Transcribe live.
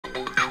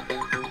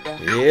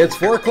It's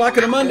 4 o'clock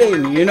on a Monday,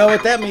 and you know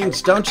what that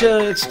means, don't you?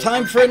 It's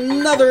time for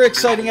another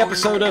exciting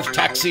episode of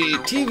Taxi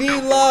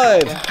TV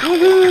Live.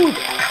 Woohoo!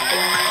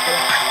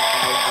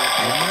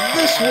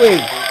 This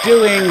week,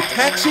 doing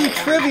Taxi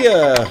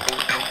Trivia.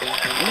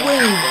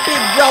 Win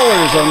big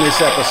dollars on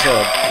this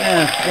episode.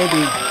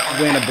 Maybe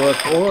win a book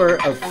or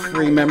a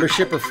free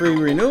membership or free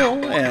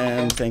renewal.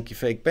 And thank you,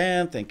 fake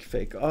band. Thank you,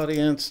 fake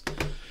audience.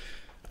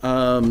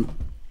 Hi,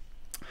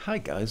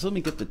 guys. Let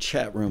me get the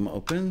chat room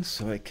open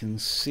so I can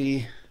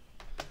see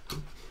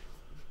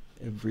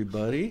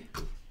everybody.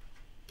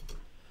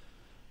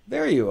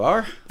 There you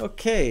are.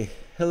 Okay.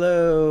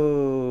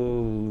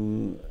 Hello,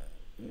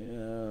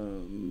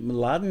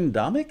 Mladen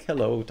Domik.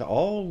 Hello to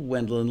all.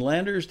 Wendell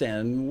Landers,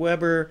 Dan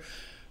Weber,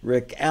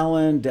 Rick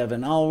Allen,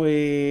 Devin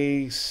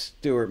Alway,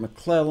 Stuart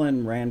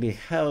McClellan, Randy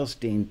House,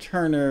 Dean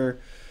Turner,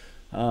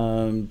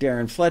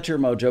 Darren Fletcher,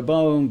 Mojo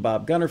Bone,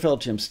 Bob Gunnerfeld,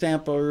 Jim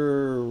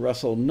Stamper,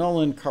 Russell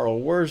Nolan, Carl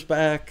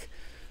Wurzbach,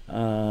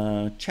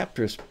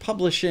 Chapters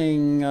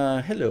Publishing.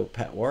 Hello,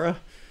 Pat Wara.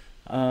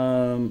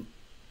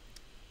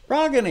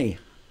 Rogany,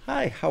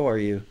 hi, how are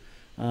you?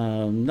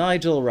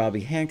 Nigel,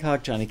 Robbie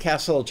Hancock, Johnny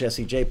Castle,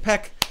 Jesse J.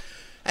 Peck.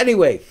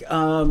 Anyway,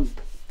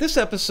 this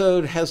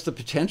episode has the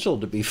potential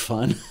to be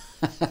fun.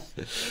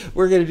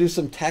 We're going to do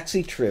some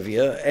taxi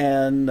trivia,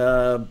 and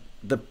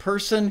the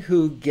person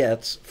who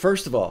gets,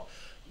 first of all,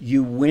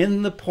 you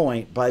win the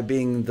point by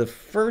being the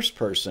first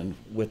person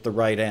with the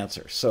right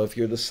answer. So if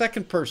you're the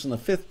second person, the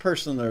fifth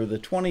person, or the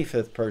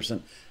 25th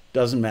person,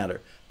 doesn't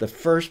matter. The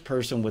first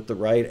person with the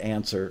right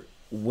answer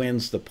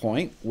wins the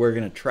point. We're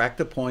going to track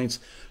the points.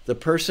 The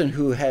person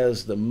who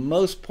has the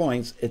most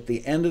points at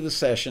the end of the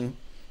session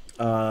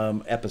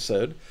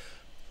episode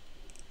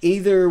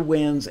either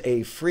wins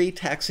a free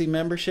taxi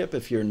membership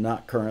if you're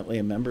not currently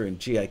a member, and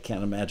gee, I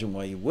can't imagine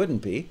why you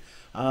wouldn't be.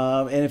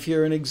 And if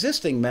you're an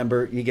existing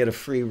member, you get a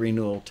free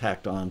renewal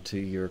tacked on to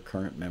your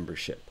current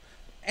membership.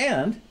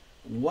 And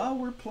while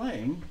we're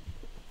playing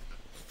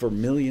for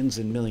millions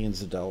and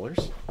millions of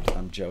dollars,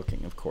 I'm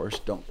joking, of course.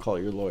 Don't call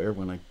your lawyer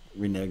when I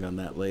renege on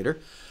that later.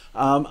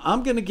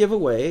 I'm going to give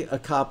away a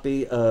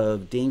copy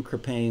of Dean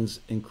Crepane's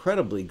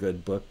incredibly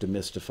good book,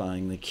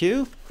 Demystifying the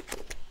Queue.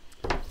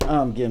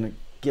 I'm going to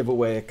give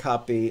away a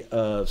copy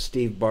of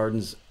Steve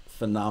Barden's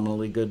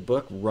phenomenally good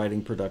book,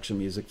 Writing Production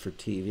Music for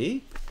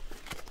TV.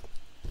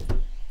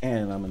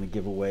 And I'm going to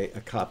give away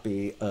a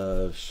copy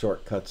of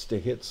Shortcuts to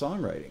Hit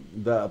Songwriting,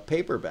 the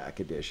paperback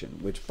edition,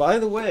 which, by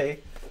the way,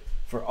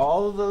 for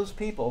all of those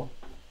people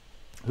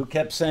who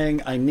kept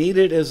saying, I need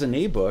it as an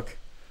ebook,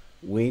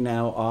 we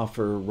now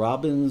offer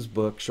Robin's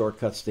book,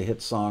 Shortcuts to Hit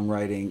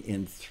Songwriting,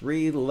 in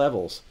 3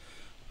 levels.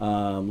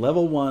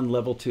 Level 1,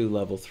 Level 2,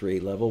 Level 3.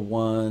 Level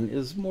 1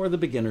 is more the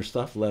beginner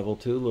stuff. Level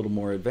 2, a little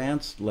more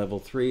advanced. Level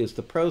 3 is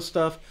the pro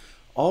stuff.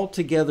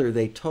 Altogether,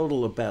 they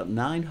total about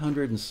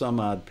 900 and some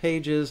odd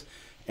pages,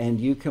 and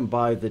you can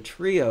buy the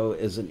trio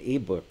as an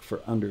ebook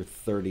for under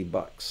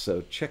 $30.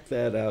 So check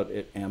that out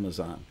at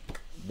Amazon.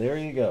 There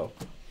you go.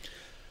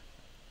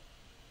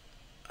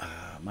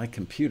 My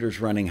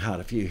computer's running hot.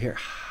 If you hear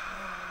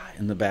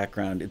in the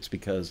background, it's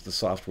because the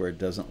software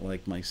doesn't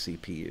like my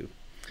CPU.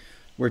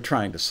 We're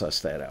trying to suss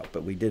that out,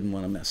 but we didn't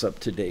want to mess up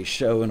today's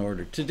show in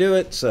order to do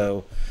it.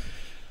 So,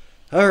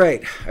 all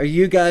right, are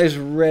you guys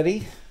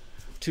ready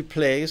to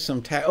play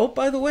some Oh,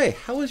 by the way,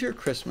 how was your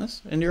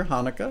Christmas and your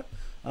Hanukkah?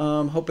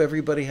 Hope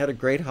everybody had a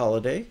great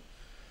holiday.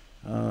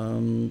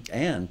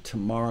 And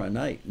tomorrow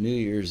night, New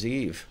Year's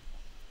Eve.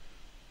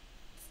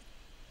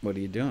 What are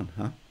you doing,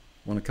 huh?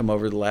 Want to come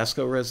over to the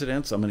Lasco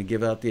residence? I'm going to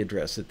give out the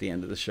address at the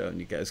end of the show,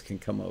 and you guys can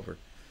come over.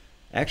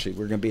 Actually,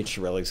 we're going to be at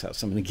Shirelli's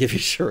house. I'm going to give you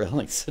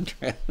Shirelli's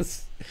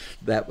address.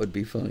 That would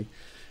be funny.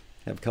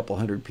 Have a couple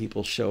hundred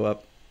people show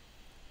up.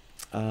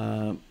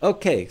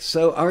 Okay,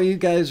 so are you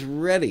guys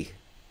ready?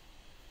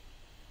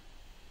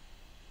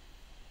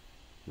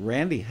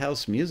 Randy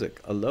House Music.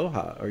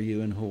 Aloha. Are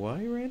you in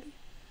Hawaii, Randy?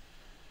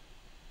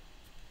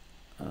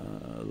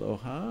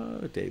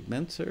 Aloha. Dave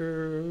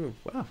Menser.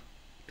 Wow.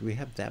 Do we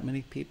have that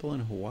many people in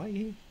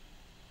Hawaii?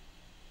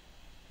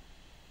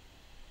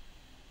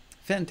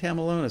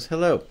 Fantamalonis,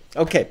 hello.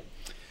 Okay,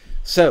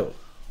 so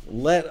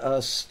let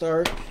us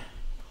start.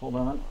 Hold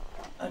on.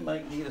 I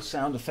might need a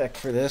sound effect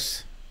for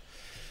this.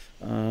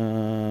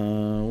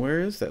 Where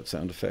is that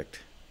sound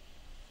effect?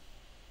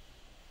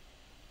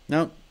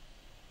 No,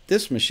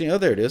 this machine. Oh,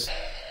 there it is.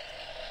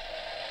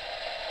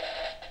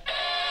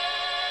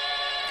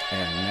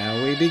 And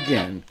now we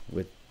begin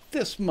with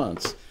this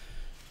month's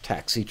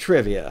Taxi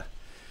Trivia.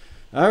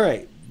 All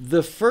right,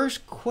 the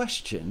first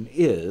question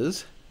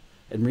is,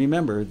 and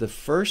remember, the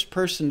first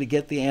person to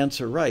get the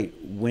answer right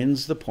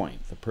wins the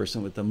point. The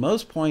person with the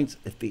most points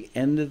at the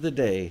end of the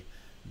day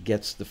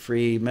gets the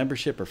free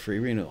membership or free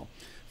renewal.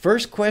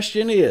 First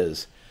question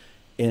is,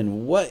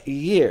 in what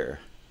year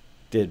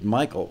did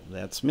Michael,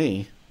 that's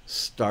me,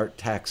 start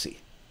Taxi?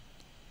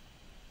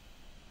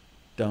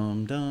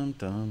 Dum dum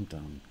dum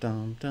dum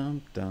dum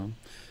dum dum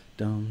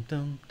dum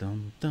dum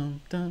dum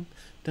dum dum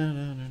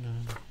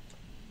dum.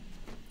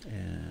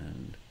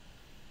 And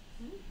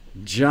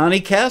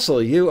Johnny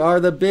Castle, you are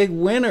the big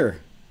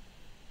winner.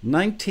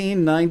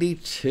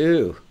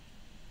 1992.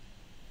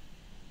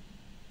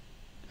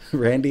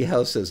 Randy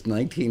House says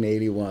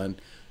 1981.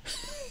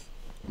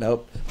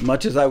 Nope.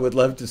 Much as I would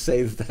love to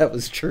say that that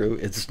was true,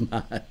 it's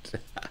not.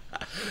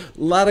 A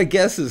lot of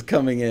guesses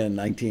coming in.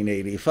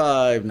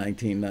 1985,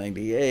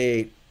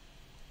 1998.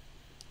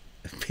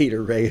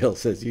 Peter Rahill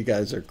says, you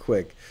guys are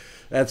quick.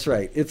 That's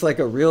right. It's like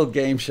a real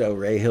game show,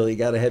 Rahill. You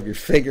got to have your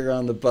finger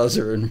on the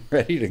buzzer and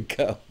ready to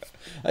go.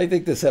 I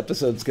think this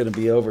episode's going to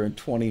be over in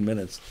 20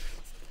 minutes.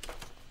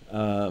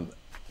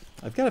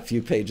 I've got a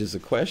few pages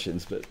of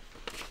questions, but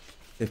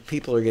if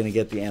people are going to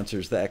get the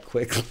answers that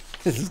quickly,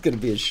 this is going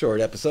to be a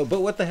short episode.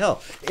 But what the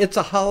hell? It's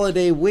a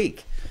holiday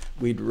week.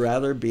 We'd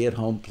rather be at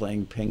home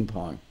playing ping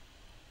pong.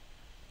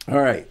 All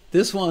right.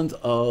 This one's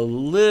a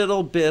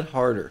little bit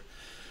harder.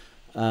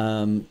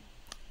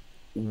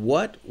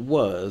 What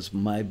was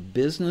my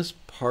business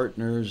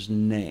partner's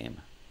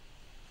name?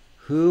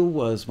 Who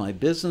was my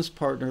business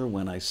partner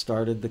when I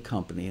started the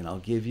company? And I'll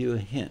give you a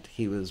hint.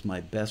 He was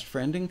my best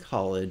friend in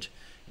college,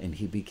 and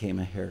he became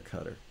a hair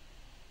cutter.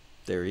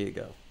 There you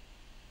go.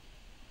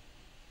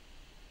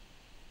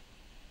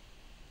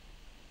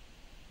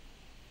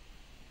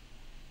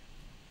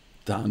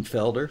 Don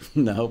Felder?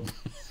 Nope.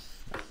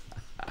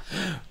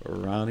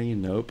 Ronnie?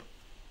 Nope.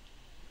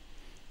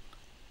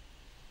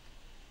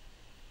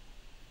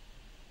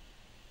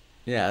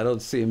 Yeah, I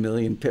don't see a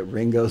million Pit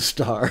Ringo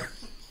Starr.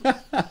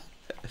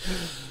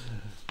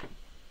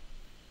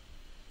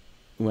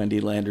 Wendy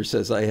Lander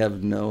says, I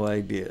have no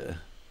idea.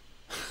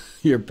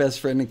 Your best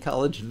friend in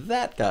college?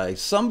 That guy.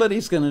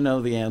 Somebody's going to know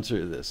the answer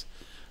to this.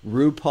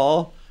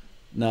 RuPaul?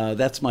 No,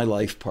 that's my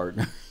life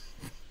partner.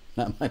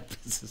 Not my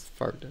business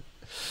partner.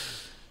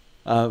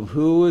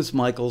 Who was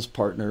Michael's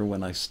partner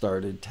when I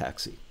started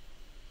Taxi?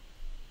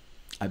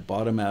 I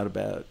bought him out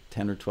about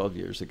 10 or 12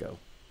 years ago.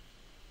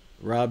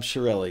 Rob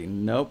Shirelli?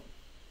 Nope.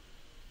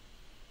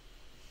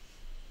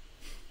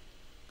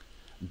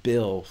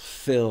 Bill,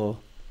 Phil,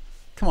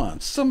 come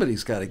on,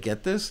 somebody's got to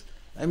get this.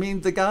 I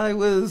mean, the guy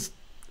was,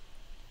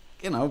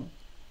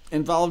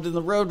 involved in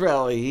the road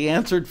rally. He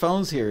answered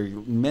phones here.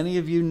 Many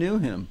of you knew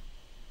him.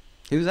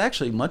 He was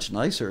actually much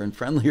nicer and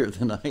friendlier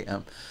than I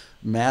am.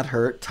 Matt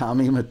Hurt,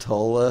 Tommy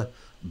Mottola,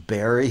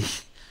 Barry,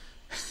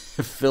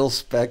 Phil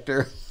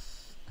Spector,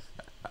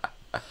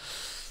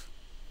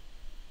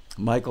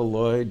 Michael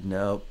Lloyd.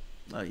 Nope.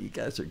 Oh, you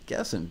guys are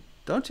guessing.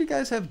 Don't you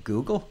guys have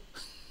Google?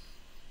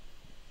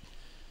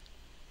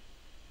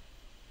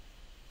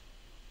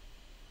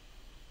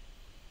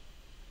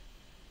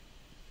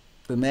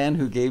 The man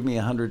who gave me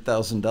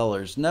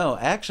 $100,000. No,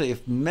 actually,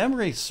 if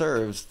memory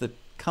serves, the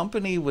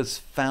company was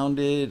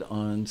founded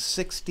on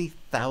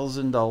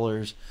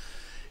 $60,000,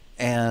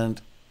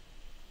 and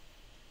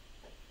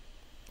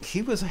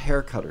he was a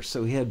hair cutter,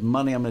 so he had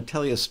money. I'm going to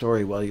tell you a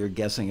story while you're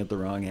guessing at the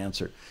wrong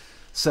answer.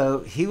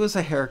 So he was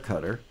a hair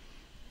cutter,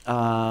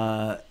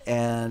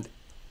 and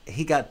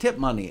he got tip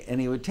money,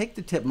 and he would take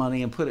the tip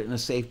money and put it in a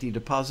safety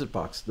deposit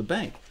box at the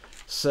bank.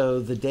 So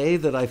the day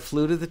that I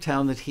flew to the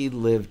town that he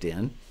lived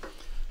in,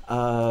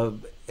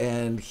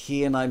 and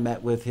he and I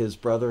met with his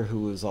brother,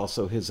 who was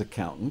also his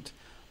accountant.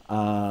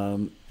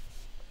 And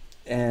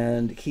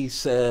he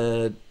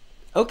said,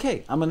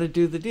 okay, I'm going to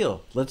do the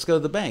deal. Let's go to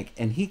the bank.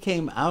 And he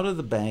came out of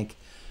the bank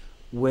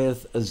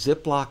with a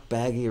Ziploc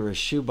baggie or a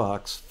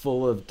shoebox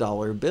full of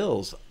dollar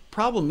bills.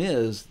 Problem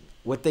is,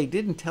 what they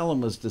didn't tell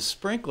him was the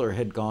sprinkler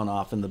had gone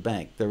off in the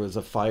bank. There was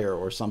a fire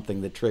or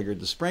something that triggered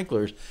the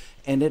sprinklers,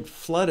 and it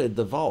flooded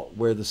the vault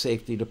where the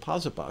safety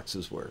deposit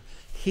boxes were.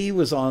 He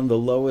was on the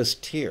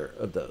lowest tier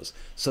of those.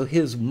 So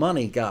his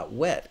money got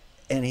wet,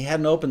 and he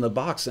hadn't opened the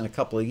box in a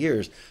couple of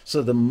years.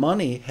 So the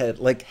money had,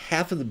 like,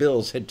 half of the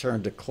bills had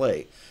turned to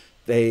clay.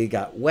 They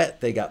got wet,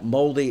 they got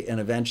moldy,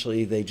 and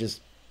eventually they just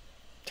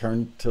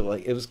turned to,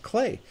 like, it was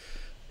clay.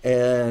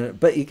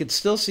 But you could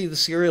still see the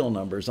serial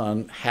numbers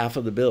on half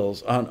of the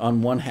bills,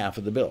 on one half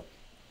of the bill.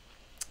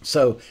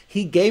 So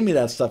he gave me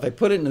that stuff. I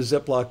put it in a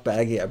Ziploc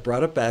baggie. I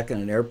brought it back in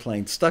an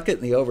airplane, stuck it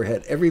in the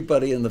overhead.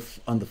 Everybody on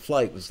the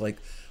flight was like,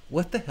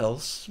 what the hell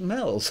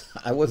smells?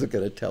 I wasn't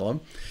going to tell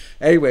him.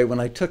 Anyway, when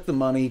I took the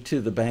money to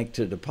the bank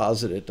to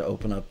deposit it, to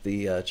open up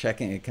the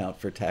checking account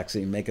for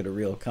Taxi and make it a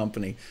real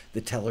company,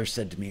 the teller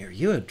said to me, are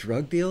you a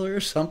drug dealer or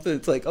something?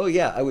 It's like, oh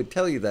yeah, I would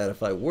tell you that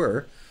if I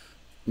were.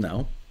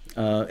 No.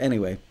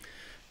 Anyway.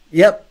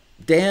 Yep.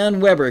 Dan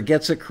Weber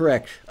gets it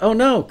correct. Oh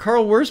no,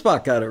 Carl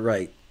Wurzbach got it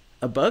right.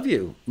 Above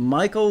you.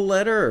 Michael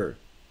Lederer.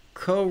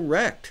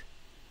 Correct.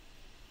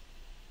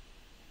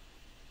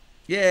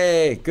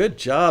 Yay. Good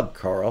job,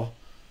 Carl.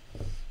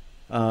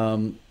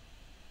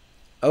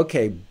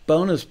 Okay,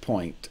 bonus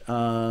point.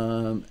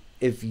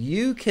 If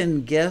you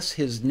can guess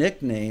his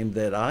nickname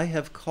that I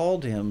have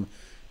called him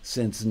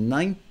since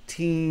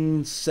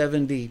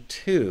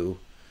 1972,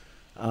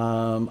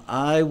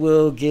 I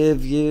will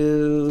give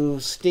you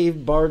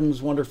Steve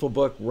Barden's wonderful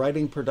book,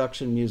 Writing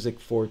Production Music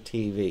for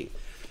TV.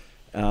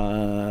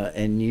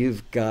 And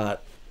you've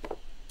got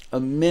a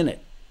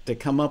minute to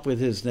come up with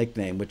his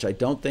nickname, which I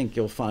don't think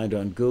you'll find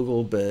on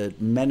Google, but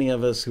many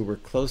of us who were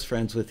close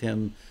friends with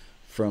him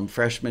from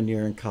freshman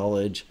year in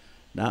college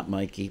Not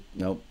Mikey.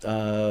 Nope.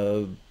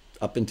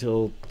 Up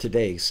until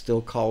today,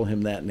 still call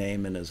him that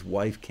name, and his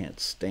wife can't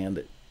stand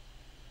it.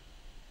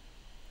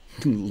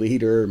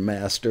 Leader,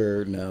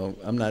 master. No,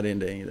 I'm not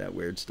into any of that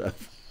weird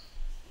stuff.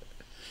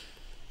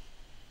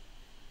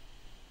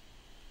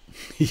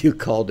 You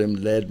called him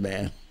Lead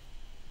Man.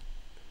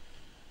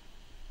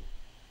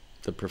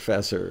 The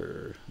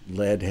professor,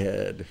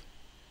 Leadhead,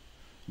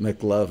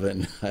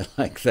 McLovin. I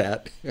like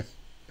that.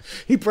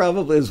 He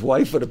probably, his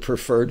wife would have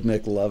preferred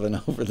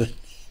McLovin over the name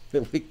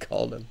that we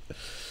called him.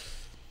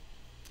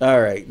 All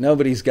right,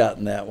 nobody's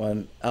gotten that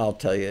one. I'll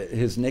tell you,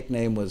 his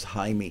nickname was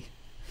Jaime.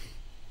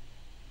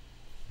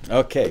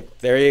 Okay,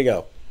 there you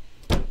go.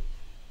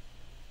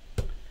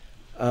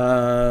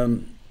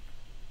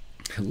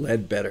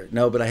 Ledbetter.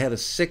 No, but I had a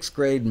sixth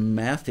grade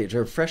math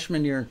teacher, a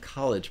freshman year in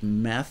college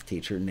math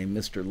teacher named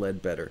Mr.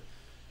 Ledbetter.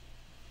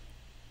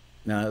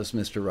 No, it was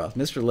Mr. Roth.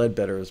 Mr.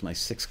 Ledbetter was my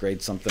sixth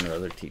grade something or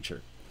other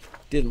teacher.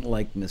 Didn't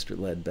like Mr.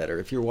 Ledbetter.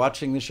 If you're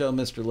watching the show,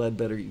 Mr.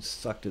 Ledbetter, you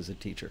sucked as a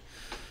teacher.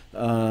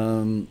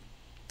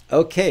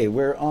 Okay,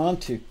 we're on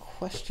to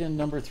question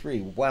number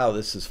 3. Wow,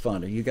 this is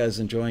fun. Are you guys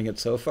enjoying it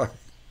so far?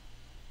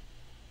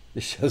 The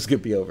show's going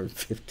to be over in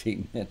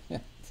 15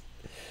 minutes.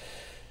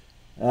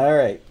 All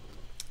right.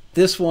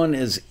 This one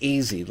is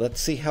easy.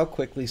 Let's see how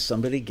quickly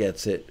somebody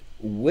gets it.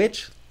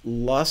 Which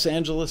Los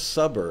Angeles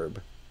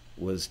suburb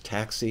was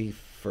Taxi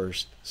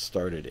first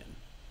started in?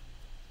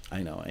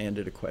 I know, I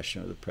ended a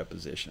question with a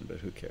preposition, but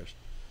who cares?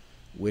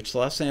 Which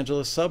Los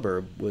Angeles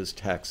suburb was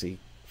Taxi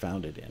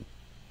founded in?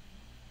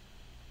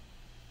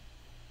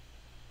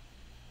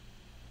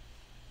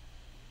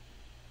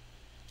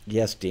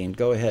 Yes, Dean,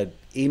 go ahead.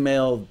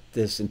 Email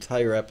this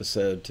entire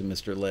episode to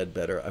Mr.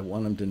 Ledbetter. I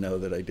want him to know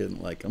that I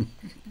didn't like him.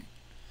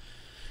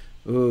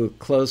 Ooh,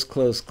 close,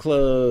 close,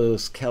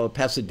 close.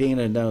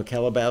 Pasadena, no.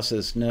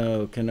 Calabasas,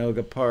 no.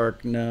 Canoga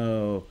Park,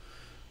 no.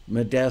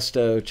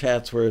 Modesto,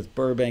 Chatsworth,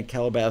 Burbank,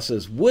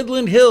 Calabasas,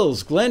 Woodland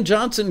Hills. Glenn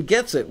Johnson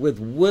gets it with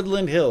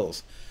Woodland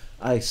Hills.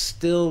 I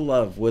still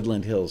love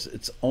Woodland Hills.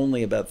 It's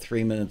only about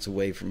 3 minutes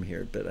away from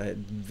here, but I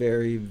had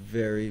very,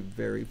 very,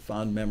 very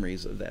fond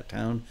memories of that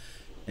town.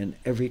 And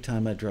every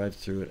time I drive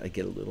through it, I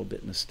get a little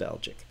bit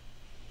nostalgic.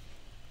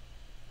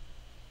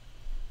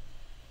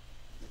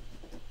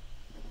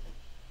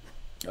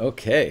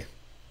 Okay.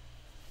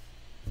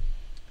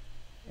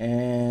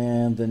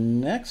 And the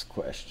next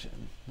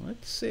question,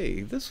 let's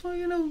see. This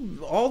one,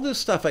 all this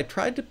stuff, I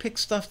tried to pick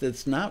stuff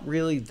that's not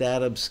really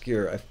that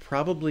obscure. I've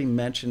probably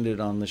mentioned it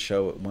on the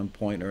show at one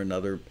point or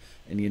another,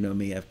 and you know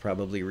me, I've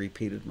probably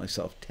repeated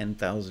myself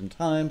 10,000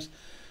 times.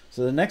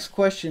 So the next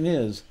question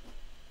is,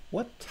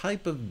 what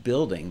type of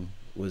building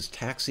was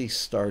Taxi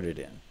started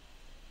in?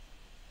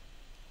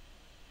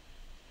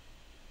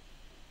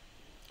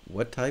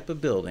 What type of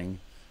building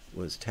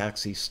was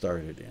Taxi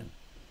started in?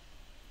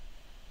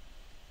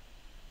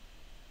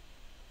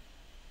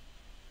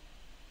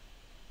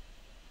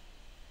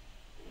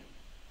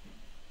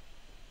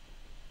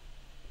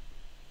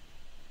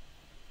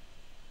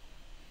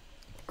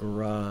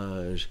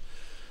 Garage.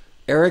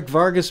 Eric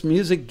Vargas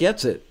Music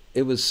gets it.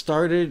 It was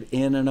started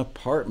in an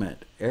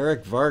apartment.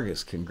 Eric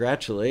Vargas,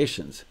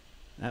 congratulations.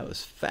 That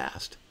was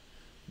fast.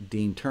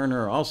 Dean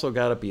Turner also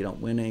got it, but you don't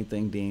win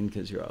anything, Dean,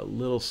 because you're a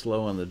little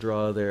slow on the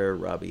draw there.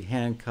 Robbie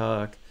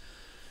Hancock.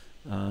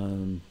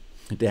 Dan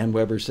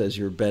Weber says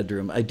your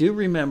bedroom. I do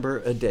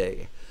remember a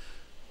day.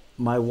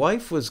 My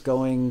wife was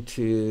going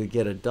to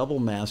get a double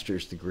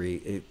master's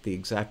degree at the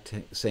exact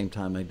same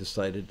time I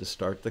decided to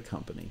start the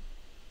company.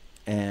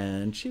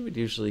 And she would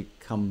usually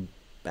come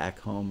back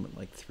home at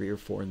like 3 or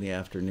 4 in the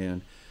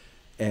afternoon.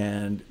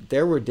 And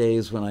there were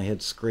days when I had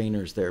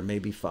screeners there,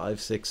 maybe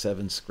 5, 6,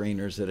 7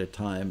 screeners at a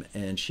time.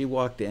 And she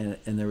walked in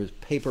and there was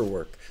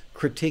paperwork,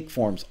 critique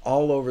forms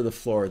all over the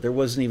floor. There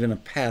wasn't even a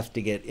path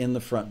to get in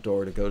the front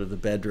door to go to the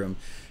bedroom.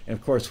 And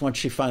of course, once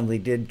she finally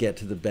did get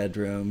to the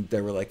bedroom,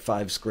 there were like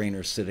 5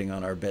 screeners sitting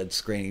on our bed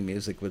screening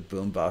music with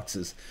boom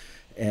boxes.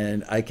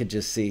 And I could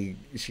just see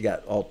she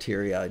got all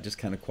teary-eyed, just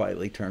kind of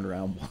quietly turned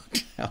around,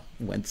 walked out,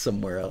 went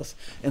somewhere else.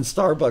 And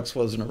Starbucks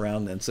wasn't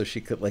around then, so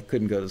she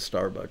couldn't go to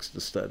Starbucks to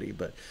study.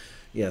 But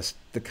yes,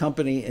 the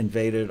company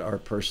invaded our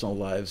personal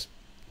lives.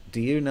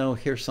 Do you know,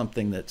 here's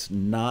something that's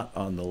not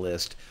on the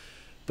list,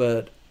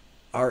 but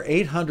our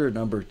 800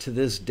 number to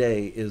this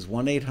day is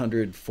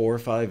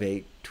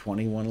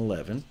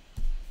 1-800-458-2111.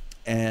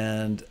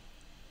 And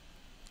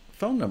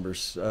phone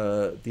numbers,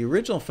 the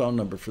original phone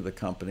number for the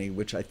company,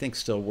 which I think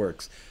still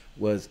works,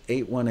 was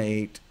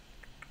 818,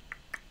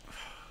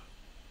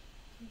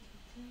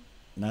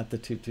 not the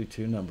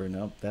 222 number,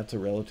 no, that's a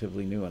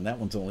relatively new one. That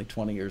one's only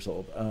 20 years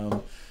old.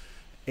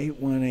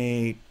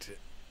 818,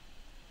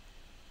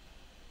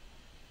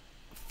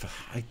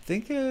 I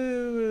think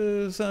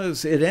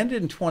it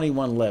ended in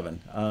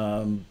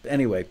 2111.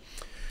 Anyway,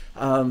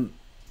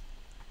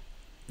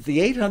 the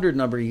 800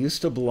 number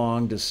used to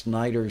belong to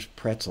Snyder's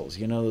Pretzels.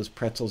 You know those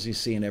pretzels you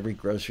see in every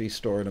grocery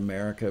store in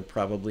America,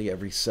 probably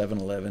every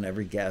 7-Eleven,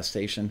 every gas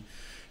station.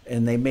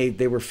 And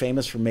they were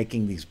famous for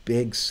making these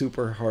big,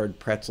 super hard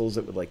pretzels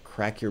that would like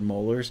crack your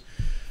molars.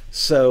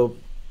 So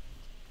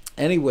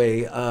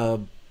Anyway,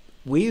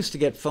 we used to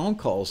get phone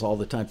calls all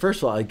the time.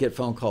 First of all, I'd get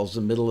phone calls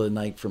in the middle of the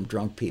night from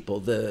drunk people.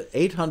 The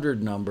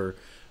 800 number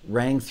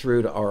rang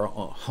through to our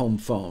home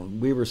phone.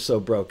 We were so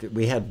broke.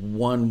 We had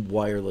one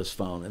wireless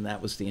phone, and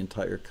that was the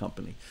entire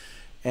company.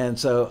 And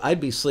so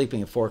I'd be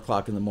sleeping at 4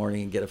 o'clock in the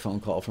morning and get a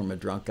phone call from a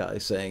drunk guy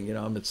saying, you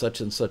know, I'm at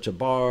such and such a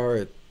bar,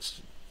 at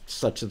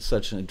such and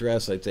such an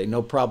address. I'd say,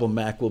 no problem,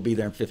 Mac, we'll be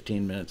there in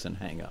 15 minutes, and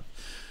hang up.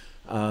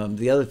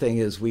 The other thing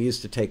is we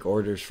used to take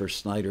orders for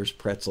Snyder's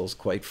pretzels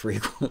quite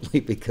frequently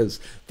because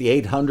the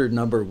 800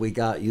 number we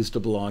got used to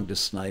belong to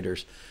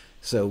Snyder's.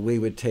 So we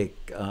would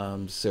take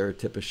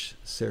serotypish,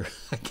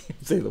 I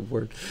can't say the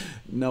word.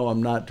 No,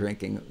 I'm not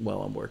drinking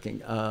while I'm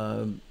working.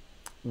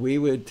 We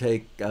would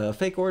take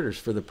fake orders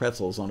for the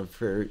pretzels on a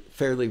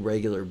fairly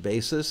regular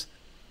basis.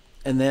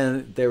 And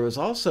then there was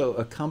also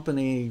a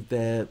company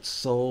that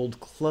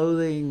sold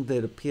clothing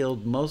that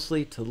appealed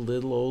mostly to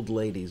little old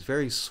ladies,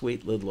 very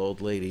sweet little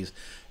old ladies.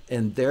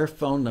 And their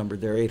phone number,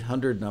 their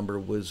 800 number,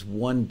 was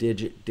one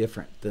digit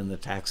different than the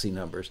taxi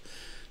numbers.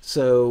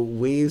 So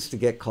we used to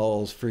get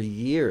calls for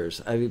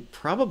years. I mean,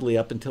 probably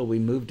up until we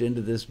moved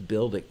into this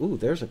building. Ooh,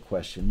 there's a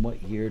question.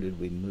 What year did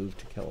we move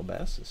to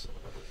Calabasas?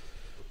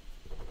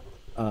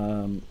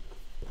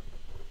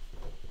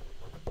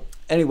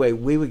 Anyway,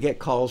 we would get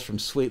calls from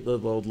sweet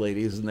little old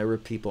ladies, and there were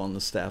people on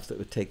the staff that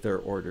would take their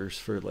orders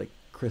for like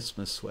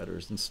Christmas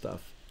sweaters and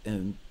stuff,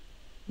 and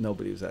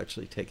nobody was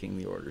actually taking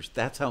the orders.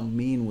 That's how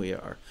mean we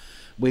are.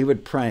 We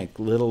would prank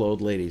little old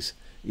ladies.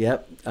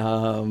 Yep,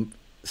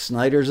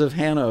 Snyder's of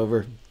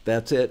Hanover.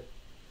 That's it.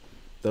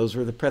 Those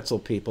were the pretzel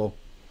people.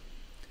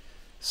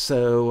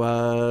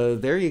 So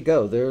there you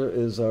go. There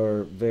is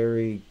our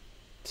very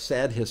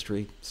sad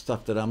history,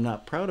 stuff that I'm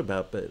not proud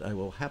about, but I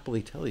will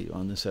happily tell you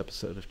on this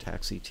episode of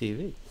Taxi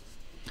TV.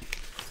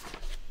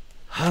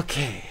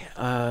 Okay,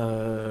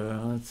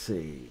 let's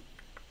see.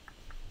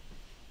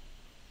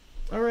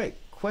 All right,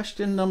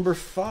 question number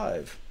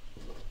 5.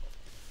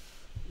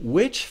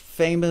 Which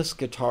famous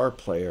guitar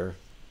player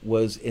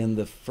was in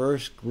the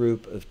first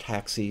group of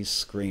Taxi's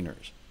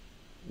screeners?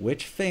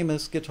 Which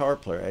famous guitar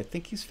player? I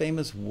think he's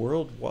famous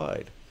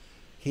worldwide.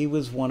 He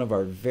was one of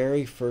our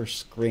very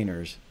first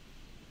screeners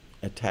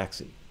at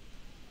Taxi.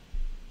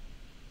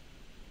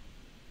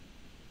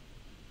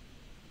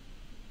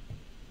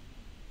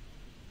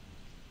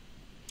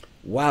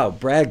 Wow,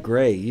 Brad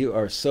Gray, you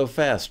are so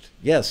fast.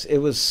 Yes, it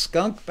was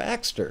Skunk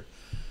Baxter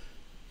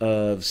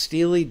of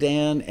Steely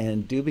Dan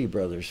and Doobie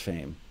Brothers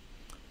fame.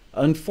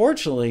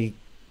 Unfortunately,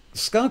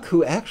 Skunk,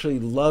 who actually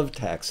loved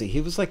Taxi, he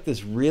was like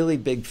this really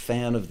big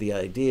fan of the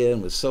idea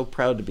and was so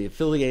proud to be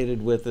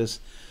affiliated with us.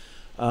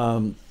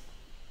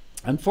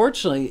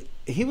 Unfortunately,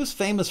 he was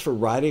famous for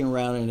riding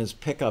around in his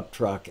pickup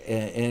truck,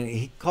 and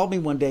he called me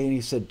one day and he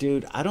said,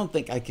 dude, I don't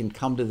think I can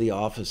come to the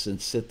office and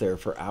sit there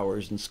for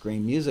hours and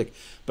screen music,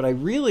 but I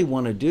really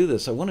want to do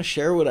this. I want to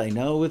share what I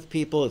know with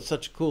people. It's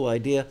such a cool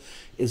idea.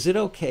 Is it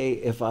okay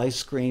if I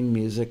screen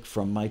music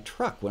from my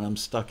truck when I'm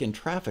stuck in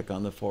traffic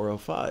on the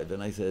 405?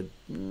 And I said,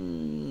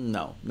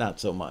 no, not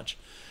so much.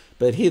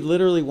 But he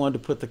literally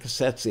wanted to put the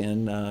cassettes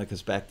in,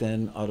 because back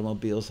then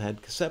automobiles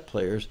had cassette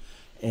players,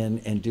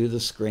 and do the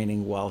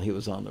screening while he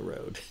was on the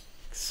road.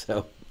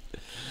 So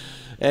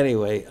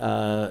anyway,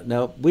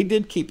 no, we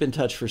did keep in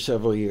touch for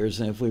several years,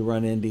 and if we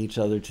run into each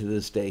other to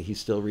this day, he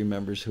still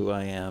remembers who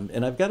I am.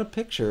 And I've got a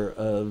picture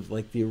of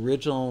like the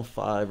original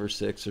 5 or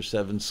 6 or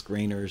 7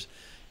 screeners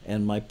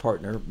and my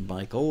partner,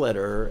 Michael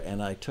Lederer,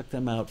 and I took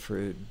them out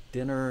for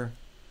dinner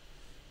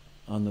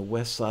on the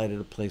west side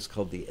at a place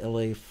called the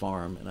LA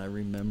Farm. And I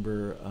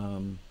remember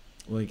when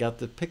we got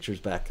the pictures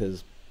back,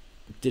 because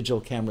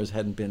digital cameras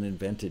hadn't been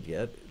invented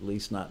yet, at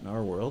least not in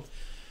our world.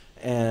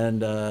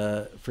 And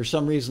for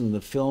some reason,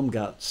 the film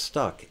got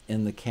stuck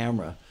in the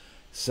camera.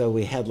 So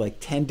we had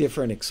like 10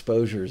 different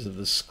exposures of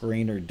the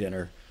screener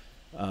dinner,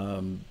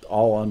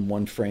 all on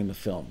one frame of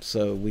film.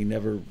 So we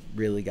never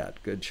really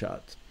got good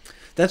shots.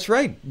 That's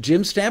right.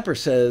 Jim Stamper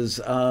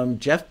says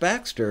Jeff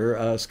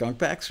Baxter, Skunk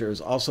Baxter,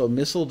 is also a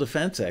missile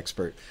defense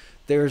expert.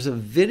 There's a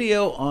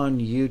video on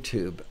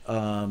YouTube.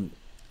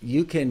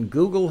 You can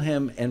Google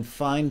him and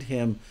find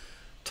him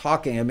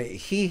talking. I mean,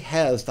 he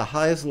has the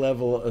highest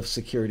level of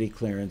security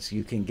clearance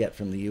you can get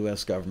from the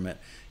U.S. government.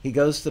 He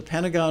goes to the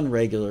Pentagon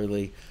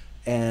regularly,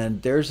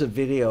 and there's a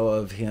video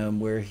of him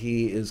where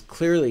he is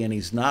clearly, and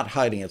he's not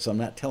hiding it, so I'm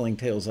not telling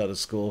tales out of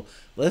school.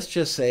 Let's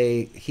just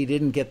say he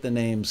didn't get the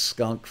name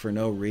skunk for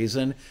no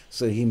reason,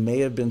 so he may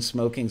have been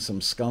smoking some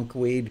skunk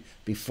weed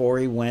before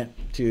he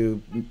went to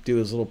do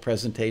his little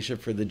presentation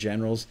for the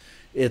generals.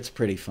 It's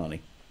pretty funny.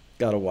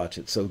 Got to watch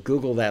it. So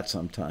Google that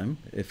sometime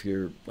if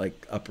you're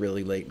like up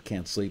really late and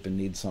can't sleep and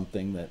need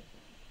something that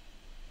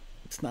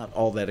it's not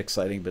all that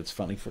exciting, but it's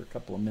funny for a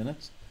couple of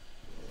minutes.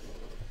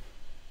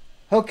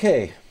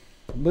 Okay,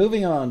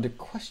 moving on to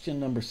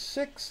question number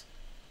 6.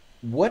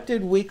 What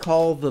did we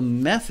call the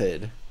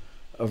method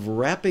of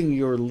wrapping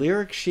your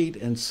lyric sheet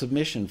and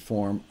submission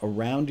form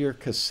around your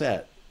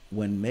cassette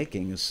when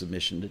making a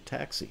submission to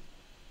Taxi?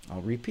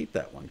 I'll repeat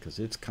that one because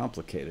it's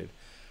complicated.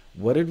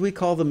 What did we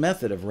call the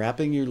method of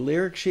wrapping your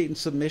lyric sheet and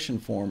submission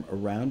form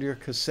around your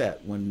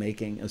cassette when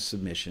making a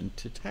submission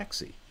to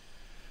Taxi?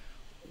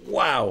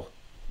 Wow,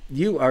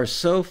 you are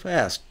so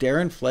fast.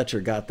 Darren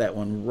Fletcher got that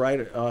one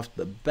right off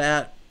the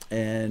bat,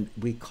 and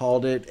we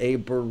called it a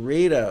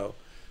burrito.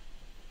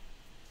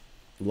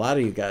 A lot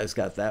of you guys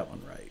got that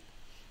one right.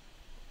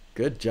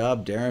 Good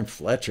job, Darren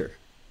Fletcher.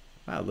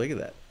 Wow, look at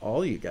that.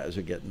 All you guys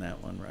are getting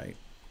that one right.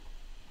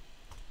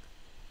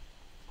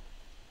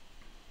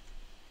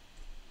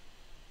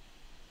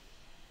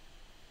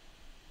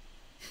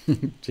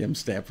 Jim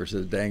Stamper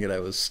says, dang it, I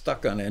was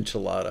stuck on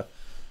enchilada.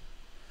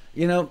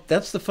 You know,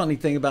 that's the funny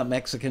thing about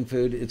Mexican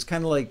food. It's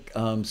kind of like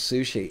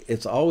sushi.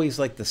 It's always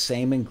like the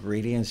same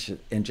ingredients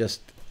in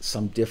just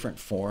some different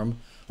form.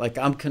 Like,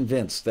 I'm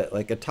convinced that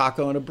like a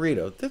taco and a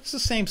burrito, that's the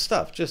same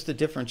stuff, just a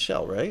different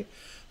shell, right?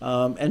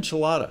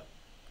 Enchilada,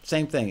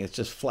 same thing. It's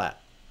just flat.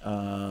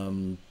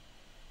 Let's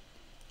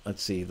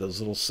see, those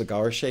little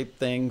cigar-shaped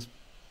things,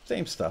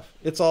 same stuff.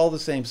 It's all the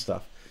same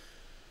stuff.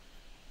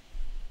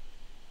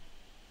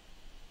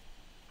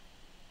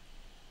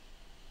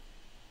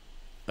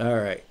 All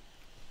right.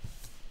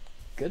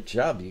 Good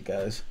job, you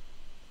guys.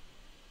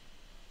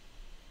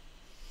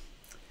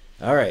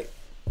 All right.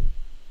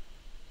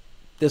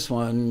 This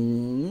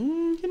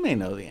one, you may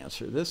know the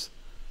answer to this.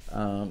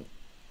 Oh,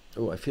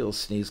 I feel a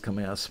sneeze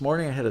coming out. This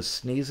morning I had a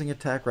sneezing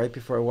attack right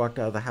before I walked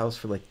out of the house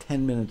for like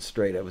 10 minutes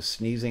straight. I was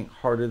sneezing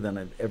harder than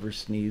I've ever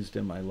sneezed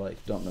in my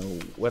life. Don't know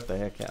what the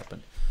heck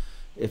happened.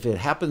 If it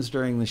happens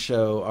during the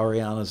show,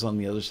 Ariana's on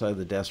the other side of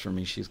the desk for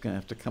me. She's going to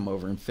have to come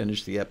over and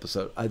finish the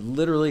episode. I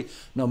literally,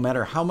 no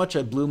matter how much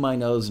I blew my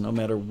nose, no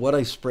matter what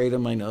I sprayed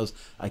in my nose,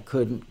 I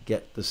couldn't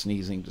get the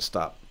sneezing to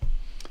stop.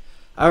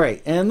 All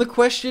right, and the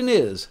question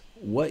is,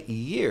 what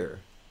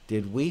year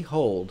did we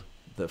hold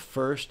the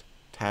first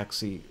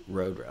Taxi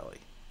Road Rally?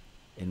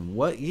 In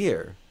what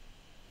year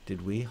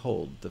did we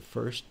hold the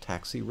first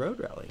Taxi Road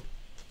Rally?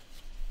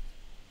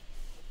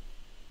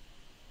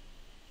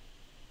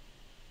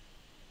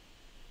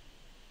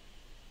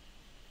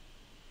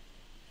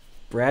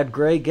 Brad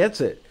Gray gets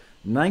it.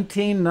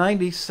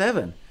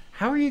 1997.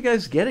 How are you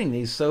guys getting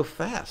these so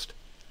fast?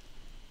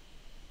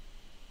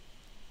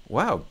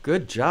 Wow,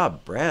 good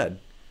job, Brad.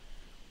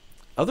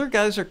 Other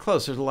guys are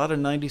close. There's a lot of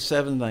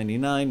 97,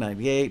 99,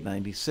 98,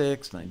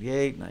 96,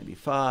 98,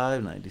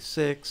 95,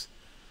 96.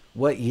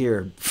 What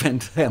year?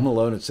 Fen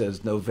Malone, it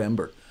says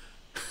November.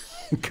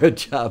 Good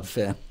job,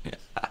 Fen.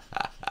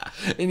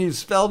 And you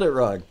spelled it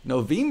wrong.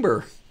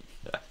 November.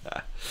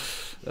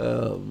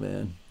 Oh,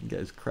 man. You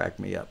guys crack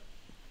me up.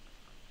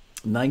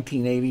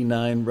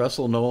 1989,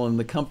 Russell Nolan.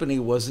 The company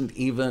wasn't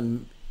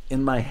even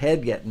in my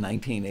head yet in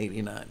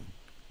 1989.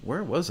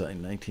 Where was I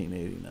in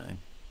 1989?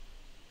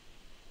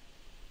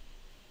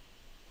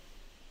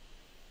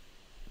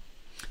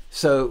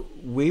 So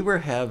we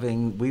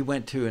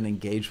went to an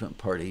engagement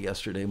party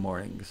yesterday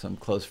morning. Some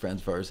close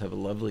friends of ours have a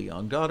lovely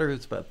young daughter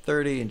who's about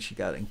 30, and she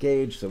got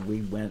engaged. So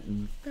we went,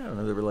 and I don't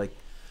know, there were like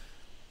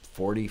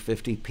 40,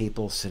 50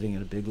 people sitting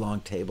at a big long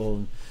table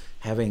and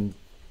having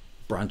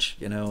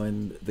brunch,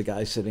 and the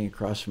guy sitting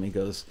across from me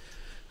goes,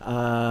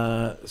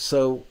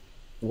 so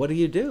what do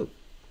you do?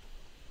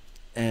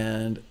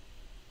 And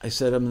I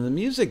said, I'm in the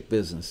music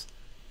business.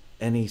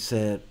 And he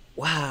said,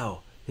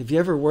 wow, have you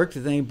ever worked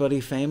with anybody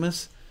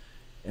famous?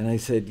 And I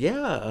said,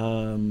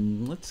 yeah,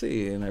 let's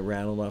see. And I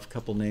rattled off a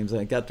couple names.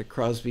 And I got to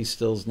Crosby,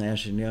 Stills,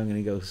 Nash and Young. And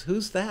he goes,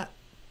 who's that?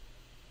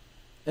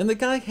 And the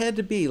guy had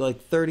to be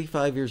like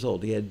 35 years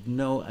old. He had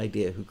no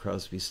idea who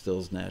Crosby,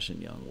 Stills, Nash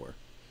and Young were.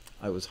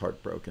 I was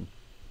heartbroken.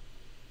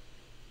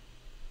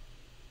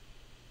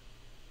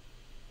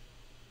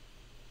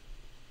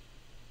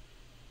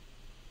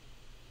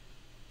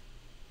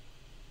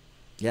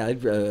 Yeah,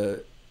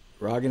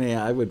 Ragini,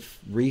 I would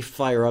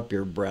refire up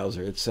your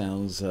browser. It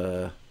sounds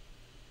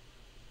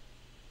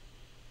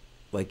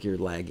like you're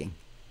lagging.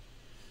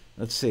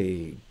 Let's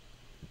see.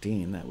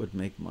 Dean, that would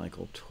make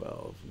Michael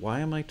 12. Why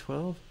am I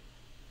 12?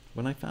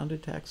 When I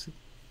founded Taxi?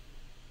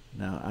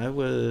 Now, I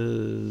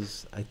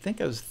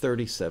think I was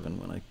 37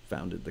 when I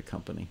founded the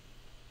company.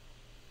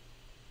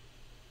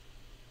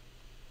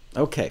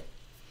 Okay.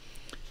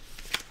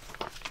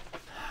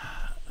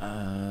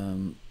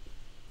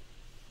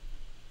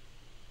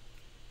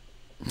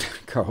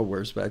 Carl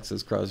Wurzbach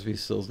says Crosby,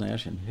 Stills,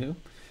 Nash, and who?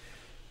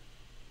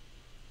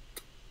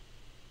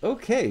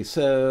 Okay,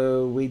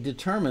 so we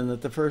determined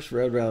that the first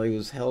road rally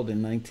was held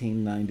in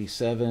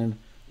 1997.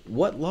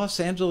 What Los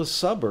Angeles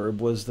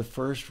suburb was the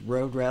first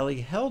road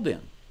rally held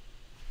in?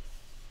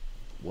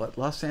 What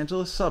Los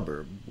Angeles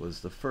suburb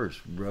was the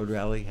first road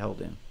rally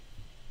held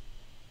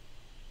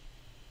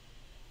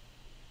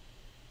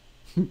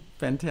in?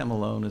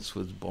 Fentamalonis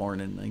was born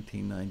in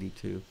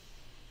 1992.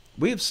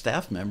 We have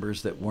staff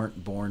members that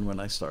weren't born when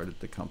I started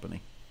the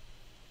company.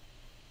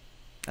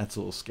 That's a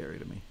little scary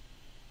to me.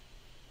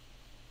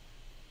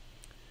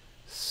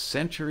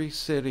 Century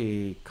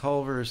City,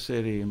 Culver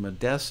City,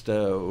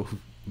 Modesto,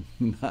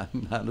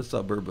 not a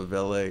suburb of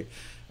LA.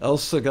 El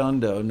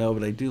Segundo, no,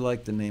 but I do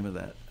like the name of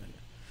that.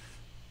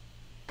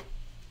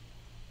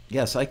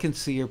 Yes, I can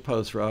see your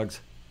post, Rogs.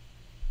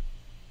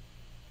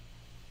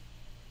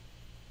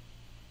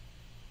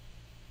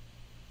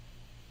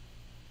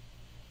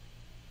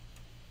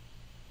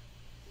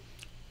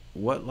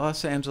 What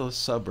Los Angeles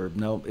suburb?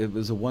 No, it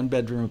was a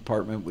one-bedroom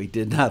apartment. We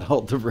did not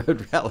hold the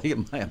road rally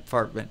in my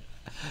apartment.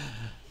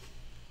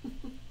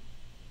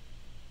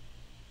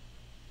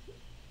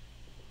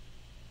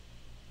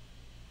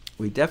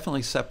 We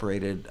definitely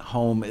separated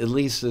home, at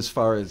least as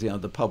far as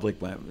the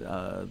public went.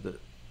 The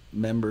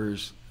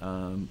members,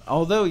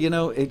 although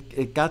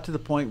it got to the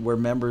point where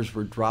members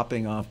were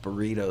dropping off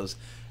burritos,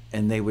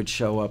 and they would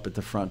show up at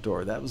the front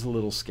door. That was a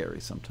little scary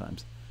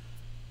sometimes.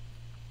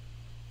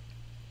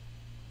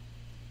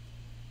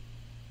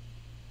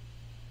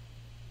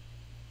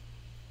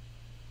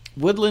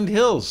 Woodland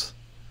Hills.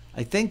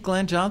 I think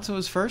Glenn Johnson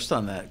was first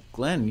on that.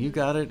 Glenn, you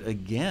got it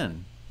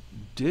again,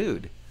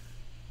 dude.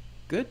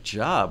 Good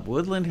job.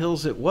 Woodland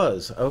Hills it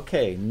was.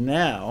 Okay,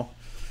 now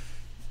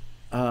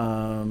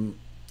I'm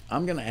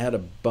going to add a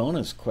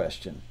bonus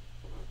question.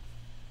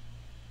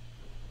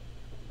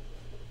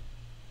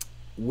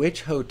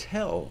 Which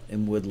hotel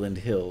in Woodland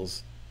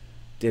Hills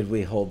did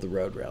we hold the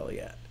road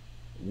rally at?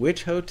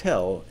 Which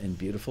hotel in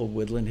beautiful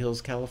Woodland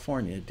Hills,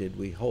 California did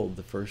we hold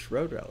the first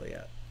road rally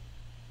at?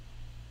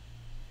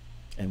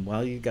 And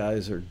while you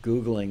guys are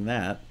Googling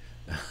that,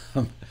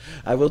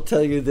 I will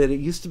tell you that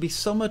it used to be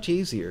so much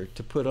easier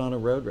to put on a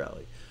road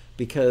rally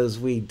because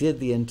we did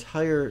the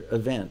entire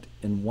event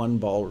in one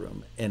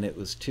ballroom and it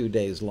was 2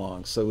 days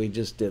long. So we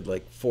just did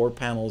like 4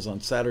 panels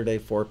on Saturday,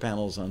 4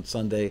 panels on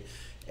Sunday,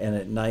 and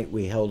at night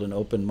we held an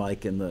open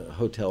mic in the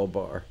hotel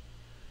bar.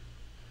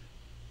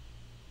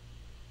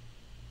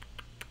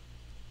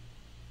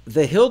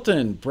 The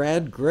Hilton,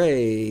 Brad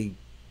Gray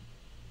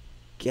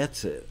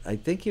gets it. I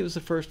think he was the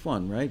first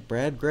one, right?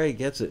 Brad Gray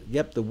gets it.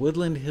 Yep, the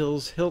Woodland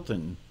Hills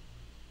Hilton.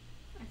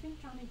 I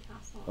think Johnny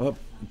Castle. Oh,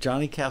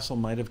 Johnny Castle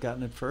might have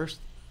gotten it first.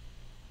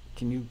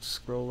 Can you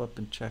scroll up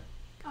and check?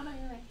 Oh, no,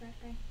 you're right, Brad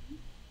Gray.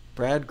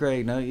 Brad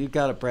Gray. No, you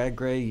got it, Brad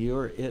Gray.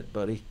 You're it,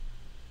 buddy.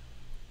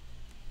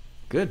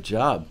 Good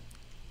job.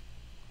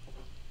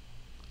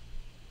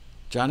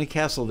 Johnny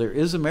Castle. There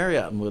is a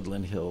Marriott in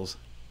Woodland Hills.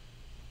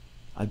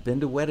 I've been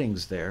to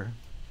weddings there.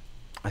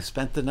 I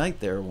spent the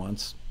night there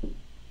once.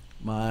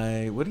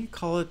 What do you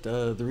call it?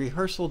 The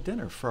rehearsal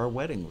dinner for our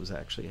wedding was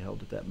actually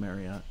held at that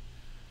Marriott.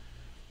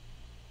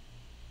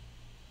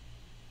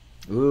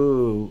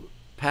 Ooh,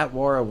 Pat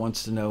Wara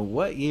wants to know,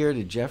 what year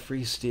did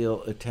Jeffrey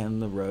Steele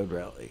attend the road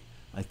rally?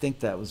 I think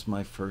that was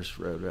my first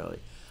road rally.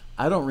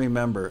 I don't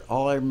remember.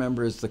 All I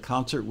remember is the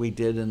concert we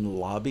did in the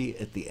lobby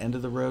at the end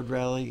of the road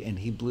rally, and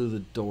he blew the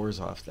doors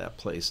off that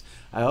place.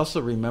 I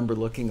also remember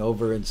looking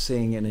over and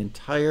seeing an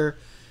entire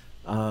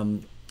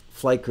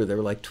flight crew. There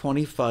were like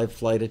 25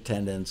 flight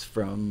attendants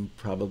from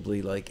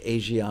probably like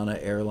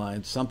Asiana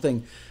Airlines,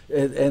 something,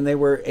 and they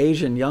were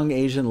Asian, young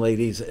Asian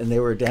ladies, and they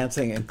were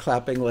dancing and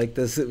clapping like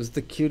this. It was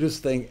the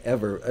cutest thing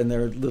ever, and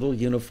their little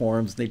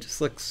uniforms. They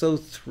just looked so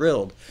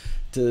thrilled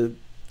to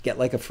get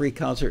like a free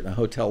concert in a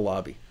hotel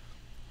lobby.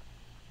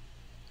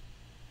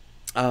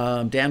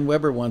 Dan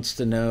Weber wants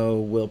to know,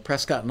 will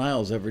Prescott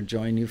Niles ever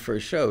join you for a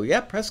show? Yeah,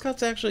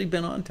 Prescott's actually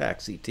been on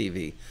Taxi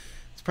TV.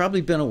 It's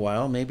probably been a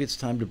while. Maybe it's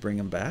time to bring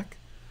him back.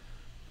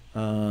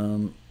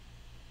 Ed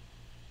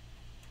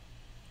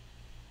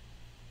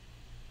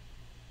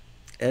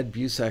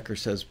Busacker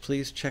says,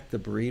 please check the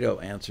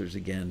burrito answers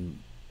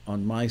again.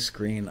 On my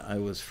screen, I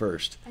was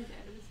first. I did.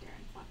 It was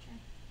Darren Fletcher.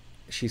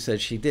 She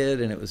said she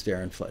did, and it was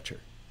Darren Fletcher.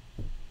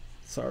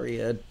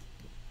 Sorry, Ed.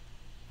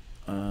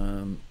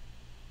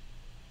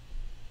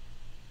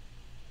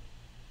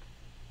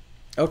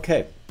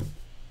 Okay.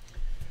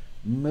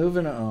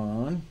 Moving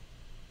on.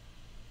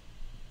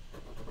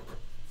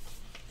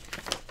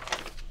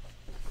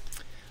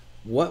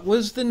 What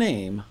was the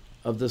name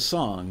of the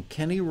song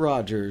Kenny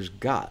Rogers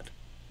got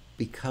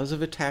because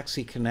of a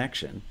Taxi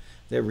connection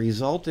that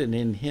resulted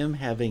in him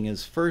having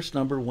his first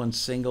 #1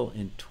 single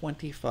in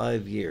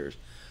 25 years?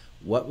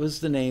 What was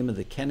the name of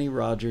the Kenny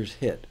Rogers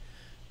hit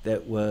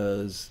that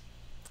was...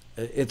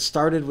 It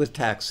started with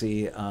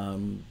Taxi,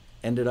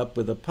 ended up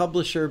with a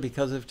publisher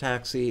because of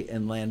Taxi,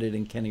 and landed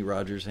in Kenny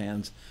Rogers'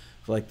 hands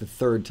for like the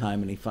third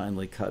time, and he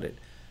finally cut it.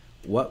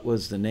 What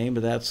was the name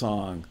of that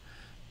song?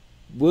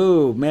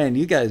 Whoa, man,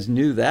 you guys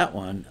knew that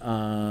one.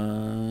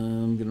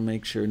 I'm going to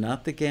make sure.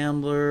 Not The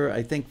Gambler.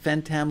 I think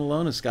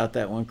Fentamalonis got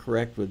that one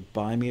correct with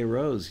Buy Me a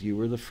Rose. You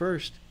were the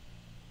first.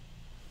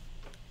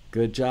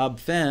 Good job,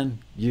 Fen.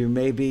 You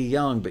may be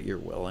young, but you're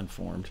well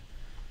informed.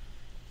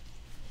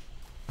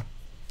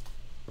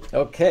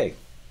 Okay.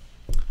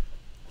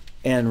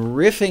 And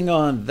riffing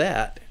on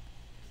that,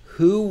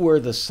 who were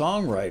the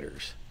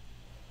songwriters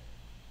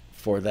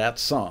for that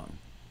song?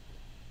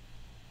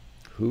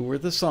 Who were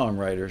the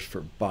songwriters for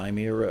Buy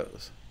Me a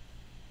Rose?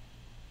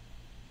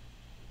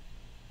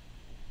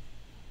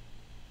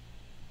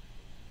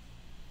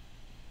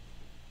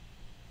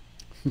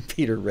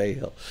 Peter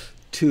Rahill.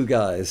 Two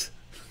guys.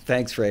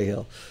 Thanks,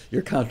 Rahill.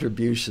 Your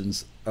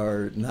contributions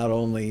are not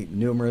only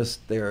numerous,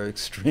 they are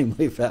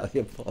extremely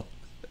valuable.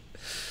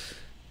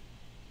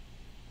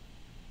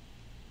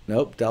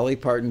 Nope, Dolly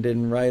Parton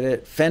didn't write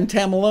it.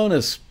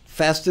 Fentamalonis,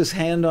 fastest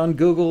hand on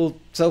Google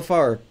so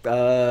far.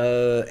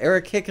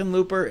 Eric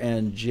Hickenlooper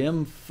and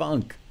Jim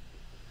Funk.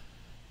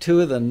 Two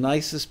of the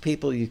nicest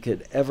people you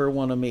could ever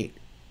want to meet.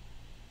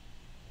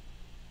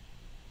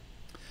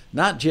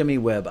 Not Jimmy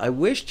Webb. I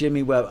wish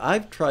Jimmy Webb.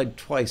 I've tried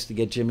twice to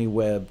get Jimmy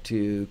Webb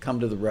to come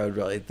to the road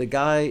rally. The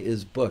guy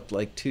is booked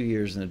like 2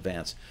 years in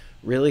advance.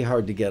 Really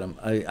hard to get him.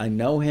 I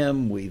know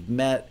him. We've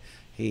met.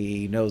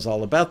 He knows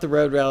all about the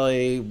road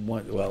rally.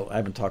 Well, I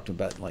haven't talked to him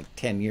about it in like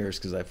 10 years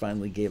because I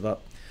finally gave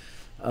up.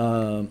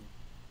 Funkin'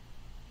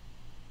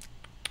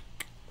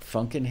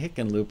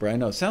 Hickenlooper. I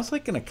know. It sounds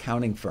like an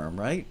accounting firm,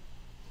 right?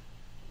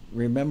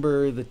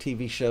 Remember the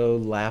TV show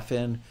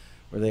Laugh-In,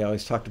 where they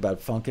always talked about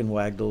Funkin'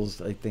 Wagdles,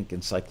 I think,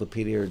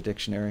 encyclopedia or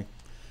dictionary.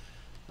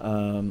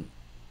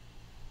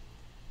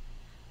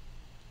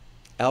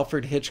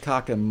 Alfred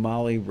Hitchcock and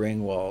Molly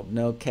Ringwald.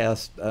 No,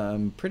 Cass,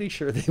 I'm pretty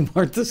sure they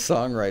weren't the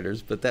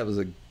songwriters, but that was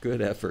a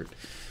good effort.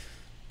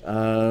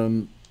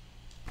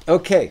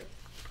 Okay.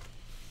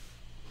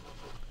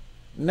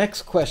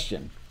 Next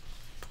question.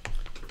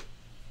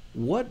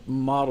 What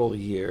model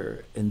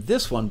year? And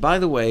this one, by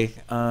the way,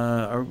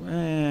 no,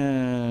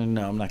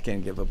 I'm not going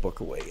to give a book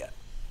away yet.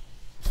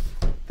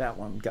 That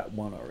one got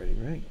one already,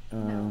 right?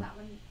 No, that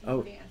one,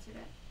 nobody answered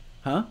it.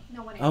 Huh?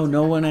 No one answered Oh,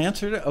 no that one question.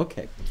 answered it?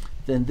 Okay.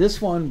 Then this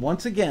one,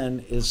 once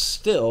again, is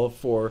still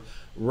for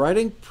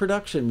Writing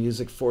Production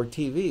Music for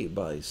TV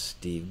by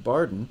Steve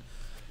Barden.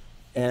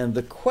 And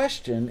the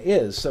question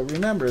is, so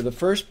remember, the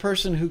first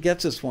person who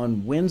gets this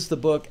one wins the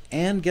book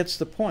and gets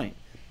the point.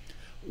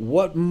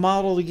 What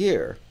model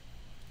year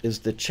is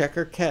the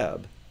checker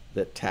cab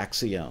that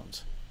Taxi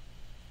owns?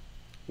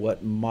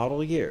 What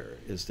model year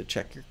is the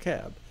checker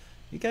cab?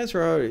 You guys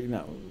are already,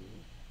 not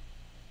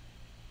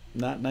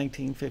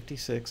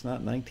 1956,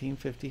 not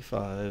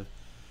 1955.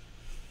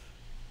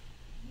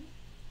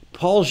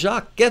 Paul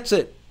Jacques gets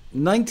it.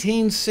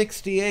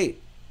 1968.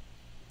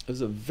 It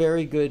was a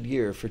very good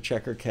year for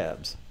checker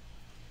cabs.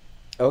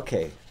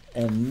 Okay,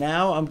 and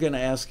now I'm going to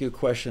ask you a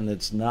question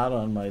that's not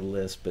on my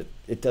list, but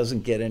it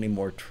doesn't get any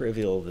more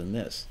trivial than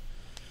this.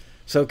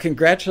 So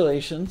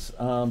congratulations,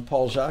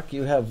 Paul Jacques.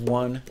 You have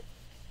won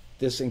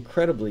this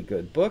incredibly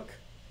good book.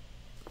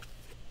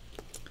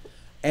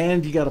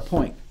 And you got a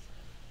point.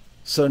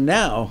 So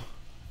now,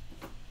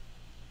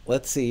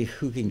 let's see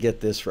who can get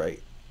this right.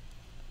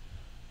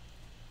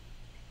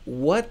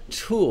 What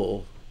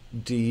tool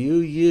do you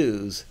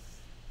use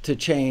to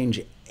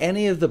change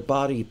any of the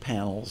body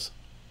panels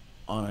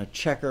on a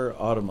checker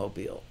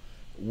automobile?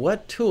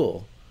 What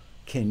tool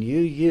can you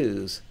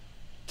use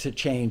to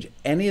change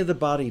any of the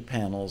body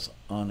panels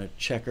on a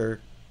checker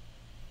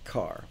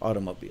car,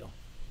 automobile?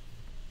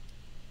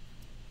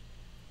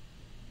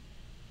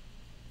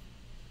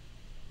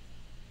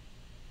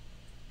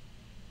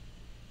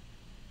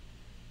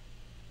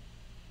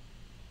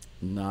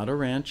 Not a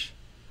wrench,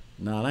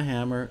 not a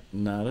hammer,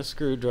 not a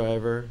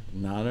screwdriver,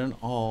 not an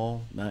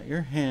awl, not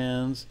your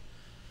hands.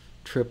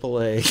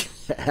 AAA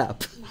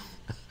app.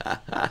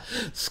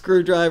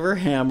 Screwdriver,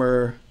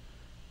 hammer,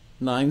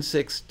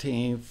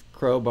 9/16,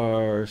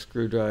 crowbar,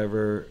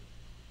 screwdriver.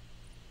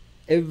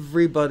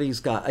 Everybody's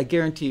got, I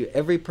guarantee you,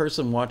 every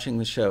person watching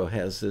the show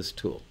has this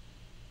tool.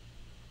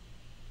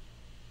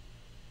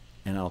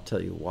 And I'll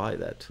tell you why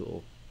that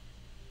tool,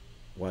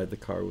 why the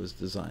car was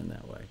designed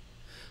that way.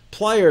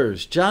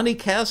 Pliers. Johnny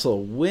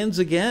Castle wins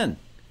again.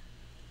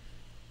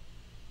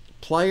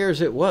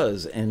 Pliers it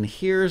was, and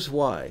here's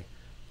why.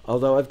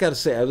 Although I've got to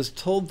say, I was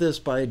told this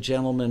by a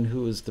gentleman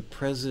who is the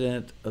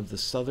president of the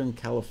Southern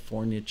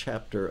California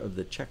chapter of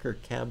the Checker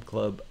Cab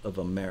Club of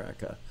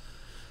America.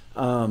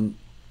 The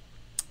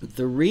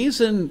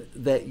reason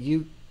that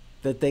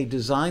they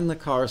designed the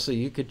car so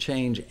you could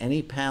change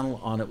any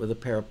panel on it with a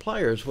pair of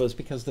pliers was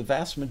because the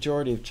vast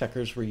majority of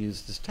checkers were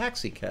used as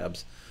taxi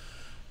cabs.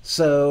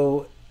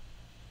 So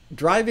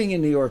driving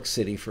in New York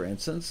City, for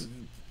instance,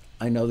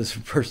 I know this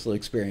from personal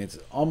experience,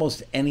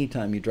 almost any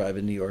time you drive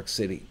in New York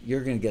City,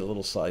 you're going to get a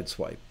little side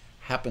swipe.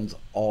 Happens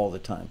all the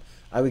time.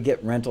 I would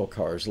get rental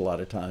cars a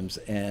lot of times,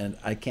 and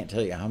I can't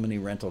tell you how many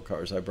rental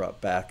cars I brought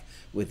back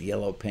with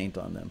yellow paint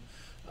on them.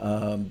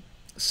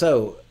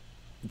 So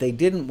they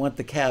didn't want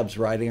the cabs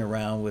riding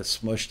around with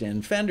smushed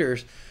in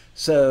fenders,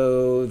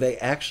 so they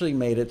actually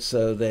made it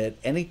so that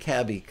any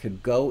cabbie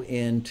could go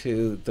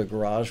into the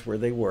garage where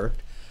they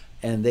worked,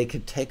 and they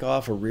could take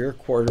off a rear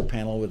quarter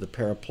panel with a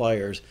pair of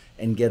pliers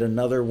and get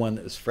another one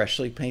that was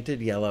freshly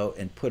painted yellow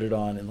and put it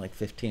on in like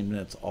 15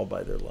 minutes all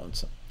by their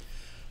lonesome.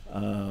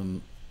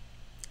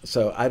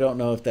 So I don't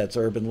know if that's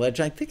urban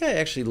legend. I think I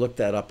actually looked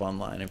that up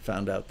online and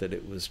found out that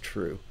it was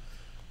true.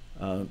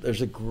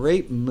 There's a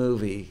great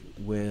movie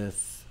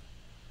with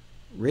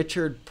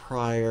Richard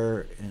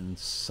Pryor and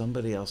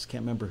somebody else,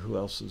 can't remember who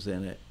else was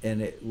in it,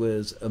 and it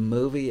was a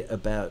movie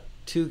about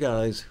two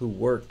guys who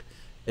worked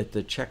at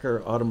the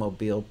Checker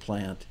automobile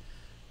plant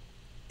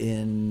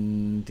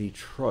in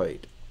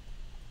Detroit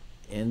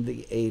in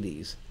the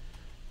 80s,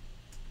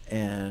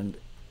 and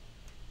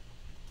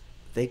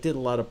they did a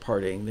lot of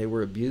partying. They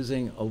were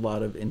abusing a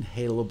lot of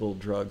inhalable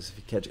drugs, if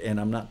you catch, and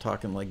I'm not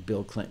talking like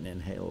Bill Clinton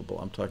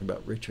inhalable. I'm talking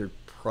about Richard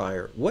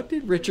Pryor. What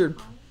did Richard,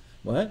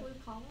 what? Blue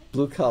collar?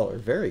 Blue collar,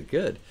 very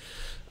good.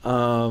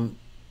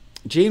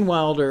 Gene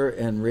Wilder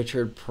and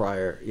Richard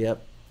Pryor.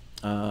 Yep.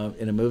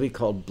 In a movie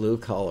called Blue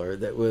Collar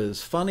that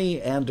was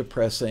funny and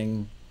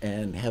depressing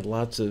and had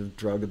lots of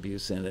drug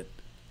abuse in it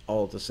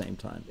all at the same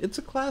time. It's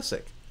a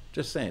classic.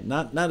 Just saying.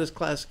 Not as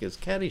classic as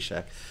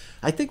Caddyshack.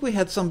 I think we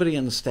had somebody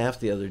on the staff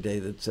the other day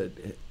that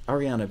said,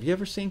 Ariana, have you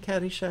ever seen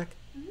Caddyshack?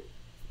 Mhm.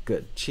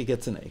 Good. She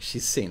gets an A.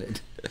 She's seen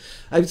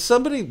it.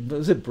 Somebody,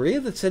 was it Bria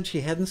that said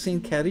she hadn't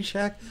seen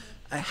Caddyshack?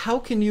 How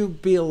can you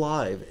be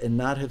alive and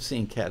not have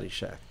seen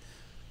Caddyshack?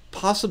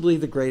 Possibly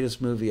the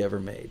greatest movie ever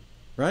made,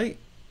 right?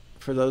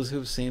 For those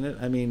who've seen it.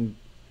 I mean,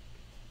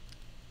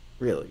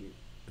 really,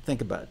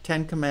 think about it.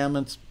 Ten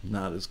Commandments,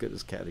 not as good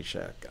as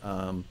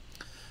Caddyshack.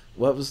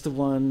 What was the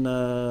one,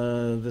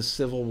 the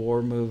Civil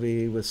War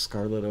movie with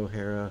Scarlett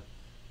O'Hara?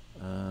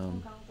 Gone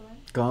with the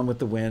Wind. Gone with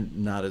the Wind,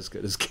 not as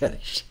good as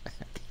Caddyshack.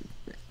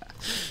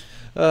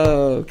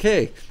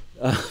 Okay.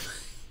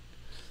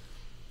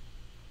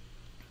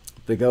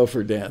 The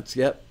Gopher Dance,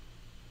 yep.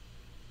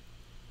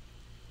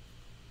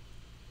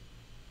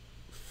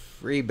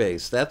 Free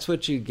base. That's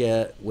what you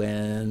get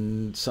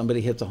when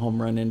somebody hits a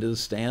home run into the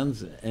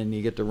stands and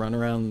you get to run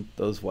around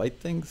those white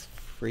things.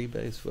 Free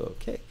base.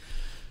 Okay.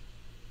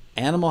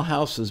 Animal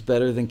House is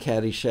better than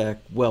Caddyshack.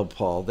 Well,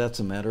 Paul, that's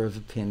a matter of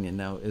opinion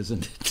now,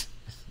 isn't it?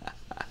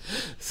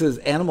 It says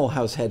Animal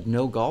House had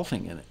no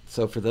golfing in it.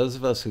 So for those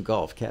of us who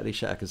golf,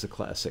 Caddyshack is a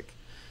classic.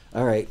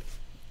 All right.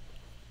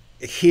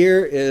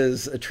 Here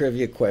is a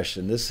trivia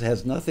question. This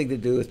has nothing to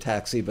do with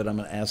Taxi, but I'm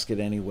going to ask it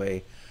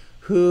anyway.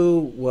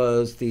 Who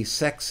was the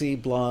sexy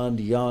blonde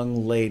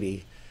young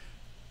lady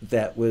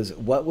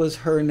what was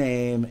her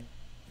name,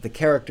 the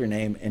character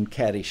name in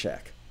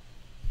Caddyshack?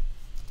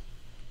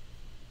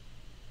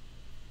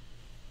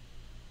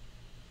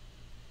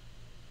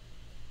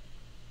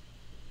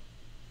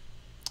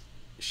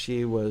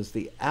 She was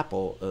the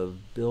apple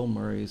of Bill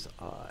Murray's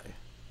eye.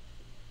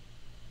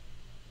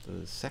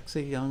 The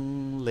sexy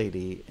young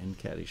lady in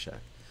Caddyshack.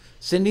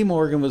 Cindy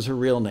Morgan was her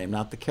real name,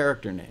 not the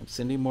character name.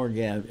 Cindy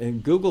Morgan.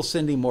 And Google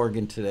Cindy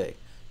Morgan today,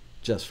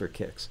 just for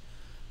kicks.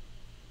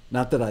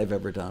 Not that I've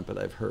ever done, but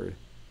I've heard.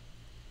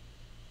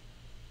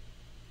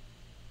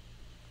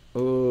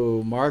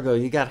 Oh, Margot,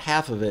 you got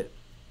half of it.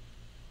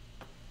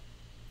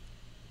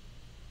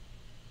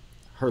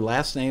 Her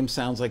last name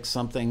sounds like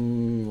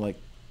something like,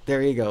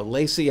 there you go,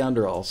 Lacey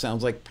Underall.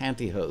 Sounds like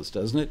pantyhose,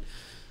 doesn't it?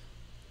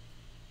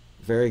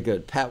 Very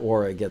good. Pat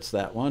Wara gets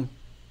that one.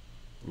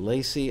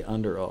 Lacey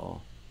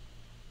Underall.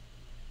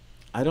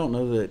 I don't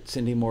know that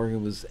Cindy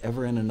Morgan was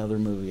ever in another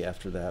movie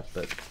after that,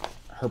 but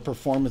her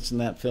performance in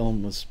that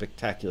film was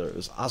spectacular. It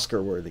was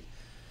Oscar worthy.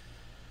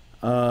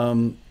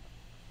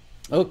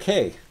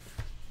 Okay,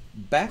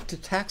 back to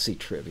Taxi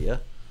trivia.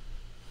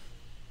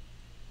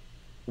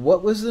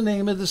 What was the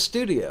name of the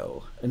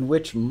studio in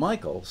which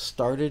Michael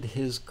started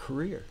his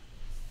career?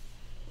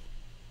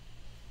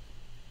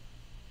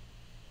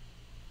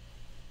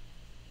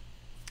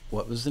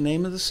 What was the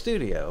name of the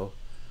studio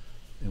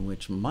in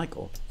which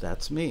Michael,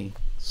 that's me,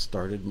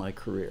 started my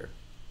career?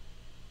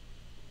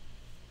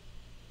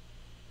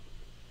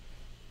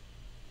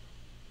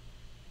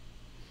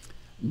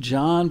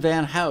 John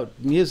Van Hout,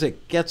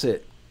 music, gets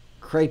it.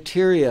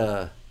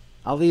 Criteria,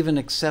 I'll even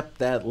accept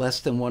that less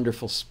than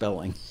wonderful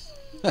spelling.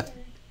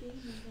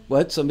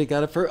 What? Somebody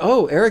got it first?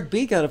 Oh, Eric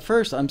B got it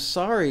first. I'm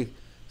sorry.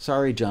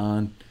 Sorry,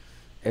 John.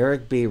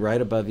 Eric B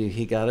right above you.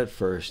 He got it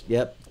first.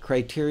 Yep.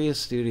 Criteria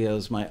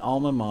Studios, my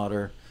alma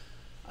mater.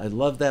 I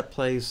love that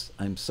place.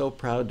 I'm so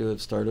proud to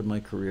have started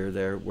my career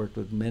there. Worked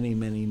with many,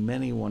 many,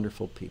 many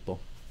wonderful people.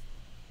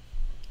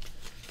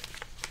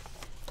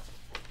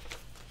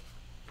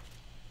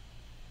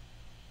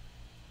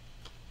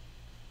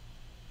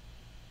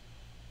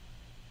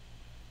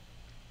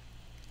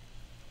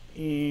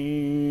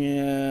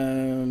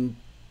 And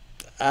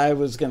I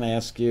was going to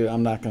ask you,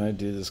 I'm not going to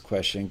do this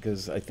question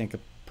because I think a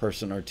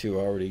person or two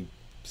already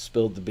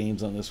spilled the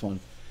beans on this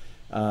one.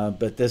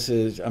 But this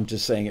is, I'm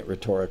just saying it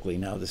rhetorically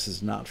now. This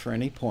is not for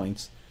any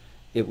points.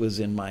 It was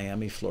in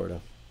Miami,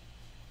 Florida.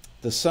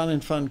 The sun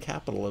and fun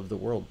capital of the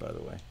world, by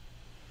the way.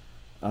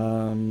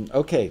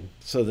 Okay,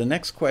 so the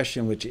next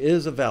question, which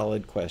is a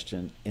valid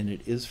question, and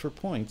it is for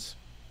points.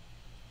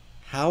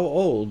 How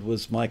old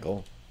was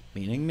Michael,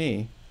 meaning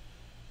me,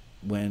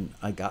 when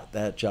I got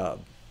that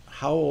job?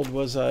 How old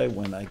was I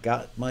when I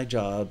got my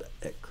job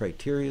at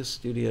Criteria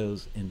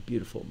Studios in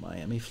beautiful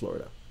Miami,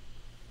 Florida?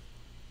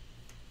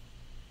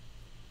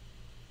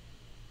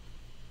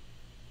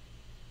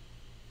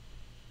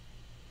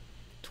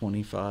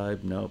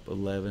 $25, nope.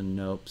 11,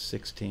 nope.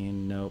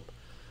 16, nope.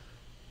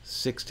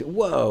 16,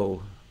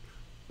 whoa.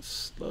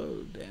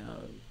 Slow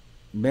down.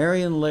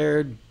 Marion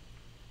Laird,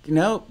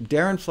 nope.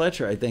 Darren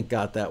Fletcher, I think,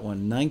 got that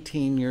one.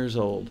 19 years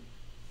old.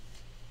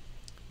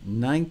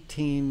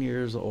 19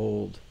 years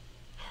old.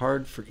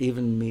 Hard for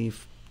even me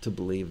to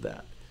believe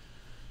that.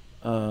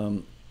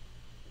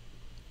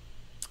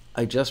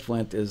 I just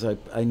went, as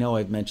I know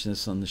I've mentioned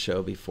this on the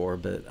show before,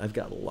 but I've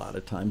got a lot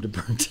of time to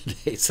burn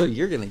today, so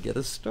you're going to get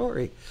a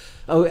story.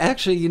 Oh,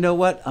 actually, you know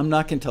what? I'm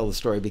not going to tell the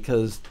story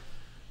because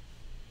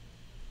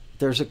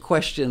there's a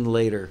question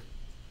later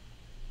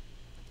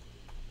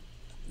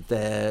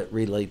that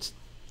relates.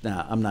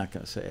 Now, I'm not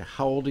going to say.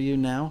 How old are you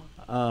now?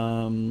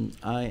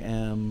 I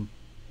am.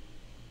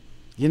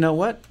 You know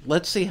what?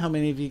 Let's see how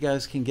many of you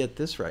guys can get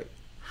this right.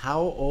 How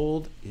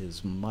old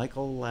is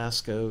Michael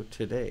Lasko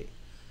today?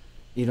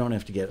 You don't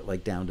have to get it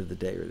like down to the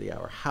day or the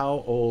hour.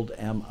 How old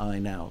am I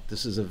now?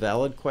 This is a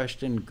valid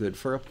question, good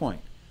for a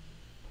point.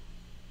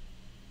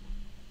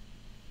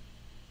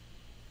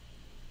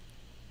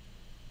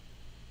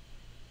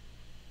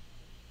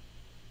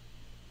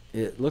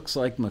 It looks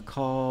like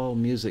McCall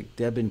Music.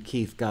 Deb and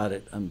Keith got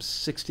it. I'm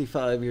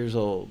 65 years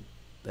old.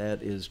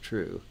 That is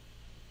true.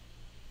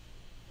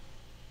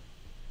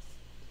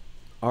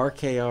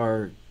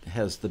 RKR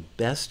has the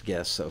best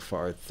guess so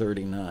far,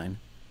 39.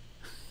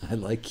 I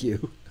like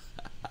you.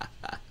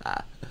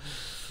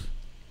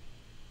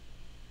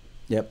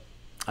 Yep.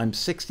 I'm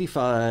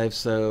 65,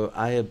 so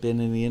I have been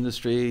in the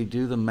industry.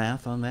 Do the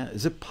math on that.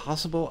 Is it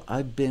possible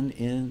I've been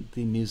in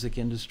the music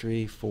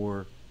industry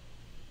for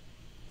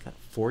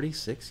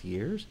 46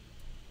 years?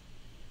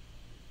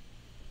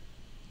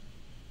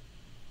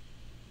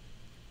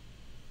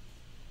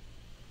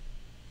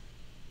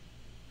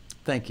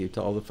 Thank you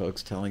to all the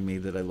folks telling me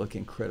that I look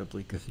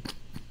incredibly good.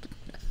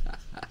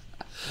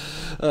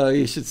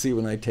 You should see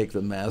when I take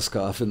the mask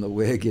off and the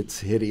wig. It's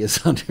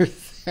hideous under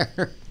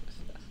there.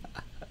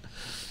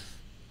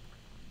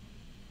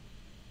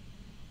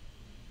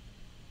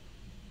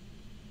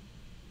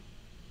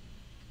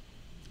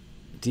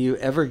 Do you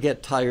ever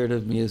get tired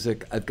of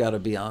music? I've got to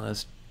be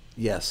honest.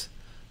 Yes.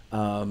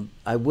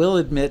 I will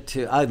admit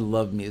I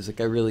love music.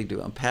 I really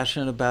do. I'm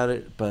passionate about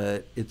it,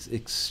 but it's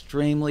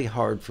extremely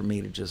hard for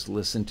me to just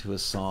listen to a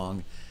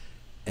song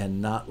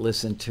and not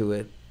listen to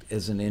it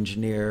as an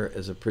engineer,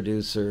 as a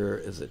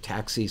producer, as a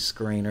taxi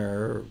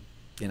screener,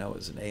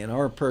 as an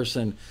A&R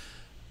person.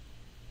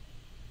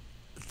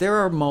 There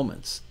are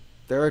moments,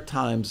 there are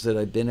times that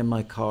I've been in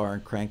my car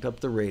and cranked up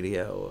the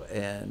radio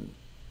and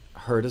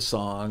heard a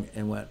song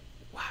and went,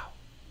 wow,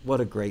 what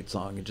a great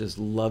song. I just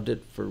loved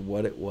it for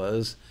what it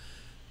was.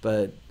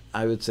 But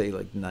I would say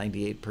like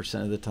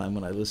 98% of the time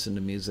when I listen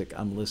to music,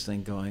 I'm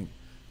listening going,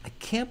 I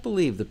can't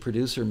believe the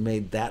producer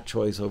made that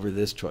choice over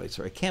this choice,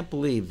 or I can't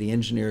believe the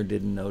engineer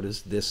didn't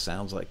notice this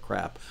sounds like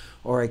crap,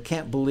 or I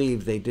can't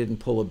believe they didn't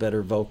pull a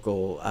better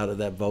vocal out of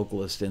that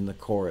vocalist in the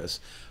chorus,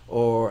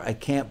 or I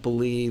can't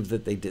believe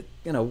that they did,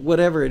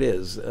 whatever it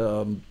is.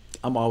 I'm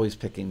always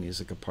picking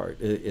music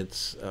apart.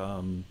 It's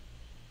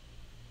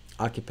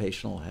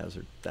occupational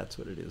hazard. That's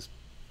what it is.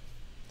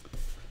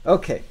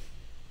 Okay.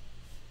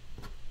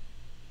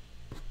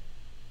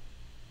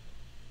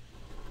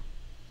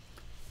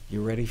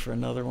 You ready for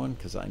another one?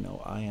 Because I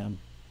know I am.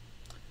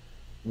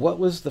 What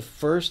was the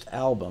first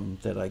album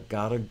that I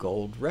got a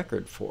gold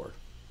record for?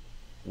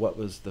 What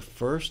was the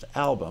first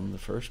album, the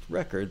first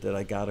record that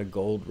I got a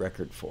gold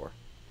record for?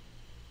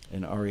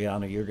 And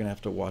Ariana, you're going to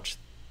have to watch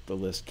the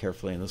list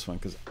carefully in this one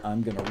because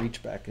I'm going to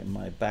reach back in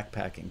my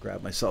backpack and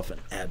grab myself an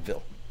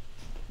Advil.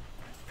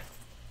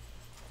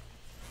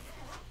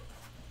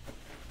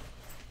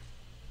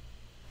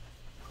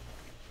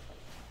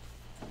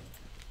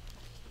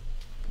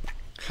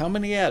 How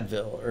many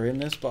Advil are in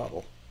this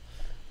bottle?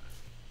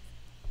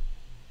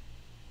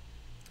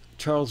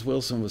 Charles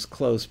Wilson was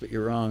close, but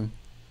you're wrong.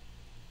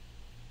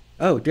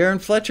 Oh,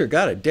 Darren Fletcher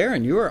got it.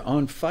 Darren, you are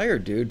on fire,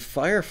 dude.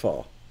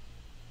 Firefall.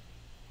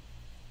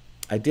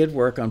 I did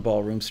work on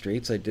Ballroom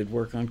Streets. I did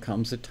work on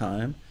Comes a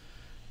Time.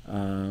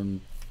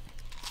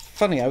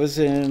 Funny, I was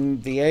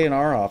in the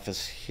A&R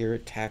office here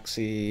at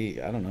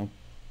Taxi, I don't know,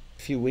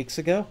 a few weeks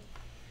ago.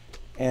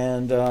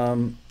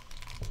 And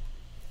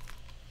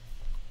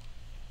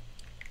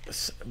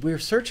we were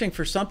searching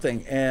for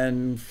something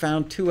and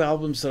found two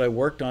albums that I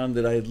worked on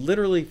that I had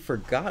literally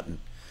forgotten.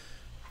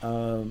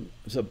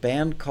 There's a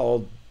band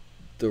called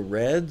The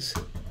Reds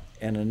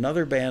and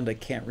another band I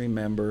can't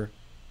remember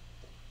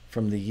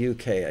from the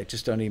UK. I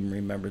just don't even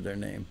remember their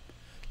name.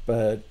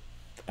 But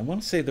I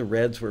want to say the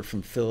Reds were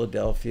from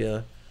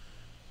Philadelphia.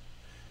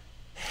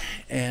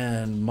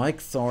 And Mike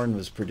Thorne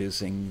was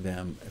producing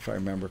them, if I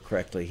remember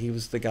correctly. He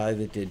was the guy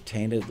that did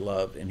Tainted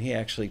Love, and he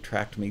actually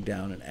tracked me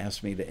down and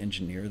asked me to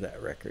engineer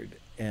that record.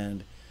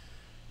 And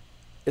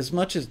as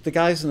much as the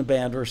guys in the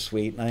band were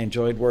sweet, and I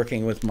enjoyed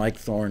working with Mike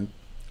Thorne,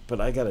 but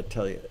I got to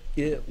tell you,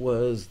 it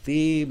was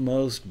the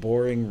most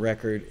boring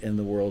record in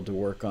the world to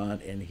work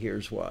on, and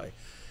here's why.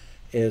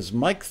 Is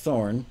Mike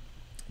Thorne,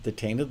 the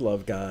Tainted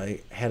Love guy,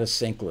 had a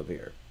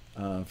synclavier.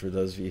 For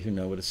those of you who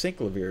know what a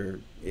synclavier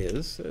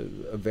is,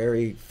 a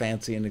very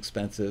fancy and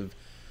expensive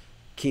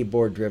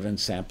keyboard-driven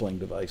sampling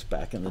device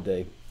back in the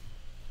day.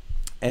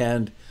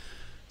 And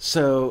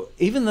so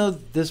even though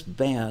this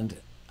band,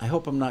 I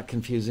hope I'm not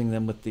confusing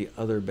them with the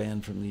other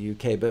band from the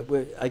UK, but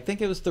I think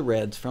it was the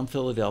Reds from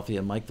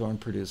Philadelphia, Mike Thorne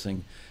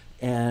producing,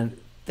 and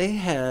they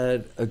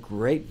had a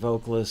great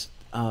vocalist.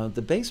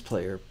 The bass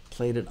player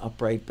played an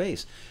upright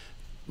bass.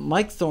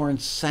 Mike Thorne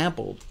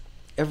sampled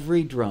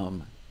every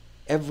drum,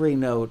 every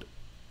note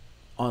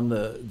on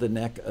the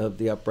neck of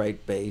the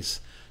upright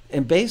bass,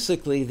 and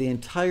basically the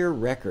entire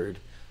record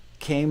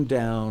came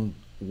down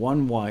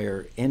one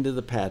wire into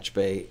the patch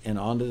bay and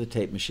onto the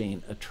tape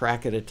machine, a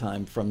track at a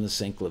time from the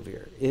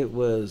synclavier. It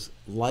was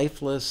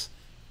lifeless,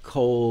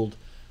 cold,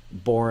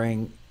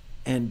 boring,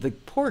 and the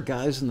poor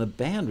guys in the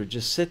band would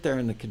just sit there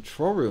in the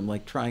control room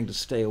like trying to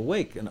stay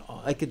awake, and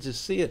I could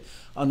just see it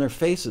on their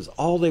faces.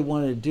 All they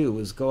wanted to do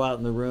was go out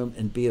in the room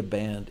and be a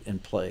band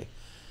and play.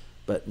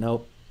 But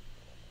nope.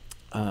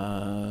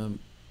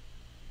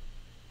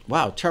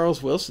 Wow,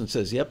 Charles Wilson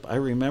says, yep, I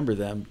remember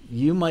them.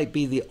 You might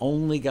be the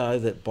only guy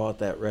that bought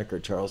that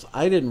record, Charles.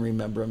 I didn't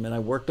remember them, and I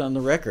worked on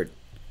the record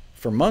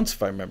for months,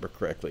 if I remember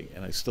correctly,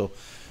 and I still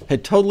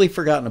had totally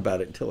forgotten about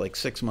it until like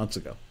 6 months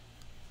ago.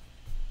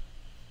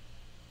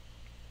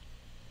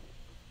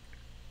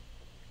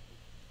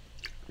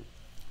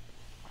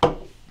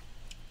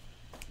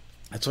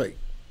 That's right.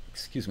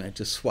 Excuse me, I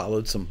just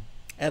swallowed some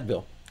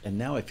Advil, and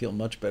now I feel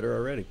much better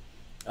already.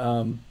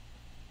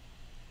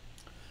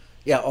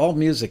 Yeah, all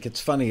music. It's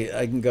funny.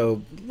 I can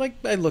go, like,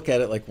 I look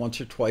at it like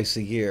once or twice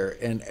a year,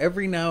 and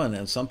every now and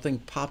then something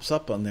pops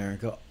up on there and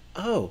go,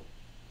 oh,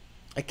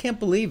 I can't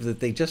believe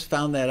that they just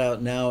found that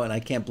out now, and I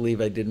can't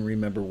believe I didn't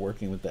remember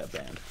working with that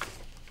band.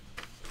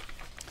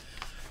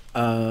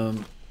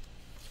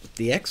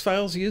 The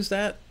X-Files use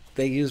that?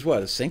 They use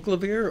what, a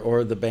synclavier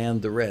or the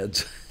band The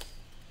Reds?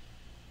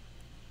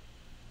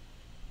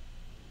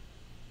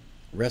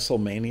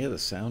 WrestleMania, the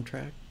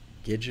soundtrack?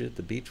 Gidget at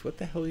the Beach? What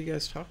the hell are you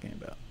guys talking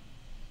about?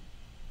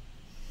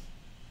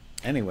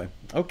 Anyway,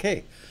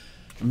 okay,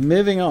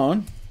 moving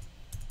on.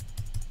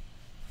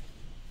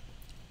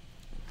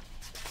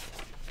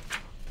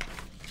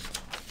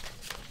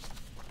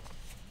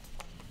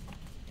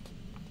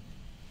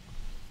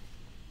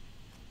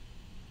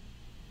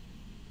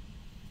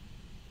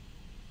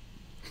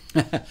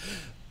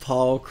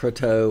 Paul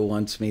Croteau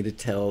wants me to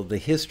tell the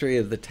history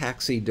of the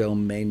Taxi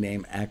domain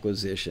name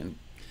acquisition.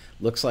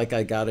 Looks like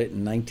I got it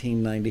in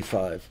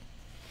 1995.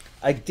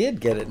 I did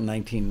get it in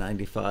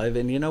 1995,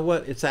 and you know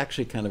what? It's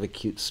actually kind of a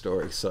cute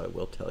story, so I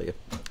will tell you.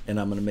 And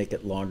I'm going to make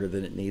it longer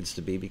than it needs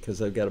to be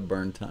because I've got a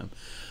burn time.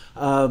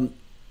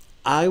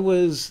 I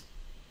was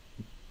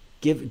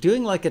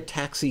doing like a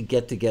taxi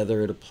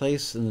get-together at a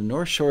place in the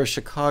North Shore of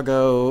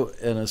Chicago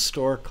in a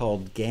store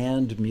called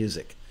Gand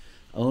Music,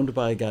 owned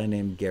by a guy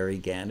named Gary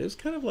Gand. It was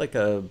kind of like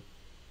a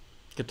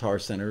Guitar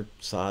Center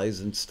size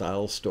and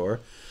style store.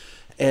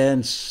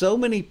 And so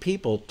many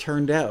people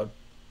turned out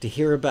to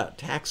hear about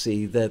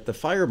Taxi that the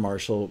fire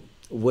marshal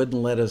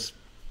wouldn't let us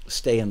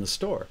stay in the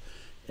store.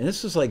 And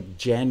this was like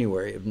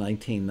January of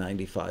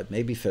 1995,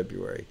 maybe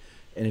February.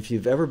 And if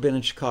you've ever been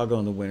in Chicago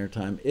in the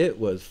wintertime, it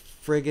was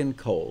friggin'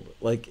 cold,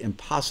 like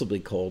impossibly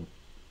cold.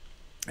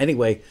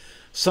 Anyway,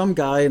 some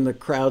guy in the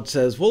crowd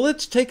says, well,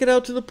 let's take it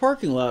out to the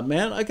parking lot,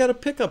 man. I got a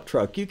pickup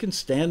truck. You can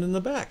stand in the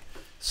back.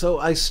 So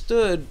I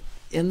stood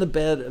in the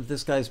bed of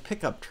this guy's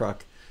pickup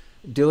truck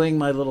doing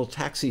my little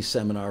taxi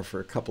seminar for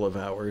a couple of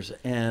hours,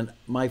 and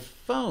my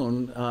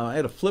phone, I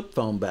had a flip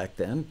phone back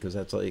then because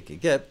that's all you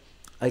could get.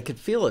 I could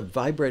feel it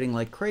vibrating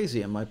like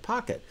crazy in my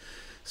pocket.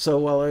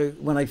 So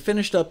when I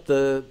finished up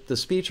the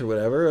speech or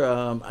whatever,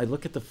 I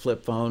look at the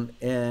flip phone,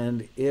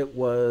 and it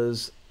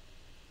was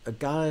a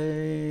guy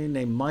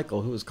named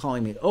Michael who was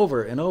calling me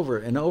over and over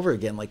and over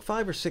again, like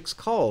 5 or 6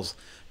 calls,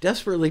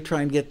 desperately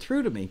trying to get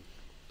through to me.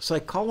 So I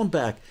call him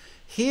back.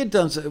 He had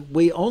done,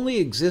 we only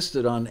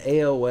existed on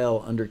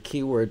AOL under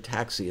keyword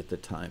taxi at the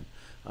time.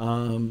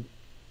 And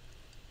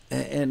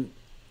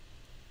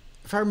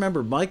if I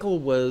remember, Michael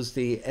was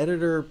the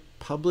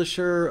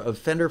editor-publisher of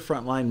Fender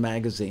Frontline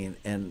magazine,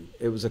 and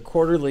it was a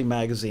quarterly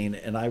magazine,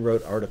 and I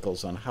wrote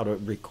articles on how to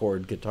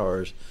record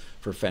guitars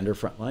for Fender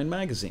Frontline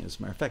magazine. As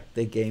a matter of fact,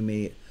 they gave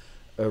me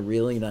a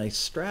really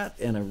nice Strat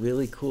and a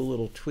really cool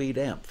little Tweed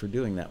amp for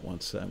doing that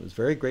once. So I was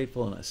very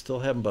grateful, and I still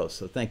have them both,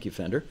 so thank you,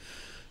 Fender.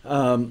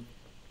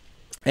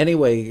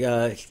 Anyway,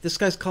 this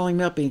guy's calling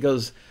me up, and he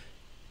goes,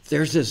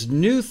 there's this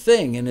new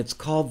thing, and it's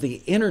called the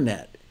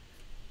internet,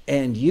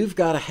 and you've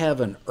got to have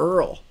an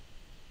URL. I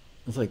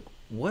was like,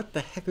 what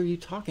the heck are you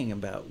talking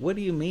about? What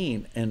do you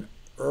mean, an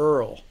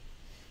URL?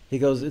 He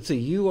goes, it's a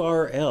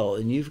URL,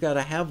 and you've got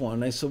to have one.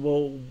 And I said,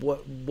 well,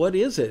 what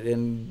is it?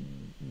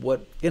 And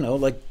what,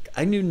 like,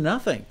 I knew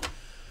nothing.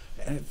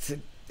 And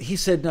he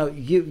said, no,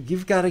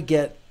 you've got to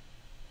get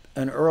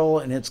an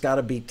URL, and it's got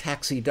to be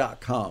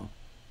taxi.com.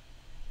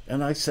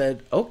 And I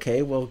said,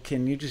 okay, well,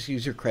 can you just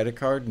use your credit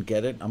card and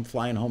get it? I'm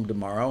flying home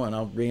tomorrow, and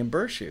I'll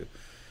reimburse you.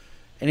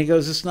 And he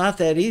goes, it's not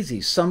that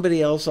easy.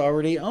 Somebody else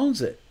already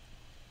owns it.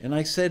 And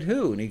I said,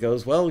 who? And he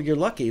goes, well, you're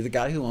lucky. The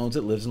guy who owns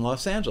it lives in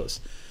Los Angeles.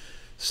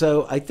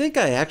 So I think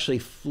I actually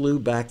flew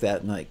back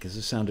that night because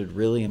it sounded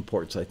really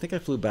important. So I think I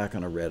flew back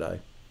on a red eye.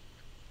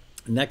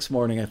 Next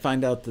morning, I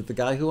find out that the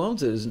guy who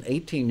owns it is an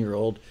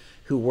 18-year-old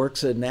who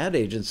works at an ad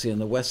agency on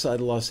the west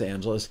side of Los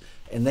Angeles,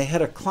 and they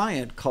had a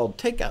client called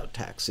Takeout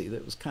Taxi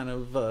that was kind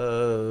of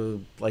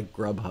like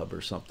Grubhub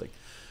or something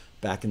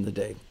back in the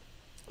day.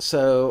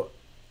 So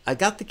I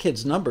got the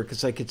kid's number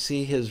because I could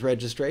see his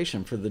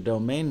registration for the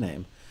domain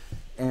name,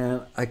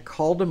 and I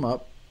called him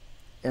up,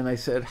 and I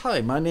said,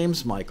 hi, my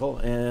name's Michael,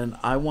 and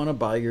I want to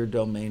buy your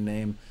domain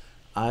name.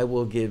 I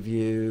will give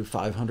you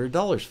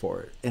 $500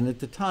 for it. And at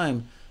the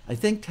time, I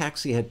think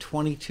Taxi had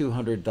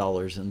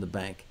 $2,200 in the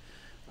bank.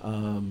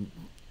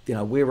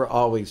 We were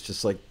always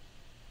just like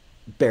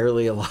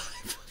barely alive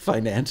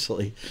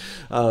financially.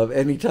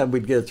 Anytime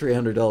we'd get a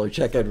 $300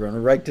 check, I'd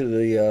run right to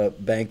the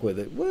bank with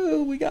it.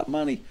 Woo, we got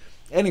money.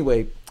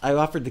 Anyway, I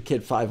offered the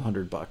kid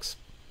 $500,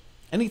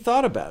 and he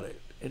thought about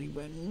it, and he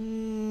went,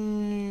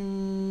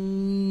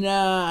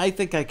 "Nah, I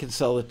think I can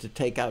sell it to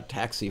Take Out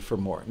Taxi for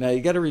more." Now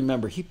you got to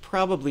remember, he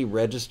probably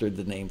registered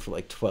the name for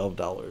like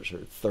 $12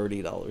 or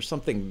 $30,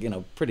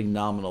 something pretty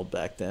nominal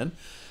back then.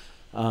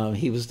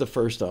 He was the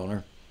first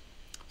owner,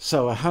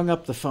 so I hung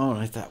up the phone.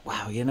 I thought,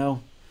 wow,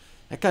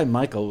 that guy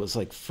Michael was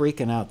like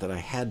freaking out that I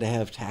had to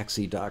have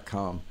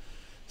Taxi.com.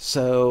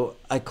 So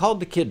I called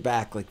the kid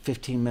back like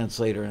 15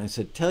 minutes later and I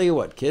said, "Tell you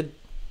what, kid,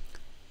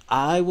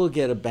 I will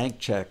get a bank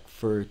check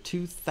for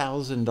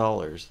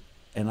 $2,000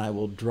 and I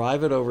will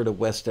drive it over to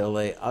West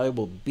LA. I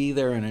will be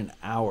there in an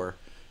hour."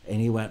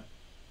 And he went,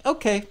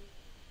 "Okay."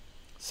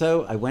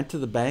 So I went to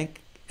the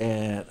bank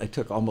and I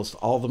took almost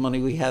all the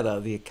money we had out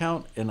of the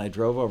account and I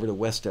drove over to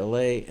West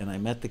LA and I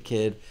met the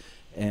kid.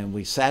 And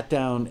we sat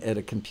down at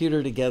a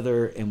computer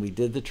together and we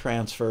did the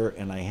transfer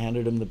and I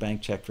handed him the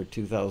bank check for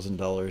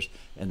 $2,000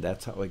 and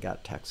that's how I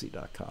got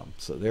Taxi.com.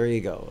 So there you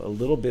go, a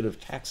little bit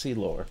of taxi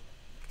lore.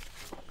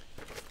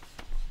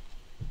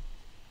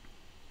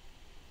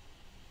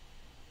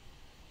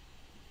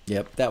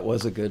 Yep, that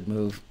was a good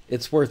move.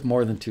 It's worth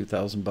more than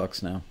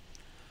 $2,000 now.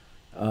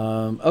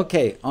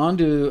 Okay, on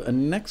to a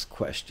next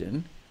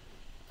question.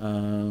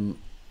 Dan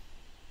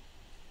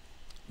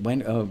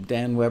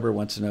Weber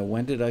wants to know,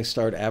 when did I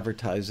start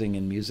advertising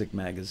in music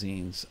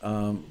magazines?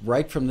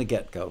 Right from the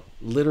get-go.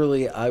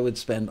 Literally, I would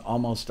spend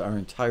almost our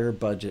entire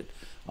budget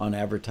on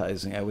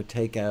advertising. I would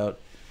take out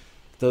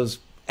those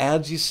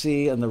ads you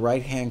see in the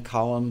right-hand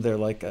column. They're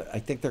like, I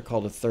think they're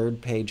called a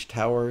third-page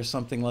tower or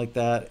something like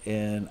that.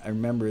 And I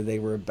remember they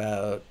were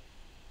about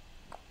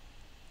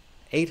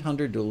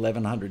 $800 to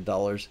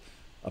 $1,100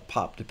 a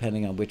pop,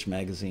 depending on which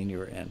magazine you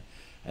were in.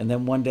 And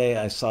then one day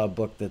I saw a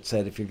book that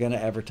said if you're going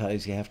to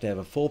advertise, you have to have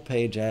a full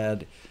page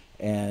ad,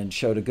 and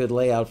showed a good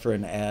layout for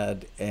an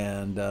ad.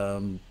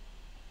 And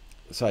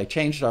so I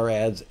changed our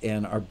ads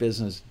and our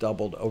business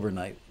doubled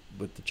overnight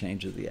with the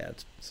change of the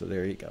ads. So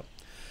there you go.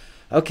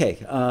 Okay.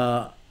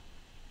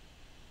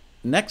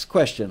 Next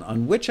question.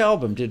 On which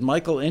album did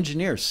Michael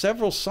engineer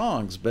several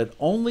songs but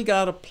only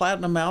got a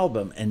platinum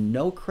album and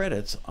no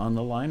credits on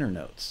the liner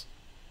notes?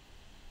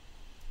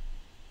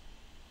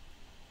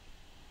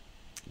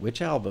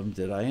 Which album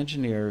did I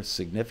engineer a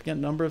significant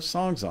number of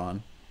songs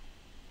on,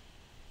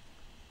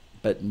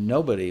 but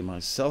nobody,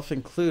 myself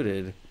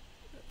included,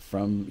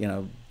 from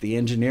the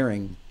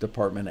engineering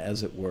department,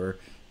 as it were,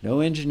 no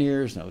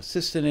engineers, no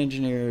assistant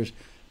engineers,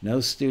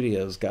 no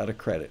studios got a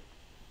credit?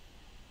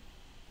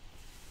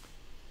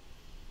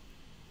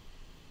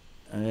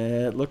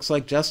 It looks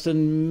like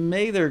Justin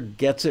Mather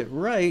gets it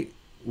right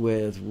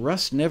with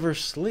Rust Never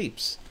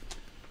Sleeps.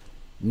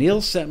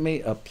 Neil sent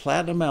me a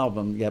platinum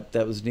album. Yep,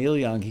 that was Neil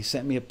Young. He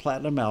sent me a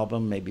platinum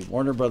album. Maybe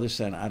Warner Brothers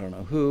sent, I don't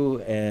know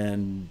who,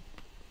 and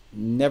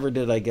never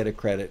did I get a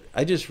credit.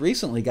 I just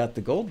recently got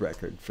the gold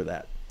record for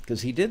that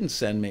because he didn't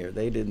send me, or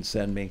they didn't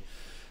send me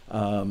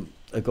a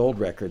gold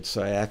record.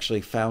 So I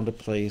actually found a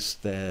place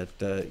that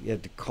you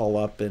had to call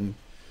up and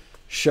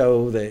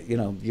show that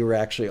you were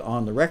actually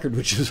on the record,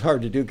 which was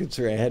hard to do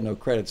considering I had no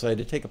credit. So I had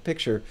to take a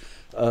picture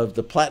of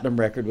the platinum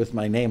record with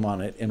my name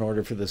on it in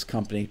order for this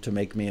company to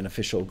make me an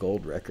official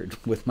gold record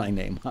with my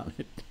name on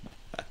it.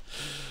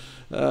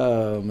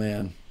 Oh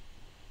man.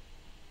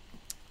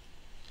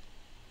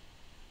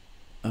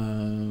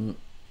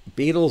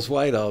 Beatles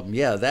White Album,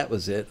 yeah, that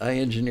was it. I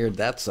engineered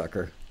that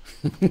sucker.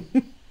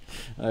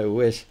 I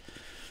wish.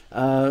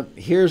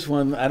 Here's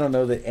one. I don't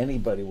know that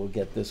anybody will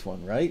get this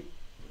one right,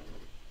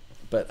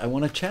 but I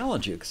want to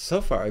challenge you because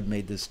so far I've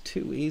made this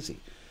too easy.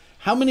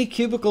 How many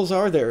cubicles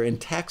are there in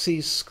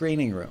Taxi's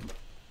screening room?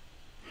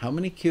 How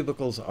many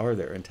cubicles are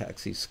there in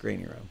Taxi's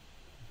screening room?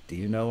 Do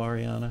you know,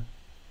 Ariana?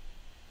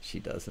 She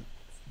doesn't.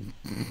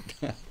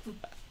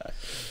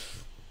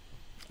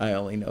 I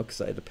only know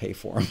because I had to pay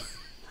for them.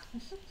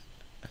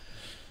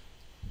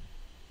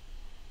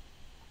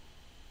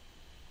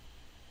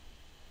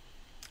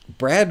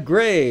 Brad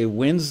Gray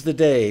wins the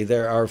day.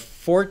 There are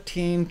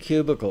 14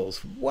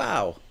 cubicles.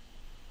 Wow.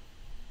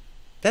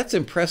 That's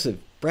impressive.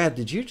 Brad,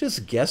 did you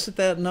just guess at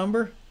that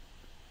number?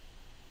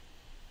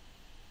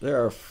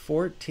 There are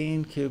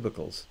 14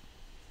 cubicles.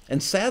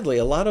 And sadly,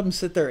 a lot of them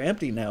sit there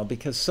empty now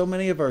because so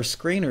many of our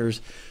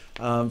screeners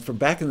from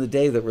back in the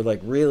day that were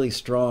like really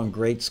strong,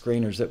 great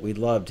screeners that we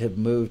loved have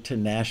moved to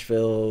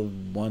Nashville.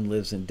 One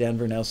lives in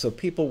Denver now. So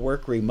people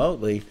work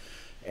remotely,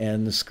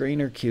 and the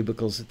screener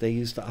cubicles that they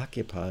used to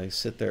occupy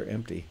sit there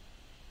empty.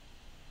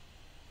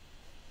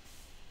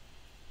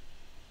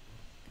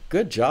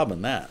 Good job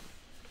on that.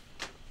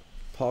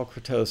 Paul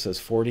Croteau says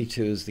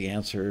 42 is the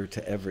answer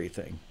to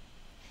everything.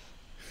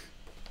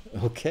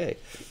 Okay.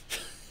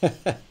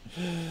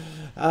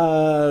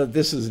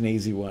 This is an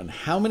easy one.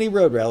 How many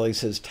road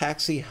rallies has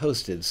Taxi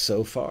hosted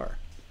so far?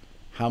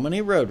 How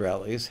many road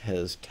rallies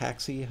has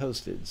Taxi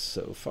hosted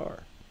so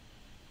far?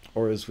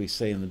 Or as we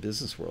say in the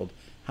business world,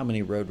 how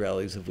many road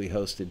rallies have we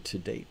hosted to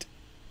date?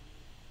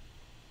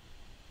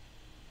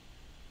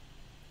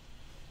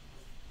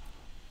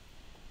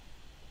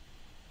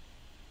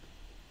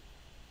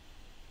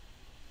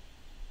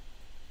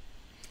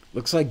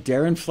 Looks like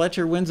Darren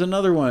Fletcher wins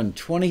another one.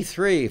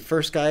 23,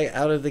 first guy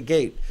out of the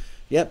gate.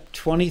 Yep,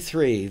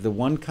 23. The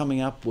one coming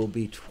up will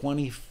be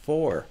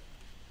 24.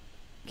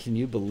 Can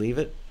you believe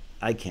it?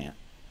 I can't.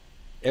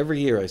 Every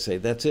year I say,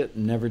 that's it,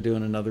 never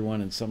doing another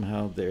one, and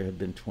somehow there have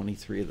been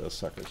 23 of those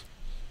suckers.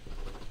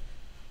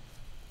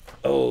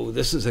 Oh,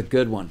 this is a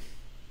good one.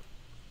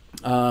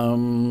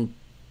 You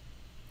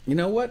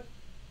know what?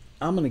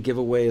 I'm going to give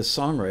away a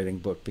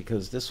songwriting book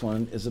because this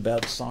one is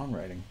about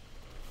songwriting.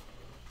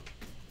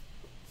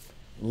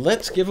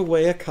 Let's give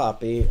away a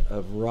copy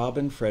of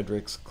Robin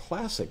Frederick's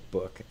classic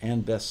book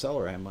and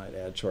bestseller, I might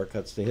add,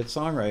 Shortcuts to Hit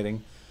Songwriting,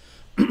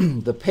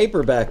 the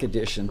paperback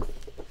edition,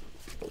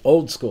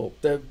 old school.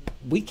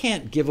 We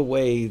can't give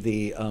away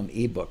the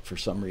ebook for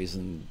some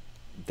reason.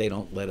 They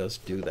don't let us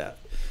do that.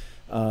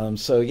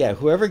 So yeah,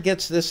 whoever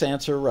gets this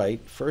answer right,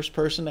 first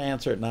person to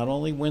answer it, not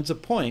only wins a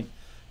point,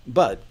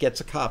 but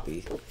gets a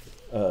copy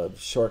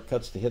of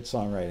Shortcuts to Hit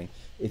Songwriting.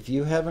 If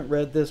you haven't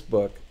read this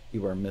book,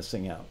 you are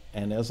missing out.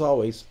 And as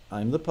always,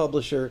 I'm the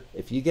publisher.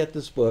 If you get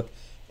this book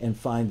and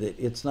find that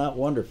it's not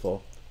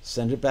wonderful,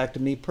 send it back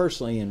to me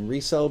personally in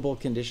resellable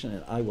condition,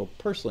 and I will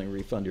personally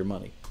refund your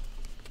money.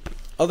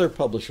 Other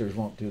publishers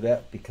won't do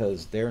that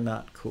because they're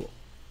not cool.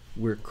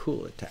 We're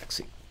cool at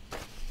Taxi.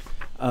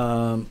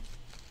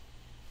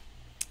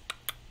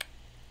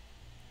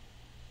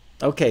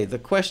 Okay, the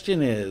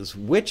question is,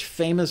 which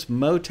famous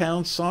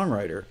Motown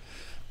songwriter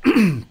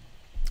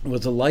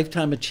was a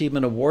Lifetime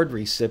Achievement Award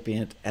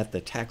recipient at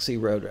the Taxi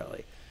Road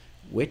Rally?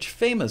 Which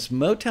famous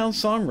Motown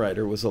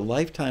songwriter was a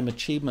Lifetime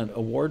Achievement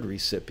Award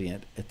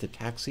recipient at the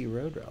Taxi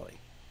Road Rally?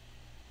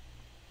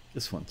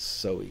 This one's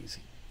so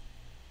easy.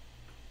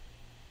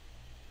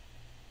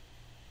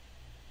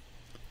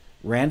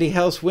 Randy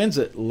House wins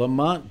it.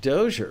 Lamont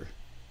Dozier.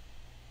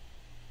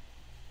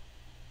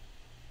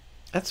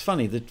 That's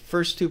funny. The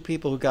first two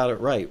people who got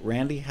it right,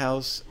 Randy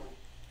House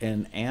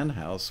and Ann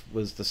House,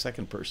 was the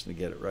second person to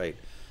get it right.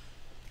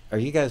 Are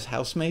you guys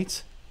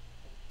housemates?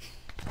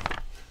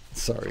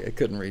 Sorry, I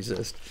couldn't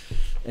resist.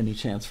 Any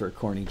chance for a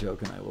corny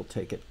joke, and I will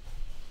take it.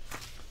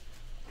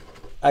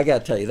 I got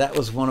to tell you, that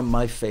was one of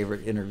my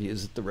favorite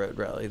interviews at the Road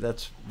Rally.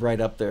 That's right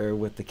up there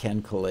with the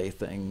Ken Colley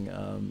thing.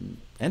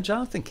 And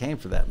Jonathan Cain,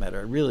 for that matter.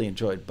 I really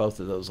enjoyed both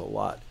of those a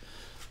lot.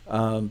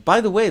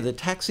 By the way, the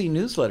Taxi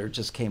newsletter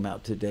just came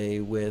out today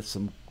with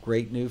some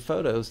great new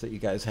photos that you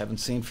guys haven't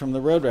seen from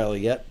the Road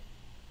Rally yet.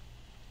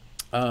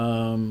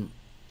 But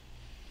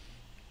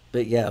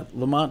yeah,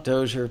 Lamont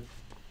Dozier,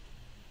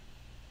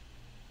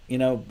 you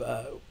know,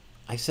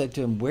 I said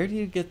to him, where do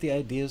you get the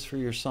ideas for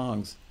your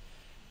songs?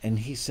 And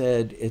he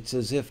said, it's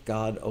as if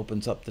God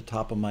opens up the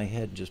top of my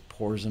head and just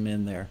pours them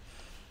in there.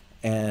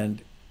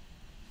 And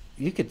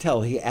you could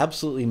tell he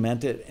absolutely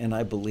meant it, and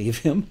I believe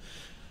him.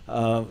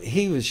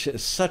 He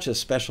was such a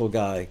special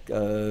guy.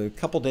 A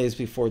couple days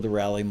before the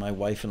rally, my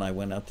wife and I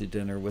went out to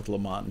dinner with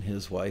Lamont and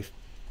his wife.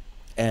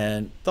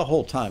 And the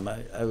whole time,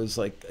 I was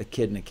like a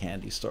kid in a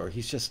candy store.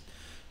 He's just...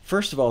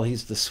 First of all,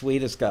 he's the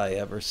sweetest guy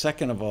ever.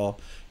 Second of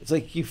all, it's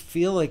like you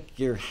feel like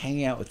you're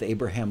hanging out with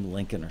Abraham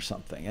Lincoln or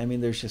something. I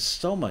mean, there's just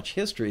so much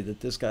history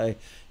that this guy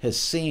has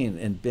seen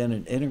and been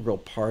an integral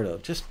part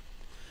of. Just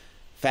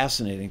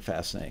fascinating,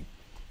 fascinating.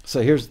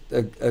 So here's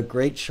a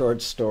great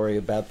short story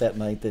about that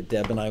night that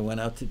Deb and I went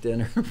out to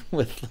dinner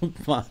with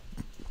Lamont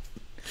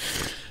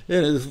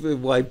and his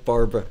wife,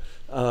 Barbara.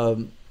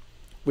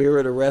 We were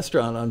at a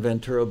restaurant on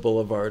Ventura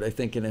Boulevard, I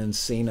think in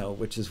Encino,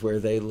 which is where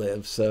they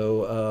live.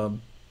 So...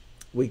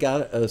 we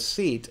got a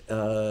seat,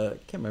 I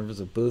can't remember if it was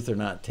a booth or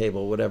not,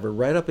 table, whatever,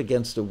 right up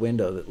against a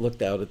window that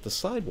looked out at the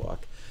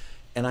sidewalk.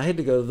 And I had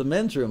to go to the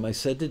men's room. I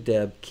said to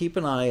Deb, keep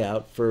an eye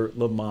out for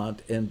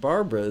Lamont and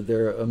Barbara.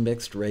 They're a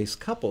mixed race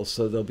couple,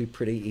 so they'll be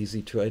pretty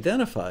easy to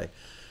identify.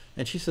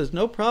 And she says,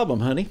 no problem,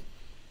 honey.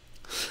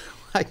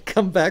 I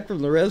come back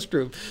from the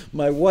restroom.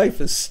 My wife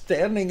is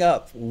standing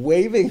up,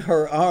 waving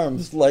her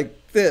arms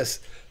like this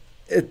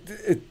at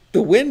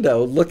the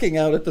window, looking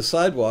out at the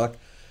sidewalk.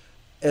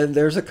 And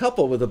there's a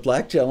couple with a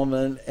black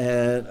gentleman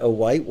and a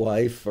white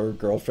wife or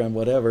girlfriend,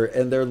 whatever.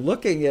 And they're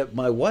looking at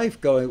my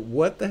wife going,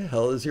 what the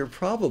hell is your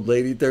problem,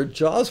 lady? Their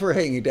jaws were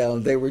hanging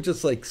down. They were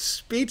just like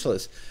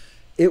speechless.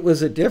 It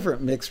was a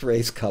different mixed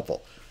race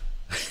couple.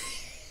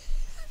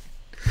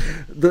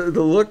 The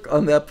look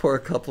on that poor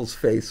couple's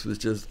face was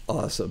just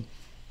awesome.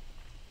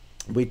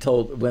 We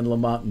told, when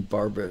Lamont and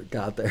Barbara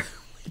got there,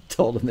 we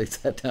told them they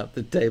sat down at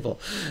the table.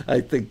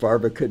 I think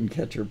Barbara couldn't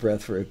catch her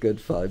breath for a good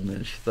 5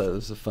 minutes. She thought it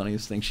was the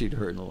funniest thing she'd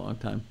heard in a long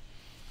time.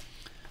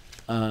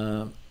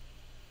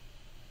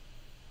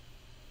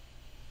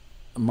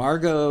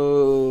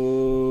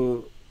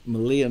 Margot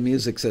Malia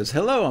Music says,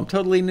 hello, I'm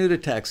totally new to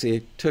Taxi.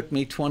 It took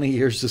me 20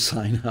 years to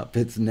sign up.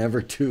 It's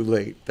never too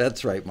late.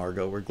 That's right,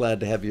 Margot. We're glad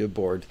to have you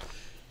aboard.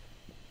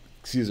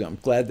 Excuse me, I'm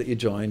glad that you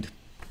joined.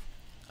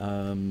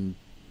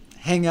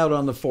 hang out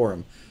on the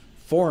forum,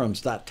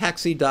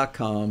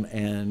 forums.taxi.com,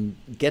 and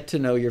get to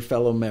know your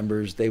fellow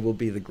members. They will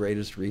be the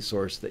greatest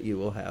resource that you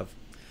will have.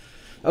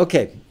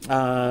 Okay.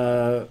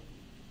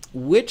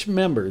 Which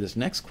member, this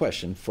next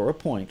question for a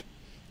point,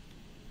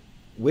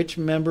 which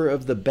member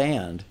of the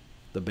band,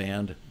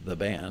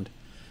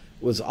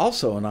 was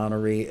also an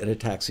honoree at a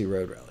Taxi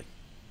Road Rally?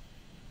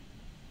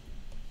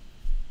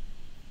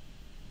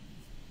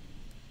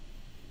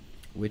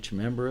 Which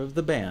member of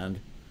the band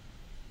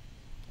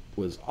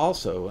was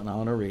also an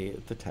honoree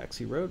at the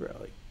Taxi Road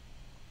Rally?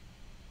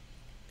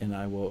 And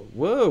I will,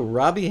 whoa,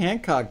 Robbie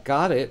Hancock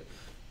got it.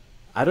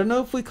 I don't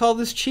know if we call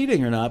this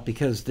cheating or not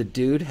because the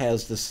dude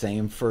has the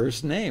same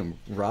first name,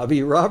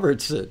 Robbie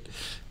Robertson.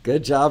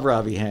 Good job,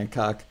 Robbie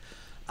Hancock.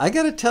 I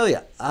got to tell you,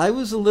 I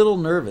was a little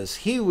nervous.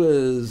 He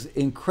was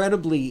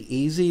incredibly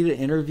easy to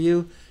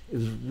interview. It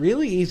was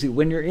really easy.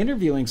 When you're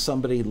interviewing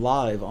somebody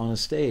live on a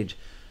stage,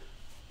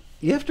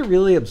 you have to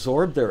really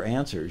absorb their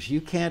answers.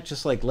 You can't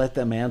just like let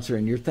them answer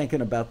and you're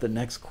thinking about the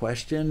next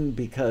question,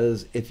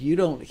 because if you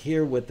don't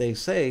hear what they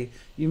say,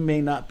 you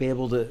may not be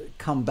able to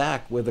come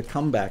back with a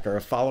comeback or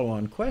a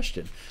follow-on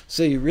question.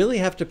 So you really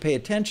have to pay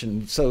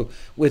attention. So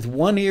with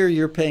one ear,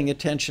 you're paying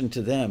attention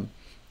to them.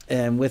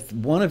 And with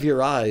one of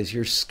your eyes,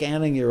 you're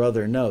scanning your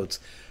other notes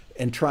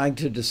and trying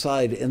to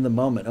decide in the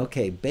moment,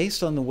 okay,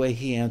 based on the way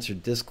he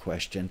answered this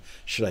question,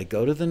 should I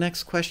go to the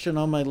next question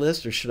on my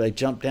list or should I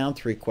jump down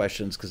 3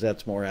 questions because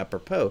that's more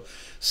apropos?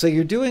 So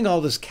you're doing all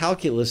this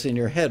calculus in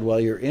your head while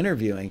you're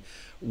interviewing.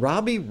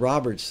 Robbie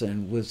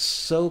Robertson was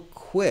so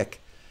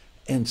quick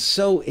and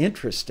so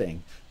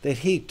interesting that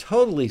he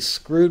totally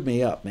screwed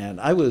me up, man.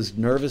 I was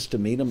nervous to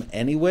meet him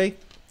anyway.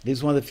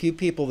 He's one of the few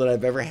people that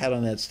I've ever had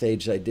on that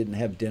stage that I didn't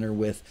have dinner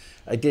with.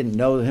 I didn't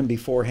know him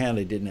beforehand.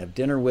 I didn't have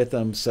dinner with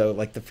him. So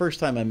like the first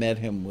time I met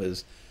him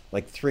was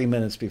like 3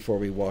 minutes before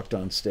we walked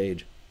on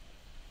stage.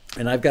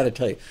 And I've got to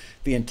tell you,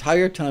 the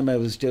entire time I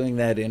was doing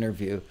that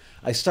interview,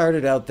 I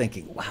started out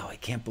thinking, wow, I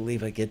can't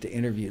believe I get to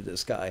interview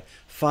this guy.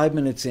 5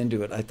 minutes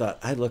into it, I thought,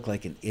 I look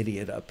like an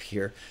idiot up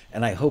here,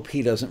 and I hope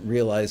he doesn't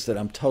realize that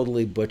I'm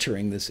totally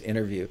butchering this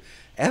interview.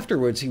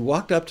 Afterwards, he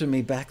walked up to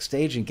me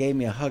backstage and gave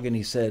me a hug, and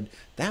he said,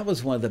 that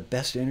was one of the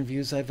best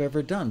interviews I've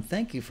ever done.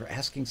 Thank you for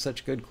asking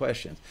such good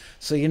questions.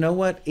 So you know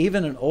what?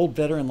 Even an old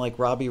veteran like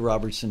Robbie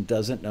Robertson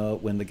doesn't know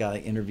it when the guy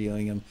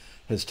interviewing him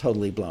has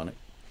totally blown it.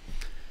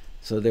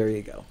 So there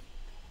you go.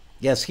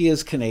 Yes, he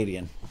is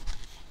Canadian.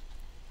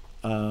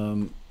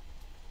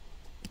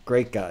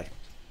 Great guy.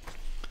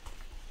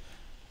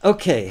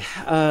 Okay,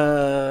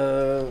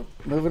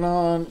 moving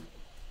on.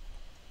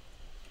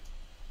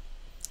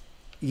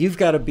 You've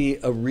got to be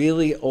a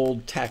really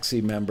old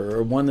Taxi member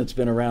or one that's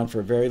been around for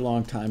a very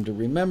long time to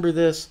remember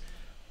this.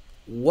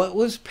 What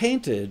was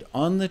painted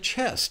on the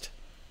chest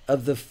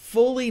of the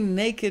fully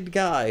naked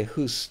guy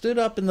who stood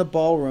up in the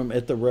ballroom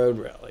at the road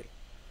rally?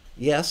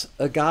 Yes,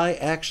 a guy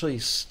actually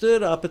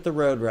stood up at the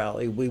road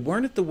rally. We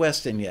weren't at the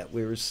Westin yet.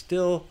 We were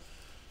still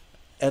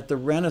at the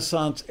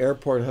Renaissance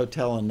Airport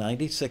Hotel on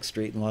 96th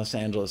Street in Los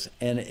Angeles.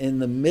 And in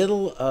the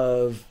middle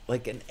of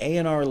like an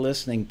A&R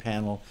listening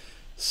panel,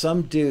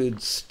 some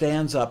dude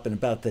stands up in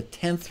about the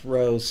 10th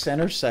row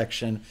center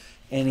section,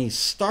 and he's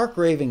stark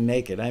raving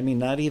naked. I mean,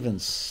 not even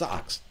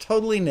socks,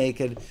 totally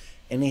naked.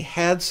 And he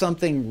had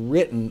something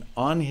written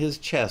on his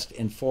chest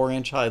in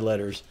 4-inch high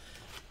letters.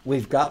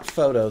 We've got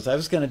photos. I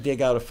was going to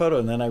dig out a photo,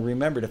 and then I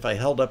remembered if I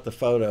held up the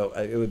photo,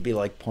 it would be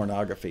like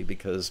pornography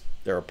because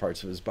there are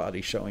parts of his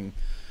body showing.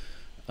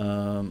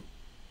 I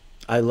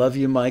love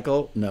you,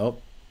 Michael. No.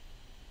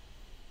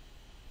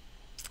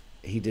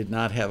 He did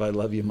not have I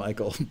love you,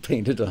 Michael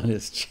painted on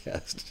his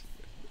chest.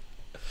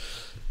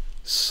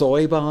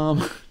 Soy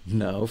bomb?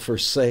 No. For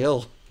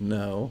sale?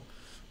 No.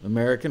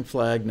 American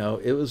flag? No.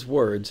 It was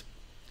words.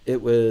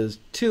 It was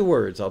 2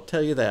 words, I'll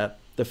tell you that.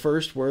 The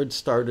first word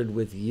started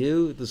with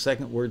U. The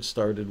second word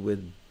started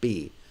with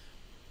B.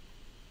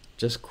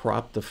 Just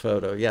cropped the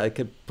photo. Yeah, I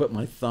could put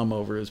my thumb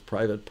over his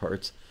private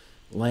parts.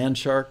 Land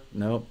shark?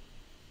 No.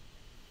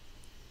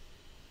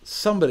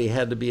 Somebody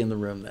had to be in the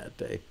room that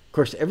day. Of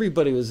course,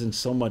 everybody was in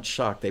so much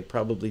shock, they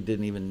probably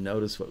didn't even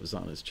notice what was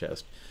on his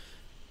chest.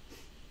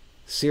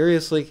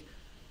 Seriously?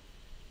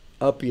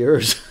 Up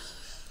yours?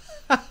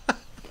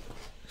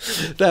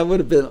 That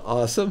would have been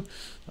awesome.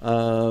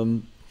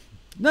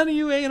 None of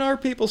you A&R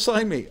people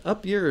sign me.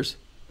 Up yours.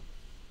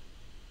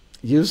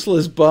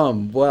 Useless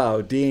bum.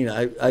 Wow, Dean,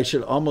 I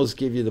should almost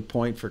give you the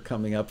point for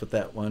coming up with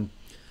that one.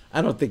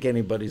 I don't think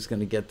anybody's going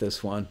to get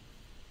this one.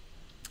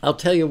 I'll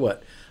tell you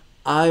what.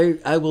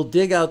 I will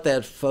dig out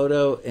that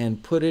photo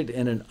and put it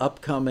in an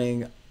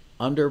upcoming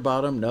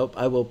underbottom. Nope.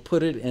 I will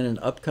put it in an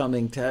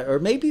upcoming tag. Or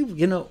maybe,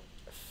 you know,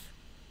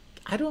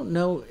 I don't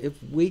know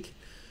if we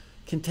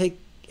can take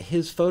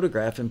his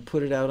photograph and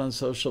put it out on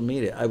social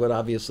media. I would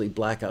obviously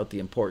black out the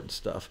important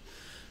stuff.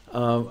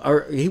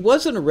 He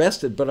wasn't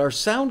arrested, but our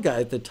sound guy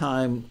at the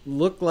time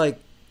looked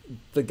like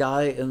the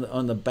guy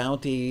on the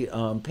Bounty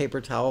paper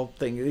towel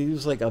thing. He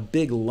was like a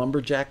big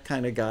lumberjack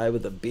kind of guy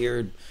with a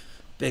beard,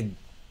 big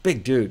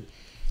dude.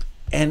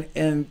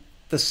 And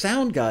the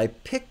sound guy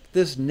picked picked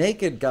this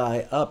naked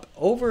guy up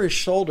over his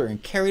shoulder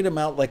and carried him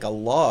out like a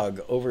log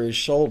over his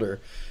shoulder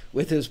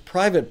with his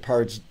private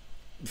parts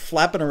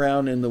flapping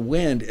around in the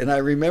wind. And I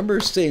remember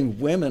seeing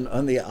women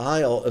on the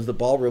aisle of the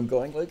ballroom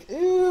going like,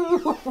 ew,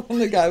 when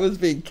the guy was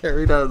being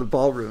carried out of the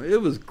ballroom.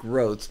 It was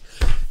gross.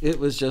 It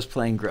was just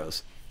plain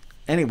gross.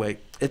 Anyway,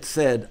 it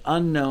said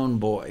unknown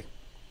boy.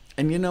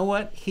 And you know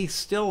what? He's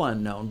still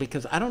unknown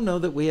because I don't know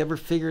that we ever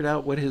figured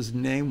out what his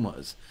name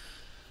was.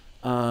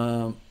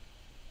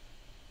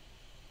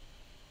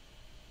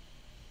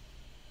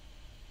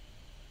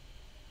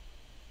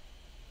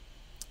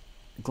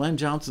 Glenn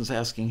Johnson's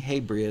asking, hey,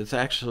 Bria, it's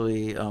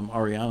actually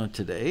Ariana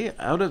today.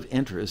 Out of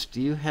interest,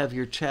 do you have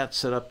your chat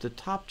set up to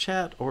top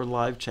chat or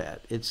live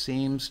chat? It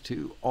seems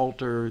to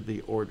alter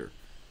the order.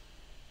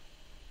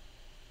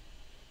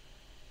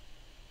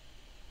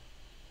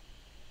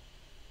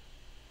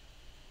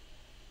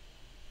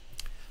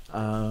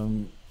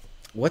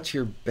 What's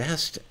your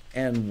best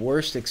and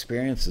worst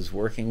experiences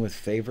working with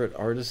favorite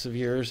artists of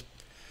yours?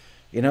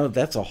 You know,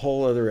 that's a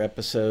whole other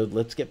episode.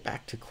 Let's get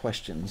back to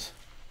questions.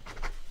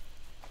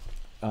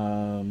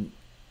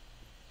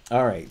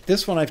 All right,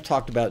 this one I've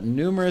talked about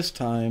numerous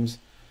times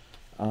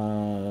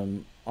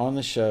on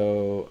the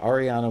show.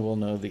 Ariana will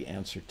know the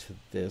answer to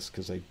this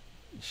because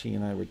she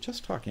and I were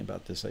just talking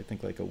about this, I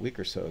think, like a week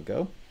or so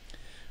ago.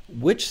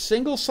 Which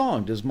single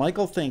song does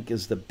Michael think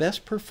is the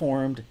best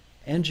performed,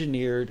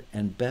 engineered,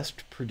 and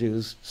best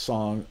produced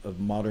song of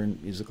modern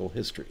musical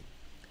history?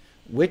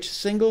 Which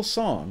single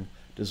song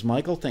does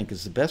Michael think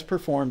is the best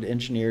performed,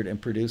 engineered, and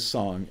produced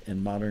song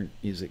in modern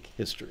music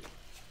history?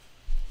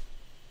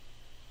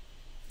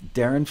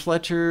 Darren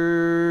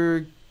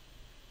Fletcher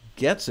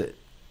gets it.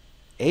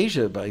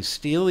 Asia by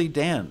Steely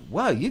Dan.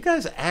 Wow, you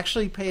guys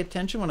actually pay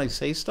attention when I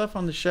say stuff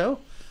on the show?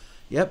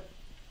 Yep.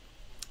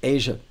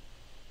 Asia.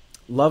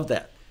 Love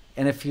that.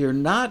 And if you're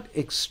not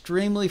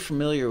extremely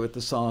familiar with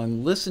the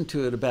song, listen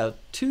to it about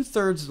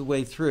 2/3 of the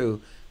way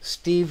through.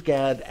 Steve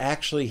Gadd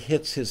actually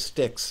hits his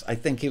sticks. I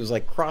think he was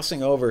like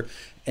crossing over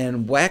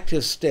and whacked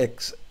his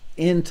sticks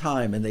in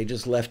time, and they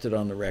just left it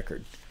on the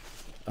record.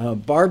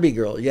 Barbie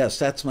Girl, yes,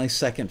 that's my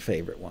second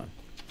favorite one.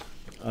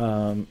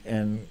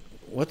 And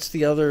what's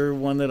the other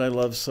one that I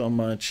love so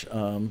much?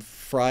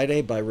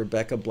 Friday by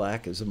Rebecca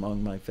Black is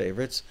among my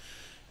favorites.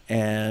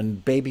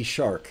 And Baby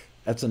Shark,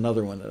 that's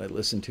another one that I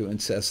listen to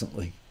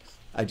incessantly.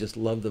 I just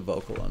love the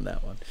vocal on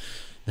that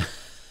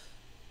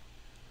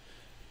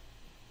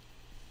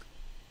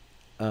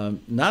one.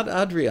 Not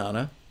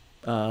Adriana,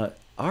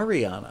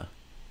 Ariana.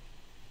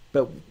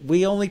 But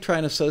we only try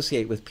and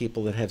associate with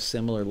people that have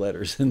similar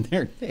letters in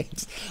their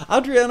names.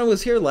 Adriana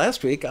was here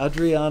last week.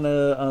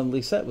 Adriana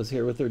Lisette was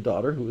here with her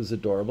daughter, who was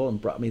adorable,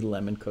 and brought me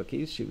lemon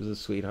cookies. She was a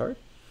sweetheart.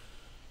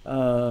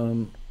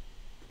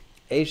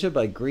 Asia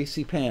by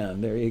Greasy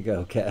Pan. There you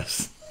go,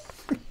 Cass.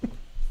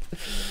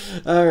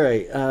 All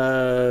right.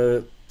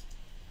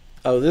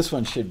 This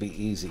one should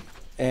be easy.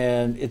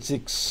 And it's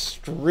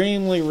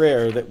extremely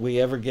rare that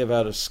we ever give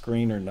out a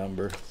screener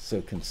number,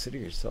 so consider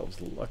yourselves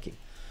lucky.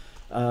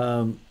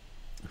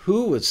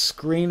 Who was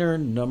screener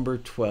number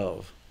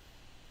 12?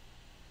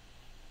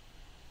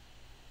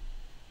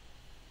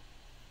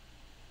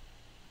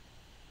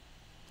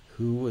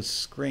 Who was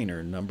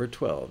screener number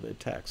 12 at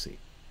Taxi?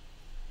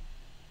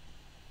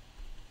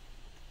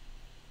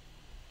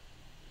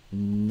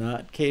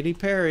 Not Katy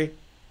Perry.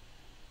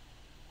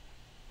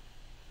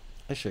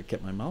 I should have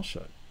kept my mouth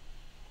shut.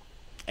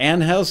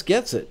 Ann House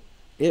gets it.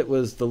 It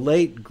was the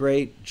late,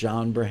 great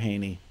John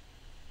Brahaney.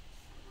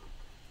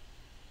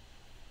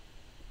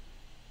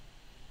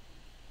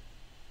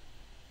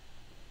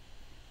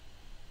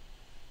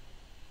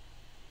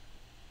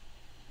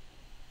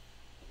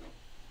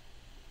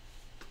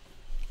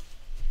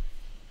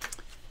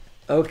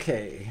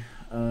 Okay,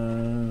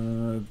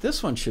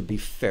 this one should be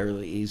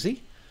fairly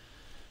easy.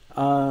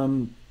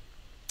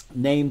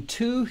 Name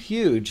two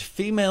huge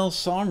female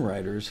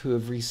songwriters who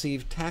have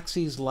received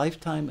Taxi's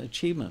Lifetime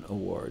Achievement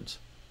Awards.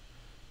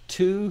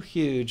 Two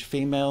huge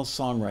female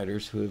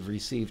songwriters who have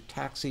received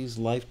Taxi's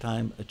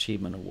Lifetime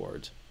Achievement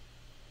Awards.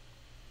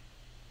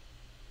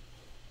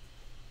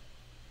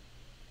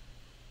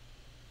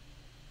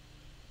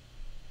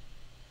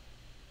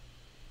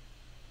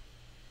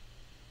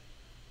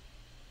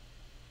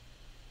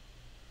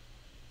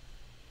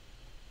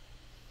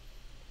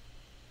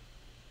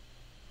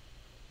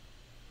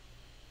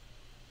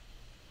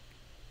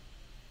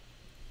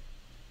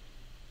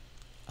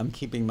 I'm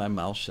keeping my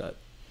mouth shut.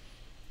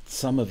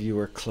 Some of you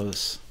are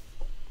close.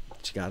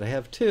 But you gotta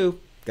have two.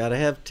 Gotta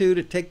have two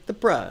to take the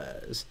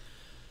prize.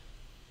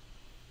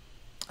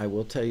 I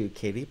will tell you,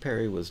 Katy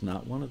Perry was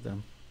not one of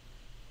them.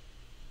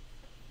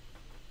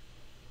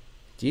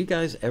 Do you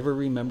guys ever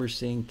remember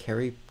seeing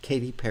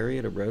Katy Perry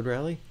at a road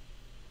rally?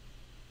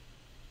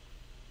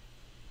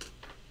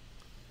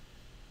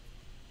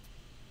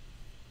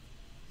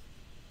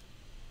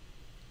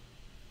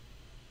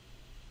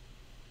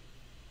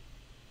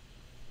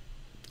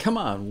 Come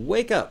on,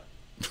 wake up.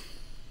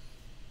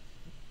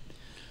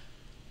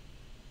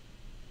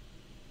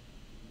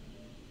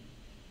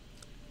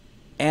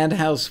 And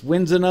House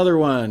wins another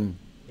one.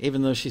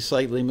 even though she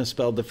slightly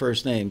misspelled the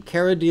first name.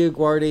 Cara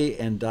DioGuardi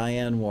and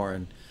Diane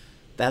Warren.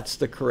 That's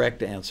the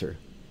correct answer.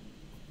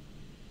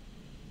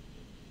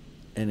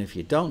 And if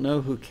you don't know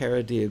who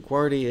Cara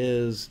DioGuardi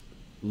is,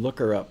 look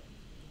her up.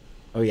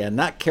 Oh yeah,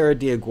 not Cara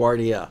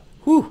DioGuardia.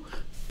 Whew,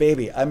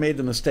 baby, I made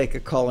the mistake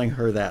of calling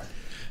her that.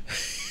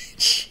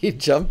 She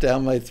jumped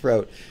down my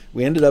throat.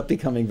 We ended up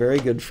becoming very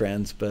good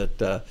friends,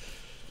 but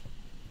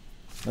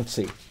let's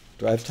see.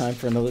 Do I have time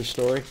for another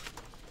story?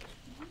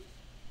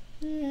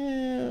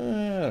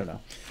 I don't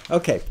know.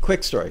 Okay,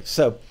 quick story.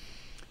 So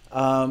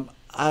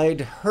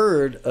I'd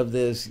heard of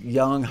this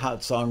young hot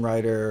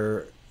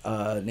songwriter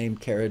named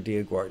Cara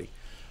DioGuardi.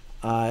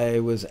 I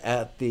was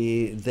at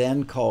the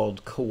then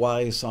called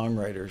Kauai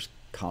Songwriters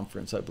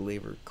Conference, I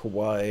believe, or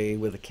Kauai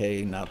with a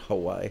K, not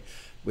Hawaii,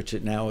 which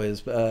it now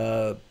is.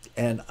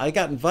 And I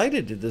got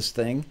invited to this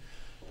thing,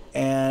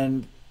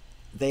 and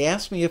they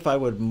asked me if I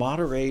would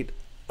moderate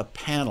a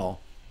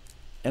panel.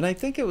 And I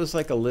think it was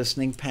like a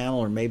listening panel,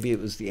 or maybe it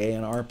was the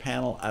A&R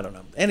panel. I don't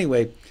know.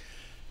 Anyway,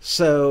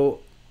 so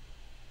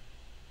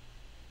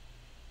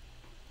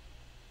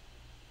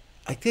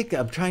I think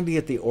I'm trying to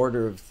get the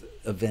order of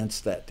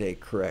events that day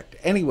correct.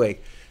 Anyway,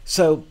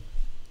 so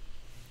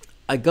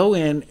I go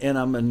in and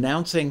I'm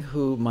announcing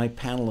who my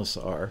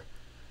panelists are.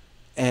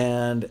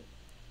 And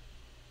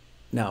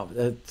no,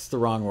 that's the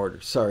wrong order.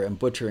 Sorry, I'm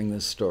butchering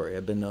this story.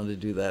 I've been known to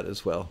do that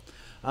as well.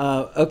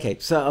 Okay,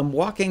 so I'm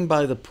walking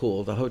by the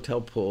pool, the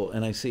hotel pool,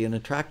 and I see an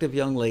attractive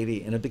young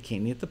lady in a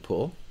bikini at the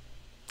pool.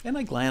 And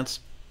I glance.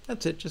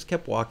 That's it. Just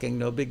kept walking.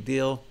 No big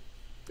deal.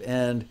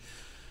 And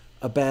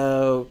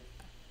about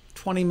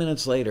 20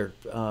 minutes later,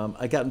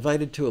 I got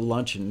invited to a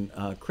luncheon.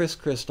 Chris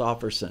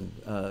Christopherson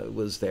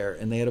was there,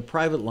 and they had a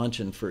private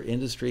luncheon for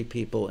industry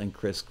people and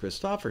Chris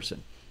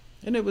Christopherson.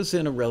 And it was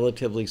in a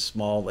relatively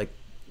small, like,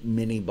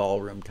 mini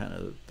ballroom kind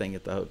of thing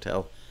at the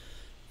hotel.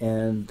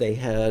 And they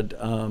had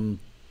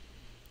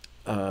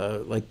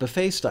like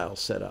buffet style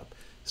set up.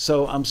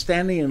 So I'm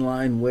standing in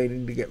line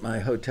waiting to get my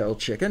hotel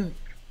chicken,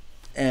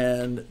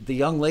 and the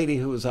young lady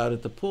who was out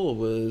at the pool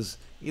was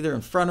either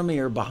in front of me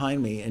or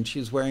behind me, and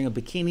she's wearing a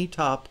bikini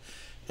top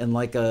and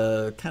like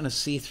a kind of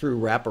see-through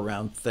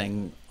wraparound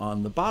thing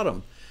on the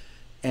bottom.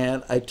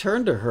 And I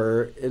turned to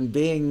her, and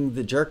being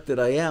the jerk that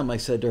I am, I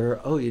said to her,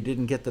 "Oh, you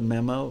didn't get the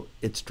memo?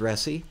 It's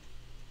dressy."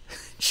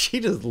 She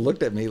just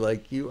looked at me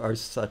like, "You are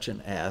such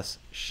an ass.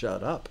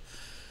 Shut up."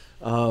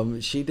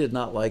 She did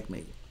not like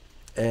me.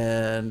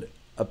 And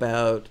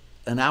about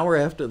an hour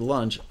after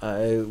lunch,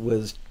 I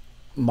was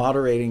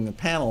moderating the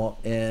panel,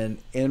 and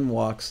in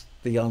walks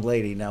the young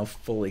lady, now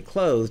fully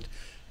clothed,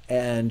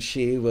 and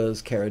she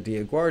was Cara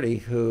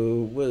DioGuardi,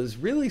 who was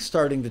really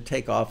starting to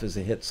take off as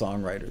a hit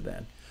songwriter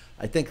then.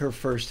 I think her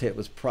first hit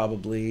was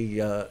probably,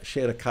 she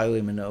had a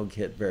Kylie Minogue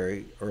hit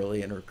very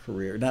early in her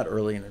career. Not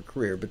early in her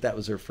career, but that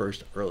was her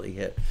first early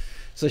hit.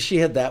 So she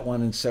had that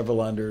one and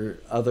several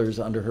others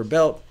under her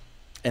belt.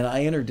 And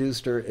I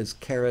introduced her as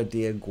Cara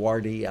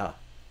DioGuardia.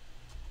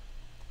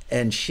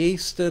 And she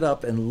stood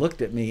up and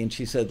looked at me and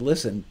she said,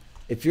 "Listen,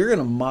 if you're going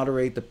to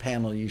moderate the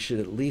panel, you should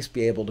at least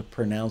be able to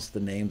pronounce the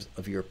names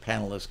of your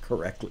panelists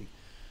correctly."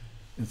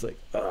 It's like,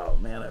 oh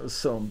man, I was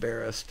so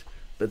embarrassed.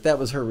 But that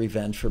was her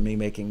revenge for me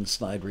making a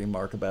snide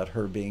remark about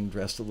her being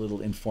dressed a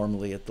little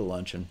informally at the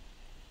luncheon.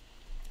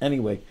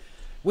 Anyway,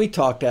 we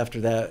talked after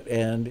that,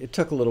 and it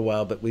took a little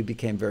while, but we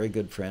became very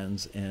good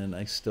friends, and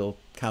I still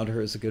count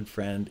her as a good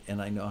friend,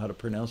 and I know how to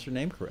pronounce her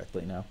name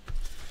correctly now.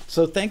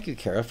 So thank you,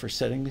 Cara, for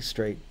setting me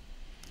straight.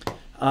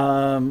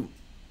 What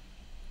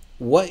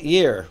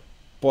year?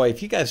 Boy,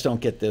 if you guys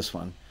don't get this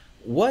one,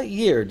 what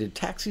year did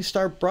Taxi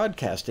start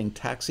broadcasting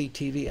Taxi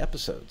TV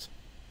episodes?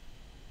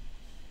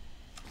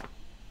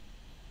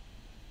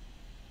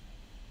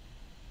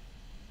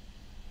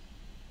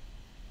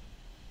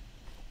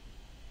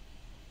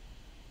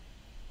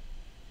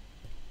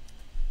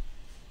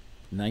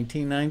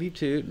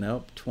 $1992,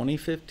 nope.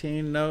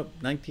 2015, nope.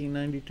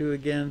 1992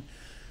 again.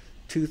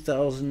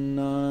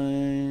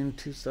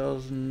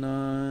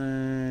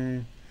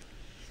 2009.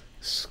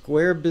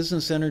 Square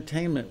Business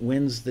Entertainment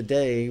wins the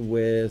day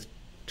with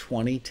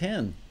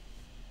 2010.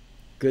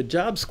 Good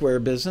job, Square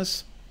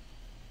Business.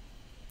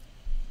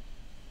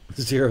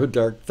 Zero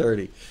Dark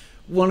 30.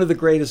 One of the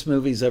greatest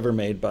movies ever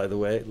made, by the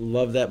way.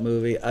 Love that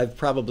movie. I've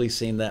probably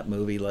seen that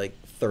movie like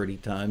 30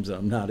 times, and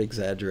I'm not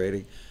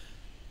exaggerating.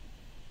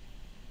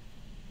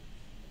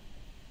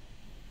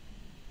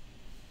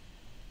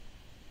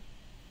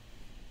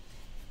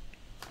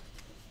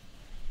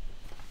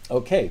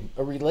 Okay,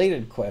 a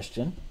related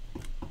question.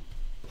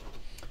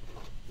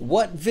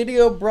 What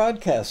video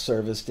broadcast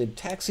service did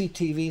Taxi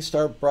TV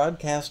start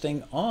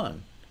broadcasting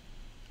on?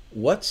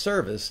 What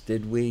service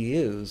did we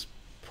use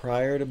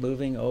prior to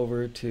moving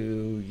over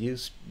to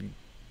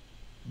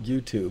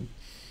YouTube?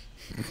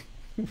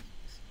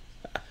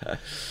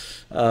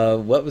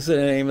 What was the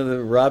name of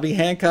the Robbie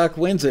Hancock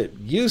wins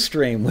it?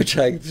 Ustream, which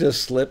I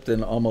just slipped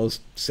and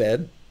almost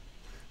said.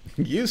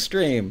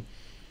 Ustream.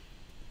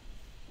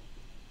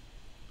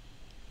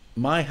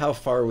 My, how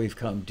far we've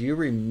come. Do you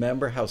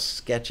remember how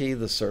sketchy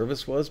the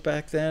service was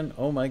back then?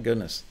 Oh my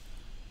goodness.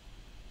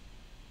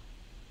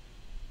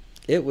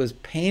 It was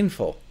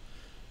painful.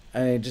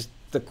 I mean, just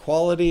the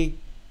quality,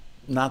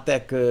 not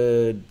that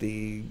good.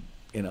 The,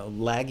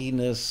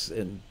 lagginess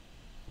and,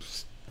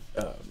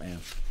 oh man.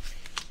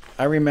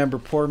 I remember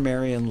poor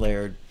Marion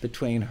Laird,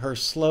 between her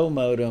slow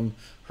modem,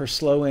 her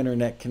slow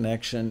internet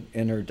connection,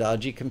 and her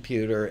dodgy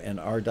computer and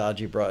our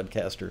dodgy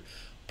broadcaster.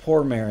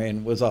 Poor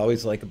Marion was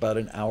always like about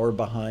an hour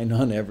behind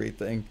on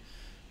everything.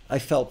 I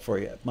felt for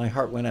you. My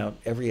heart went out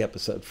every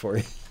episode for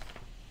you.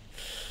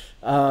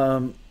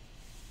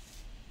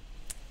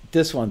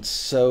 This one's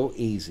so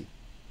easy.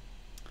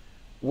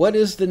 What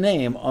is the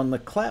name on the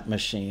clap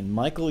machine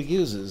Michael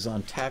uses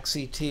on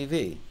Taxi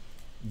TV?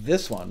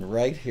 This one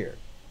right here.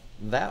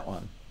 That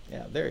one.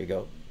 Yeah, there you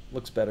go.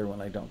 Looks better when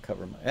I don't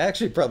cover my...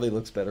 Actually, probably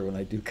looks better when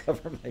I do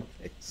cover my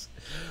face.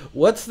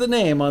 What's the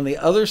name on the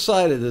other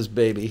side of this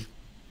baby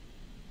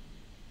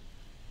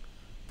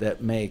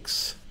that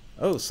makes...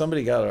 Oh,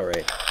 somebody got it all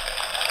right.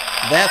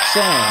 That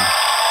song.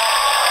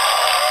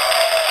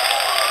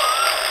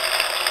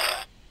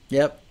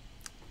 Yep.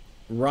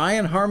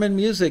 Ryan Harmon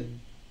Music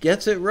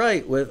gets it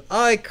right with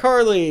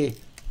iCarly.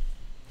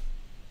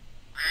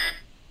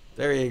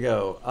 There you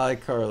go,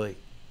 iCarly.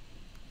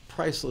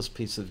 Priceless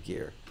piece of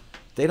gear.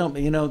 They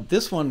don't,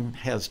 this one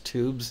has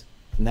tubes.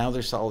 Now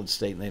they're solid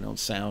state and they don't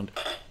sound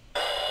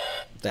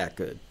that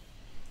good.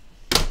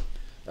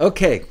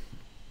 Okay.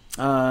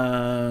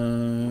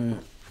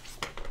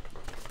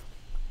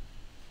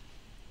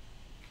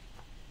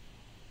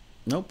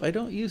 Nope, I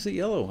don't use the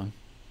yellow one.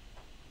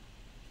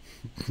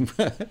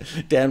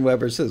 Dan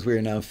Weber says we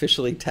are now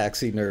officially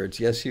taxi nerds.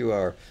 Yes, you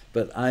are.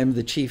 But I'm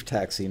the chief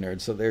taxi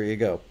nerd, so there you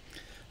go.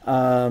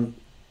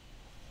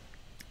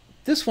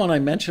 This one I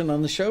mentioned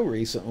on the show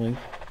recently,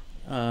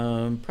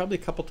 probably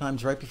a couple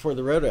times right before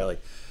the road rally.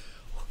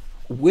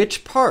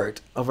 Which part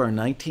of our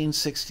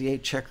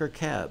 1968 Checker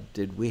cab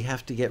did we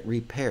have to get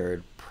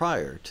repaired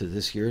prior to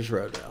this year's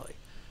road rally?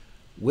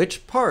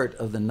 Which part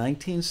of the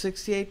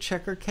 1968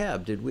 Checker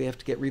cab did we have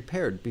to get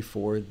repaired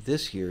before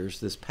this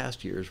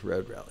past year's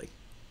road rally?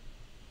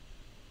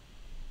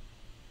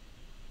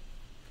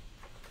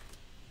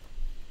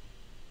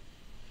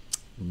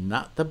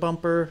 Not the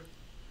bumper.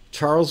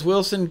 Charles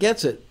Wilson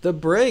gets it. The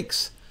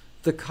brakes.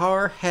 The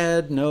car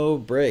had no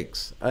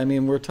brakes. I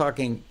mean, we're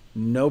talking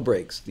no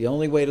brakes. The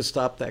only way to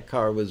stop that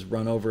car was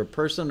run over a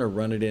person or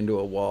run it into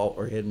a wall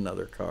or hit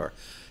another car.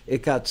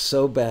 It got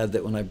so bad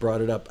that when I brought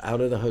it up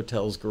out of the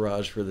hotel's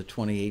garage for the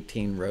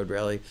 2018 road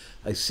rally,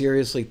 I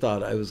seriously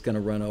thought I was going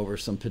to run over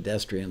some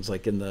pedestrians,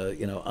 like in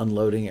the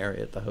unloading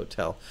area at the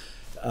hotel.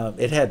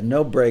 It had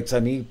no brakes. I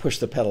mean, you push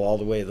the pedal all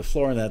the way to the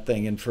floor in that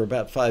thing, and for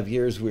about 5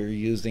 years we were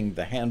using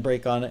the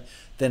handbrake on it.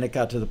 Then it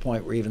got to the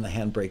point where even the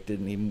handbrake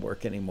didn't even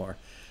work anymore.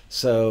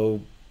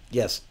 So,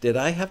 yes, did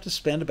I have to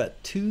spend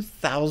about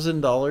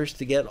 $2,000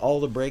 to get all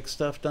the brake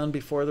stuff done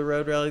before the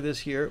road rally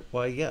this year?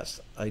 Why, yes,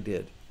 I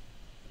did.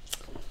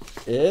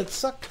 It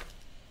sucked.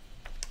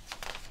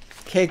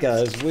 Okay,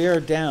 guys, we are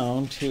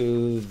down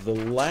to the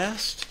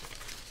last...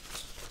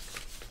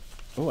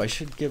 Oh, I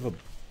should give a...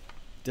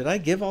 Did I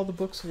give all the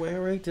books away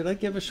already? Did I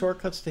give a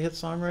Shortcuts to Hit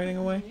Songwriting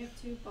away? We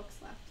have 2 books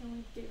left, and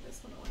we gave this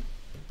one away.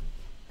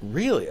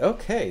 Really?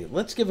 Okay,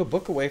 let's give a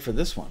book away for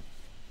this one.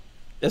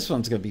 This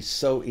one's going to be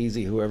so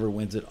easy, whoever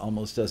wins it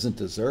almost doesn't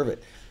deserve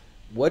it.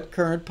 What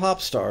current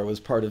pop star was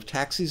part of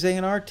Taxi's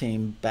A&R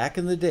team back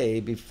in the day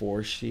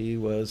before she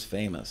was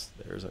famous?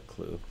 There's a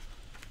clue.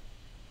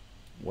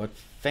 What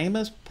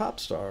famous pop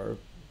star,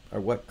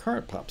 or what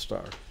current pop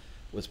star,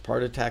 was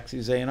part of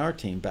Taxi's A&R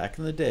team back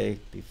in the day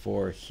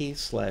before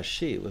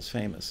he/she was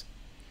famous?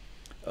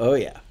 Oh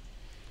yeah.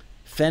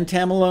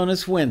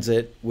 Fentamalonis wins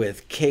it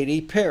with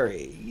Katy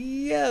Perry.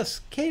 Yes,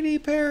 Katy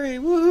Perry.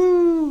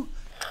 Woohoo!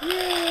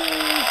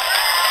 Yay!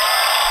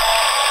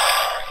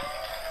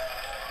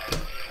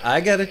 I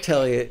gotta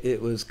tell you,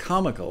 it was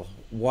comical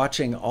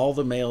watching all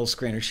the male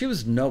screeners. She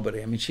was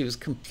nobody. I mean, she was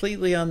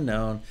completely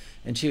unknown,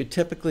 and she would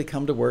typically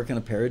come to work in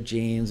a pair of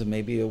jeans and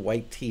maybe a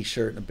white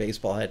t-shirt and a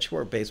baseball hat. She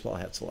wore baseball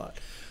hats a lot.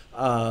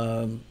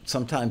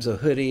 Sometimes a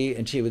hoodie,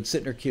 and she would sit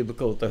in her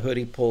cubicle with the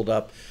hoodie pulled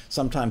up,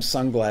 sometimes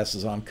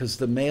sunglasses on, because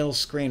the male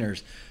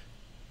screeners,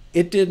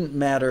 it didn't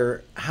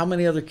matter how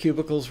many other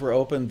cubicles were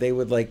open, they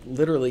would like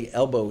literally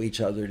elbow each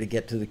other to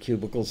get to the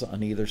cubicles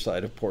on either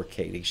side of poor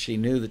Katy. She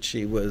knew that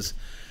she was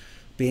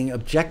being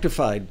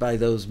objectified by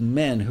those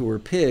men who were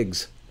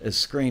pigs as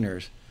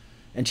screeners.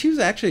 And she was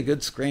actually a good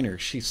screener.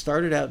 She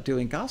started out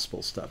doing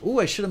gospel stuff. Ooh,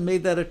 I should have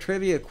made that a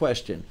trivia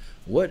question.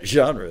 What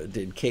genre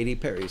did Katy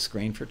Perry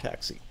screen for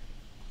Taxi?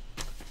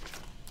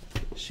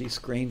 She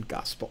screened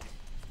gospel.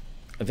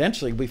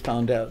 Eventually, we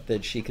found out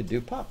that she could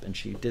do pop, and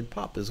she did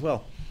pop as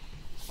well.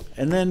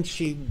 And then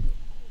she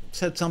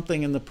said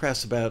something in the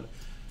press about,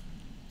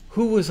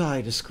 who was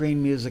I to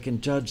screen music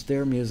and judge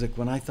their music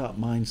when I thought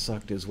mine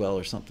sucked as well,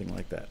 or something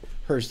like that.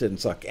 Hers didn't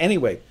suck.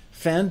 Anyway,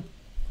 Fen,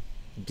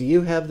 do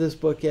you have this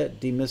book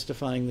yet,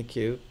 Demystifying the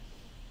Q?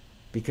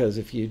 Because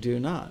if you do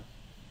not,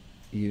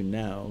 you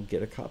now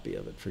get a copy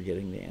of it for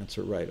getting the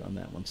answer right on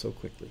that one so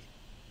quickly.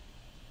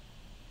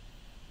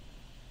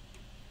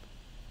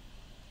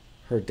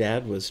 Her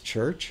dad was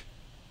church?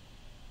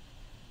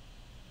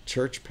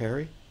 Church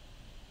Perry?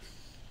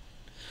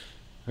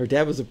 Her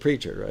dad was a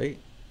preacher, right?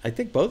 I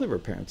think both of her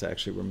parents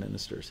actually were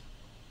ministers.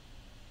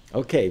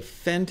 Okay,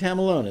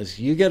 Fentamilonis,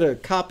 you get a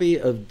copy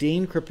of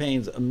Dean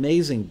Crepane's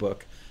amazing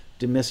book,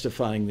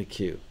 Demystifying the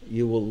Q.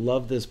 You will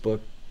love this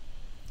book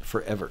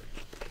forever.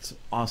 It's an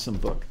awesome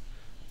book.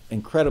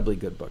 Incredibly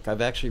good book.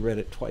 I've actually read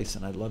it twice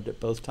and I loved it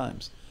both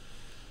times.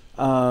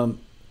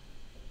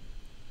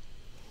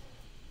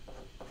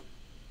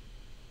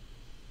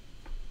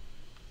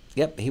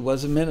 Yep, he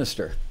was a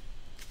minister.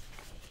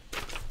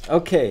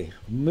 Okay,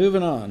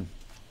 moving on.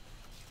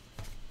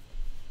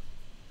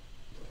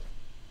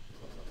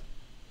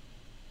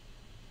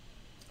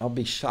 I'll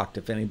be shocked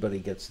if anybody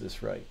gets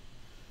this right.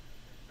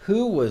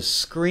 Who was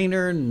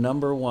screener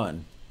number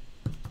one?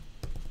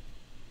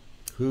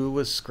 Who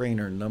was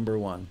screener number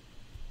one?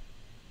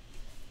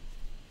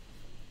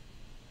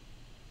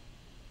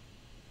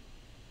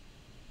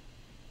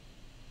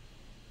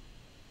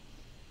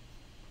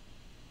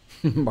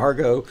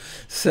 Margot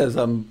says,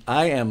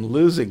 I am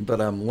losing, but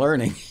I'm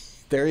learning.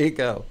 There you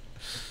go.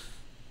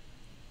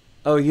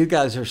 Oh, you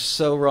guys are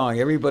so wrong.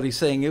 Everybody's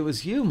saying it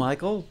was you,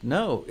 Michael.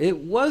 No, it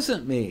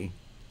wasn't me.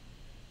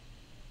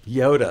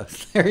 Yoda.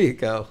 There you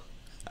go.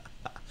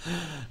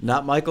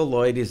 Not Michael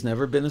Lloyd. He's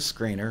never been a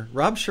screener.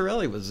 Rob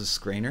Shirelli was a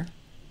screener.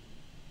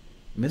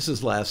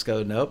 Mrs.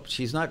 Lasko, nope,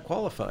 she's not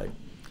qualified.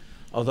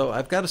 Although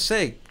I've got to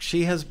say,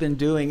 she has been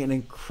doing an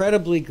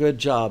incredibly good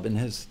job and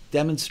has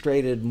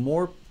demonstrated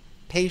more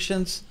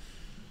patience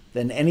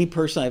than any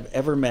person I've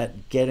ever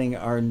met getting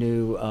our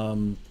new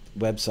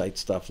website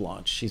stuff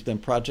launched. She's been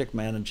project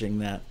managing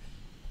that,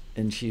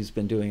 and she's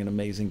been doing an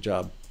amazing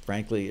job.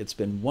 Frankly, it's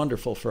been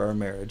wonderful for our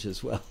marriage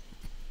as well.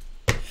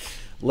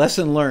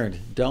 Lesson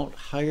learned, don't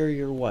hire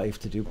your wife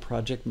to do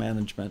project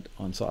management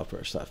on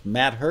software stuff.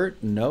 Matt Hurt,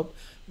 nope.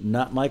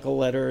 Not Michael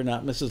Leder,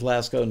 not Mrs.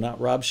 Lasko,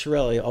 not Rob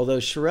Shirelli, although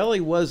Shirelli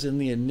was in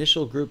the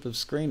initial group of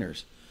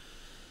screeners.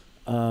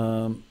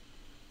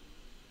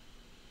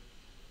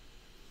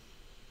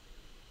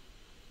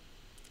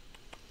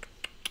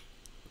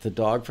 The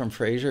dog from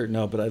Frasier,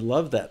 no, but I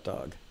love that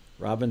dog.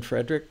 Robin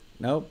Frederick,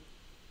 nope.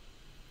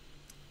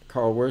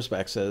 Carl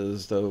Wurzbach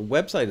says, the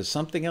website is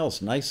something else,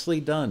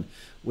 nicely done.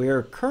 We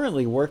are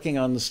currently working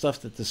on the stuff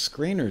that the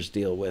screeners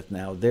deal with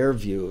now, their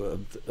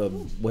view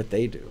of what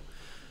they do.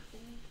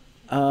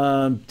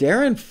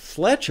 Darren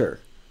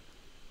Fletcher.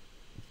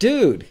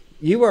 Dude,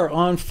 you are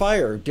on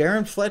fire.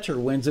 Darren Fletcher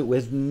wins it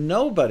with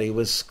nobody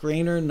was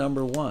screener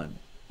number one.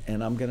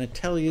 And I'm going to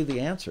tell you the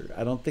answer.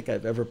 I don't think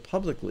I've ever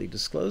publicly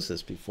disclosed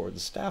this before. The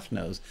staff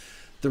knows.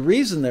 The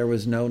reason there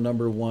was no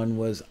number one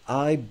was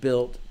I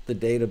built the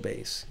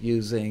database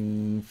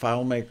using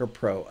FileMaker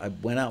Pro. I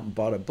went out and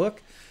bought a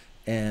book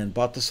and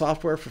bought the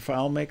software for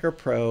FileMaker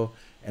Pro,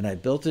 and I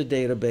built a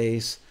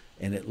database,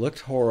 and it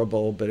looked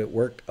horrible, but it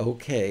worked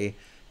okay.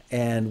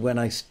 And when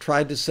I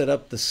tried to set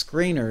up the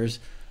screeners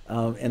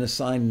and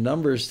assign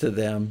numbers to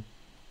them,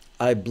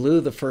 I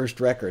blew the first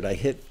record. I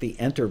hit the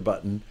enter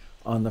button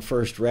on the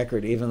first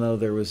record, even though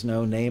there was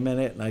no name in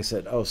it. And I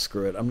said, oh,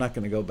 screw it. I'm not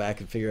going to go back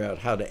and figure out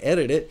how to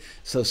edit it.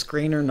 So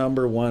screener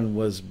number one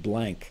was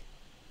blank.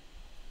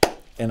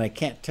 And I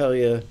can't tell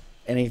you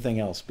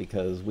anything else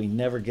because we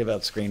never give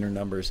out screener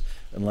numbers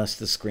unless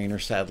the screener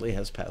sadly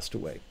has passed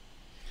away.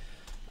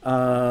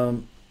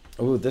 Oh,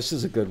 this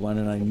is a good one.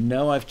 And I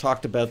know I've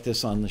talked about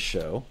this on the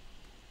show.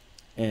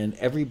 And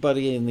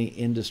everybody in the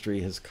industry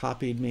has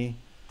copied me,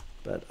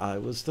 but I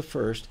was the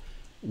first.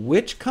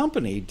 Which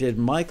company did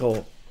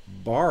Michael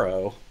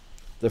borrow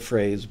the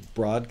phrase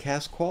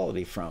broadcast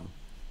quality from?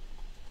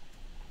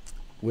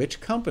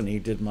 Which company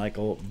did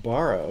Michael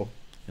borrow,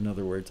 in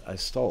other words, I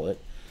stole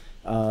it,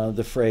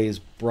 the phrase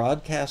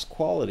broadcast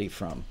quality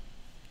from?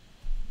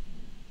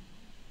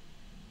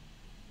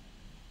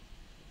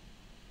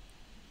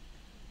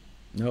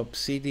 Nope,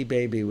 CD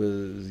Baby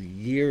was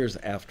years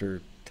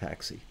after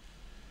Taxi.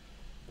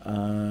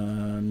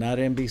 Not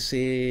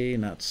NBC,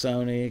 not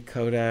Sony,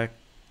 Kodak,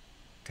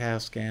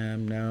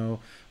 Tascam, no.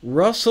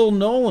 Russell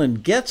Nolan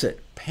gets it.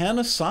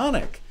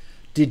 Panasonic.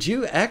 Did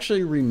you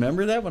actually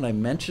remember that when I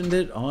mentioned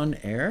it on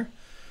air?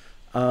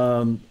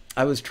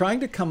 I was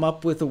trying to come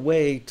up with a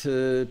way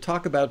to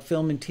talk about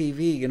film and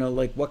TV, you know,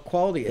 like what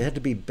quality. It had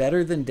to be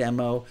better than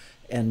demo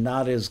and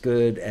not as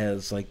good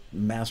as like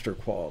master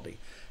quality.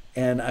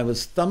 And I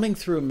was thumbing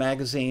through a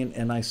magazine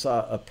and I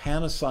saw a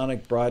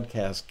Panasonic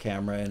broadcast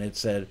camera and it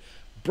said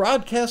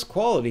broadcast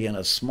quality in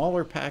a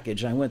smaller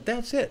package. And I went,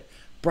 that's it.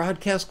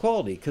 Broadcast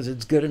quality, because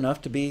it's good enough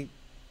to be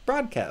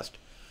broadcast.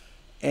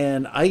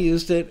 And I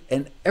used it,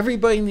 and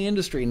everybody in the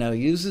industry now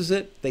uses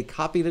it. They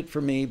copied it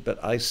from me,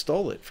 but I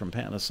stole it from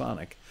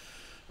Panasonic.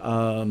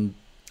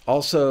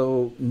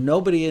 Also,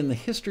 nobody in the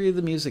history of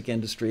the music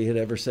industry had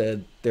ever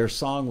said their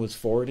song was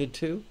forwarded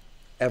to,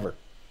 ever.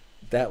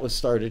 That was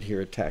started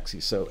here at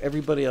Taxi. So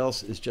everybody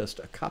else is just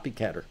a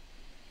copycatter.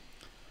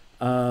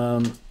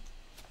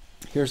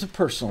 Here's a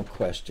personal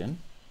question.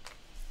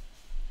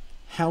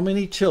 How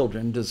many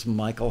children does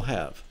Michael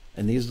have?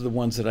 And these are the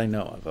ones that I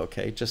know of,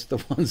 okay? Just the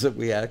ones that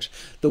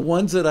the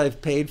ones that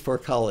I've paid for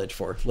college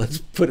for. Let's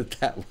put it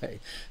that way.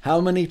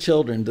 How many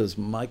children does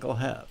Michael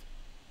have?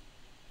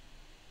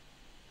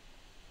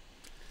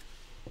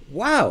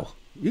 Wow,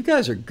 you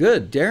guys are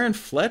good. Darren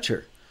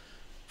Fletcher,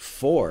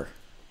 4.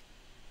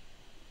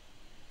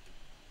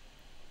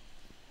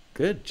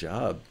 Good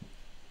job.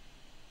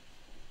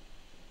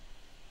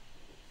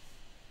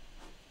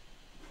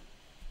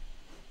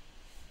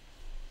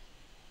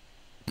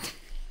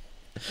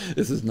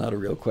 This is not a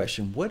real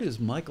question. What is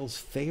Michael's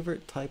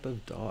favorite type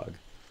of dog?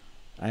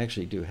 I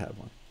actually do have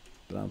one,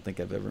 but I don't think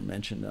I've ever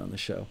mentioned it on the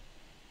show.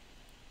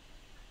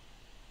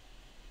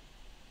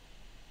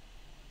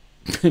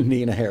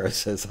 Nina Harris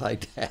says, hi,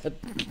 Dad.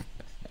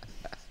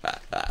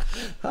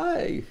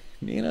 Hi,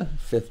 Nina,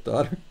 5th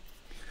daughter.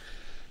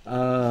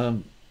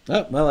 Oh,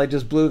 well, I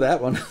just blew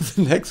that one.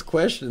 The next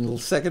question, the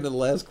second to the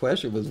last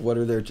question was, what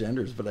are their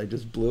genders? But I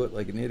just blew it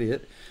like an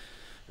idiot.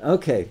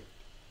 Okay.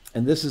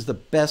 And this is the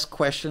best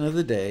question of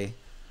the day.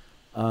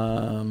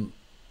 Robbie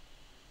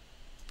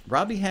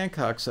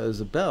Hancock says,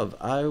 above,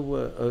 I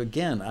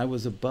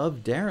was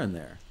above Darren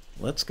there.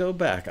 Let's go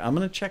back. I'm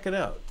going to check it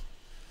out.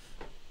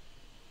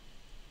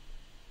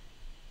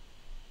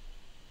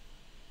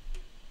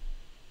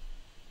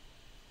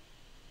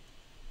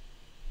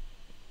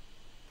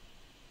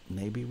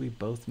 Maybe we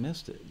both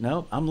missed it.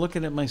 No, I'm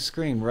looking at my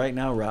screen right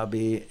now,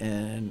 Robbie,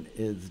 and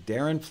it's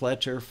Darren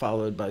Fletcher,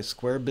 followed by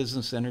Square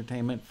Business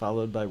Entertainment,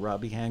 followed by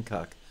Robbie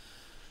Hancock.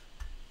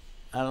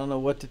 I don't know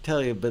what to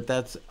tell you, but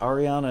that's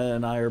Ariana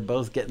and I are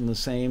both getting the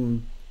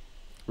same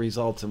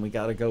results, and we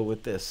got to go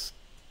with this.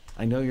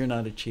 I know you're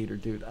not a cheater,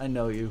 dude. I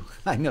know you.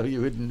 I know you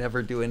would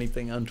never do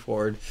anything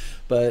untoward,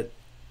 but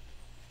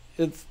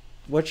it's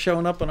what's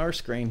showing up on our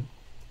screen.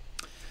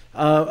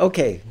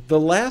 Okay,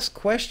 the last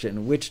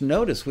question, which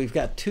notice we've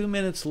got 2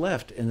 minutes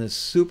left in this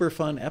super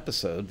fun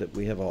episode that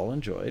we have all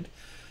enjoyed.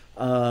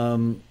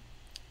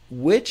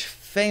 Which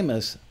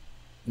famous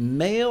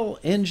male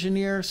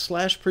engineer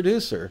 /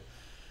 producer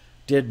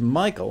did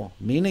Michael,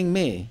 meaning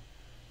me,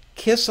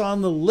 kiss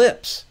on the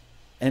lips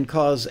and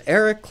cause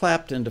Eric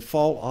Clapton to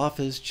fall off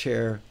his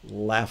chair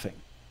laughing?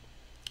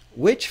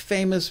 Which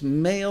famous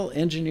male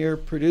engineer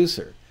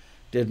producer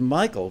did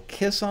Michael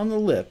kiss on the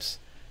lips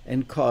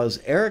and cause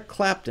Eric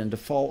Clapton to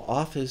fall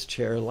off his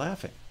chair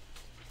laughing?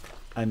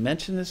 I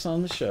mentioned this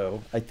on the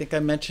show. I think I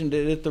mentioned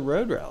it at the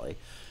Road Rally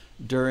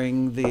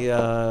during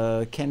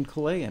the Ken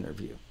Colley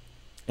interview.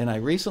 And I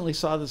recently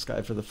saw this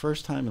guy for the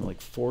first time in like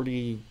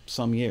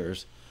 40-some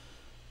years.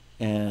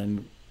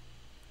 And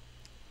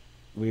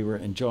we were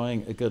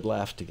enjoying a good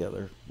laugh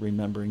together,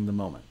 remembering the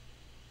moment.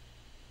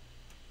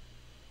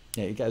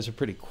 Yeah, you guys are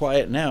pretty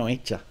quiet now,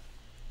 ain't ya?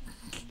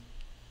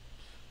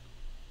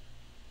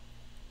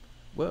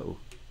 Whoa.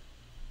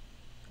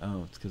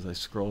 Oh, it's because I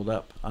scrolled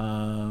up.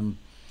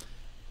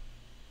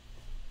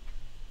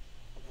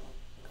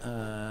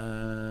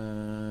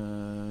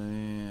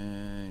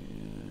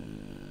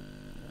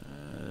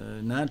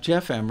 Not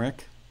Jeff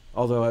Emmerich,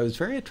 although I was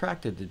very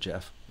attracted to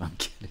Jeff. I'm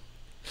kidding.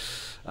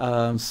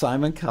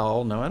 Simon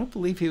Cowell. No, I don't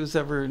believe he was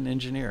ever an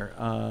engineer.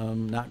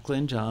 Not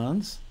Glyn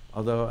Johns,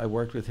 although I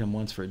worked with him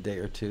once for a day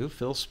or two.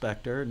 Phil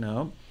Spector.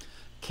 No.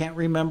 Can't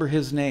remember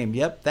his name.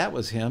 Yep, that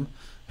was him.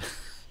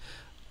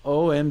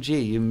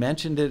 OMG, you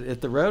mentioned it at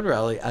the Road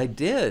Rally. I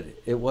did.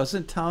 It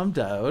wasn't Tom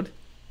Dowd.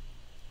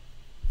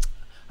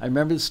 I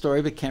remember the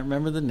story, but can't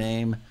remember the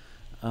name.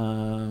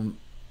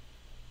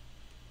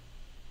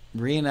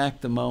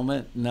 Reenact the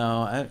moment.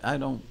 No, I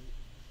don't.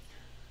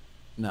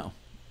 No.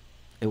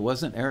 It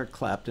wasn't Eric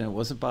Clapton. It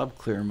wasn't Bob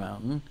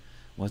Clearmountain.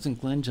 It wasn't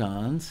Glyn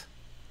Johns.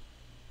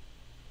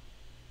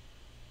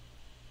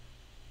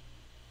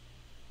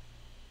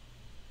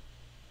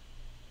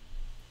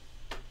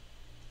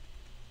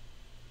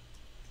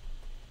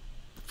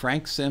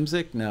 Frank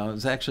Simzik? No, it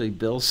was actually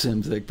Bill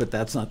Simzik, but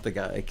that's not the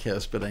guy I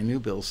kissed. But I knew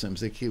Bill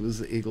Simzik. He was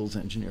the Eagles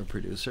engineer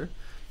producer.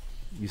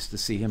 Used to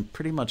see him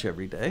pretty much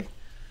every day.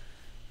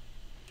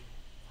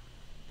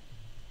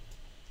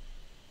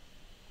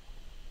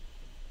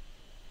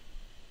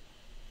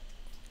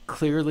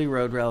 Clearly,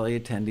 Road Rally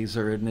attendees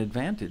are at an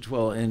advantage.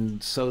 Well,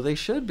 and so they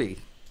should be.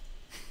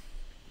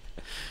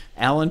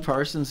 Alan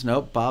Parsons?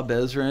 Nope. Bob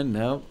Ezrin?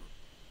 Nope.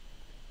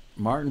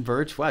 Martin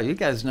Birch? Wow, you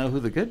guys know who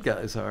the good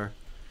guys are.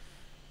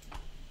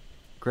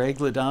 Greg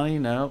Ladani?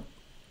 No.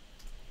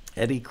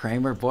 Eddie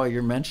Kramer? Boy,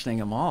 you're mentioning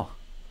them all.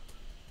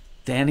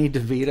 Danny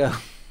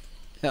DeVito?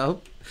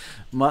 Nope.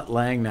 Mutt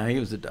Lang? No, he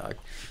was a dog.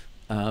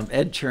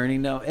 Ed Cherney?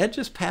 No. Ed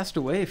just passed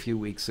away a few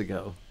weeks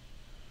ago.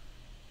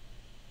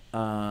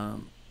 All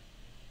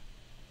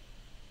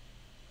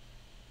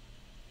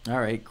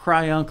right.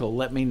 Cry Uncle,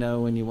 let me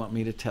know when you want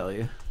me to tell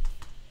you.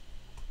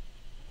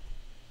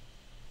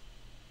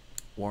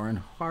 Warren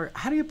Hart.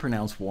 How do you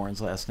pronounce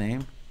Warren's last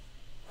name?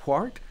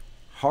 Hart?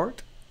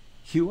 Hart?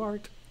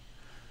 Huart?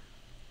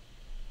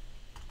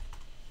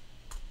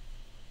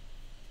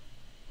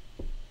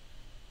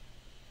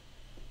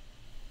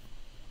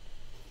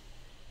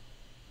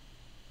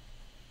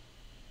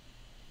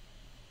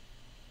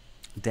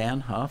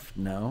 Dan Huff?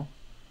 No.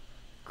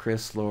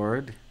 Chris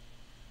Lord?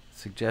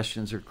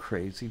 Suggestions are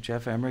crazy.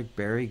 Jeff Emmerich,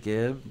 Barry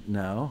Gibb,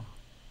 no.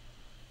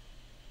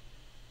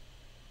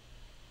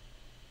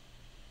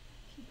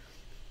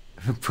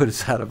 Put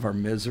us out of our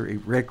misery.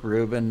 Rick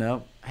Rubin,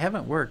 no.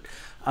 Haven't worked.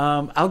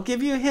 I'll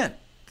give you a hint.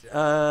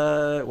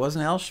 It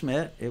wasn't Al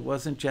Schmidt. It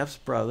wasn't Jeff's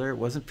brother. It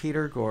wasn't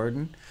Peter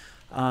Gordon.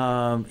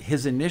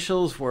 His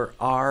initials were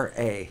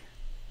R.A.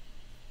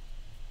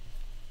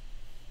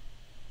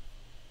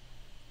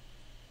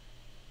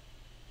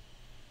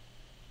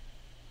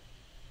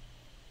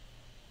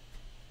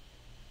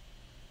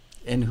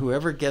 And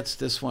whoever gets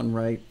this one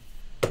right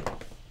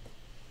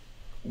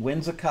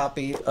wins a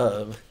copy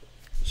of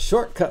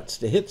Shortcuts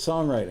to Hit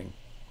Songwriting.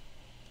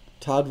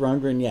 Todd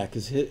Rundgren, yeah,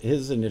 because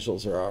his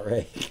initials are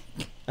R.A.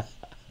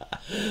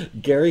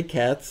 Gary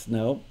Katz,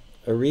 no.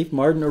 Arif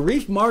Martin.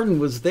 Arif Martin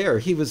was there.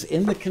 He was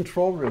in the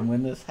control room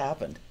when this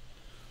happened.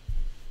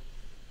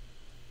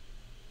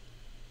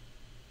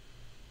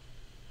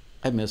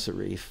 I miss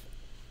Arif.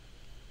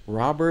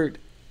 Robert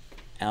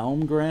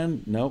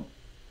Almgren, nope.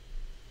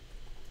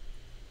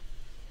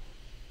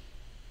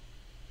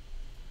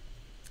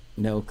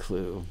 No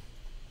clue.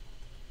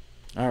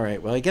 All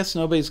right. Well, I guess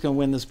nobody's going to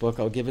win this book.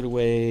 I'll give it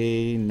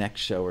away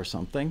next show or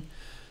something.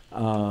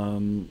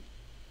 All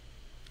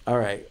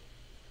right.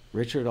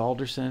 Richard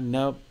Alderson.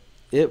 Nope.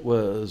 It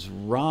was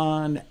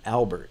Ron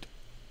Albert.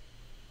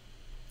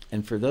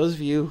 And for those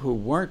of you who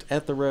weren't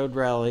at the road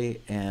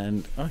rally,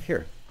 and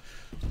here,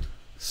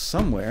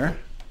 somewhere,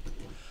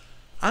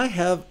 I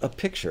have a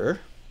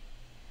picture.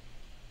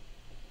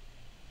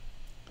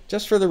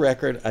 Just for the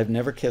record, I've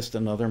never kissed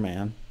another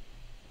man.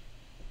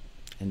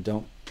 And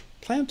don't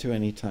plan to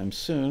anytime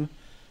soon.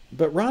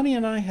 But Ronnie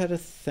and I had a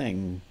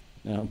thing.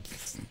 No.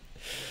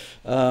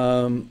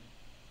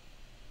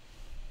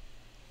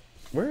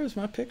 Where is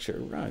my picture?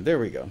 Right, there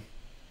we go.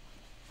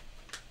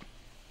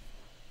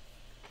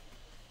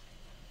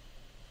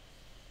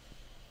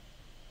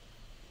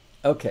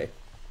 Okay.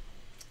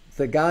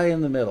 The guy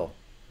in the middle.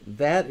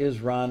 That is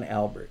Ron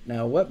Albert.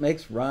 Now, what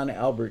makes Ron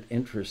Albert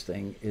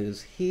interesting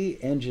is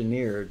he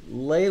engineered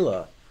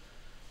Layla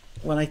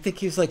when I think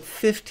he was like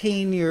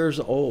 15 years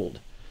old.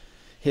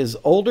 His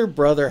older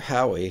brother,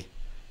 Howie,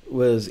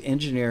 was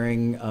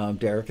engineering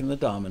Derek and the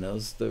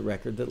Dominoes, the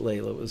record that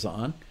Layla was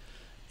on.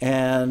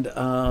 And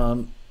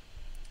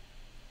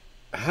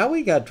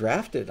Howie got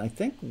drafted, I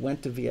think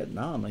went to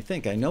Vietnam,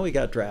 I know he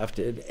got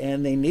drafted,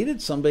 and they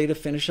needed somebody to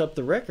finish up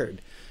the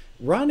record.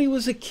 Ronnie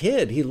was a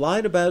kid. He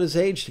lied about his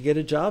age to get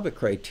a job at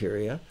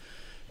Criteria.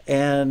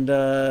 And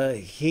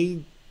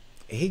he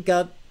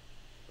got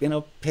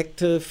picked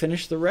to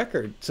finish the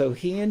record. So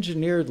he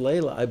engineered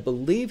Layla. I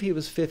believe he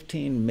was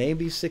 15,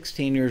 maybe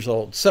 16 years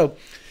old. So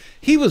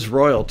he was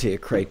royalty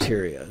at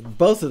Criteria.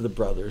 Both of the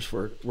brothers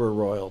were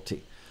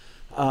royalty.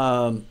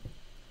 And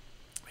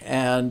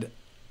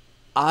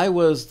I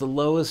was the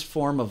lowest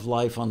form of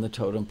life on the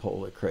totem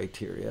pole at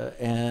Criteria.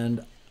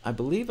 And I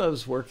believe I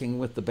was working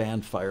with the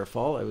band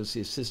Firefall. I was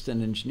the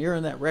assistant engineer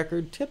on that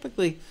record.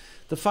 Typically,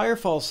 the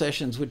Firefall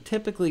sessions would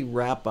typically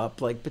wrap up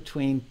like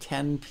between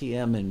 10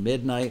 p.m. and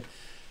midnight.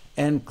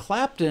 And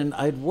Clapton,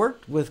 I'd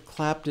worked with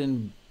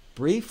Clapton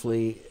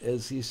briefly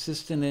as the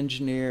assistant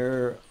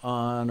engineer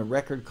on a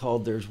record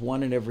called There's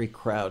One in Every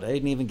Crowd. I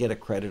didn't even get a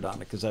credit on it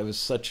because I was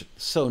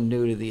so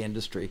new to the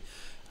industry.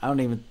 I don't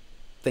even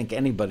think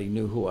anybody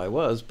knew who I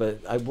was, but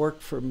I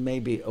worked for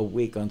maybe a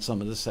week on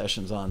some of the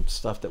sessions on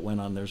stuff that went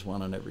on There's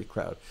One in Every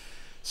Crowd.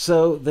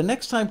 So the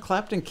next time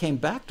Clapton came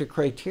back to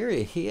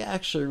Criteria, he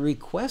actually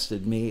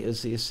requested me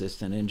as the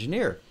assistant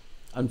engineer.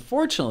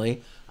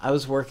 Unfortunately, I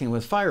was working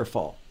with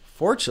Firefall.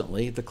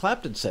 Fortunately, the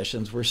Clapton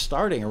sessions were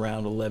starting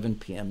around 11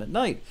 p.m. at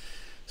night.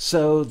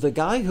 So the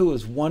guy who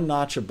was one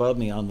notch above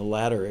me on the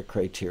ladder at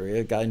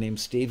Criteria, a guy named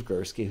Steve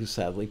Gursky, who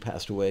sadly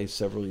passed away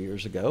several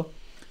years ago,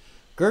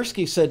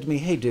 Gursky said to me,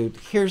 "Hey, dude,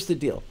 here's the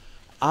deal.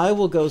 I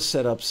will go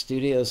set up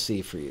Studio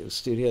C for you."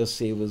 Studio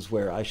C was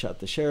where I Shot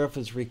the Sheriff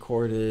was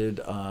recorded.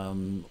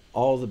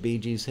 All the Bee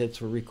Gees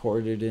hits were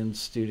recorded in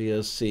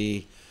Studio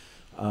C.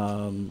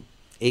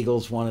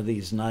 Eagles One of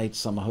These Nights,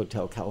 Summer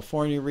Hotel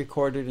California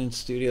recorded in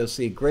Studio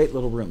C. Great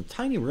little room.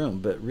 Tiny room,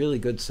 but really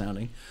good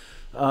sounding.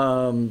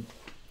 And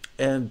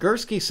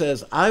Gursky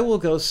says, "I will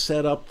go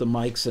set up the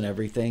mics and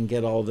everything,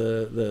 get all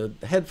the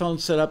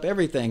headphones set up,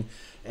 everything.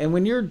 And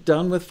when you're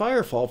done with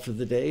Firefall for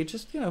the day,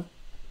 just,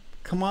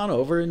 come on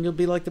over and you'll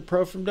be like the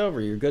pro from Dover.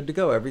 You're good to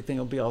go. Everything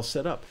will be all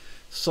set up."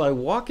 So I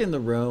walk in the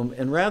room,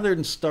 and rather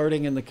than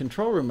starting in the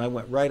control room, I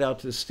went right out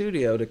to the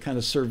studio to kind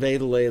of survey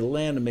the lay of the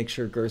land and make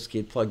sure Gursky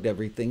had plugged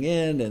everything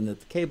in and that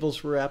the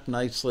cables were wrapped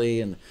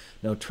nicely and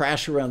no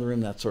trash around the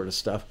room, that sort of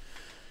stuff.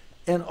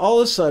 And all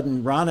of a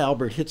sudden, Ron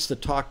Albert hits the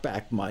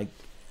talkback mic,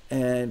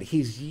 and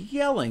he's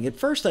yelling. At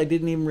first, I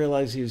didn't even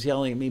realize he was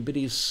yelling at me, but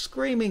he's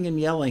screaming and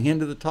yelling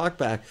into the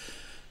talkback,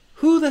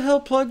 "Who the hell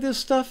plugged this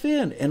stuff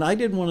in?" And I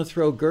didn't want to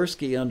throw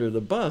Gursky under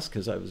the bus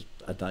because I was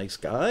a nice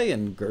guy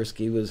and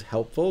Gursky was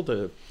helpful.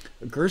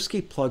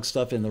 Gursky plugged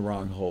stuff in the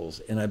wrong holes.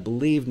 And I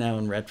believe now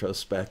in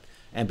retrospect,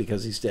 and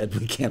because he's dead,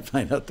 we can't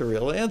find out the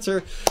real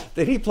answer,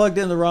 that he plugged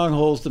in the wrong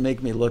holes to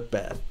make me look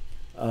bad.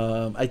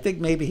 I think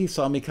maybe he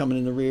saw me coming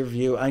in the rear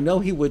view. I know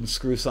he wouldn't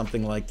screw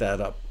something like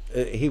that up.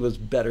 He was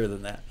better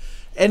than that.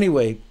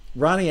 Anyway,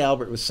 Ronnie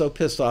Albert was so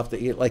pissed off that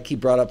he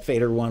brought up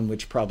Fader 1,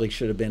 which probably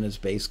should have been his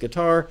bass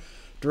guitar.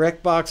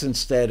 Direct box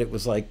instead, it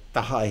was like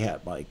the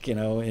hi-hat mic,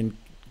 and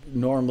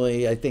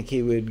normally I think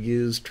he would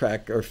use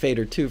track or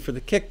Fader 2 for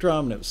the kick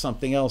drum, and it was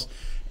something else.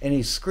 And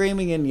he's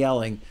screaming and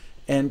yelling.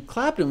 And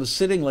Clapton was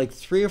sitting like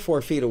 3 or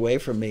 4 feet away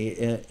from me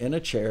in a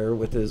chair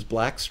with his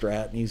black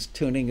Strat, and he's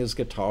tuning his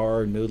guitar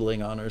or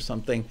noodling on it or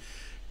something.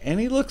 And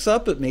he looks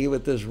up at me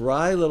with this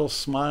wry little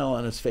smile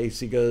on his face.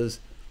 He goes,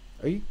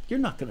 you're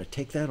not going to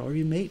take that, are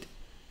you, mate?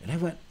 And I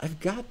went, I've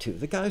got to.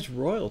 The guy's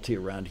royalty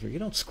around here. You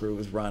don't screw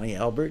with Ronnie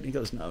Albert. And he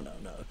goes, no.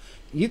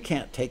 You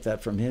can't take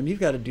that from him. You've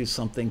got to do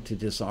something to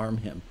disarm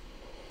him.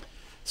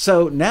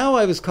 So now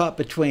I was caught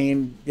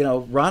between,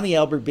 Ronnie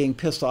Albert being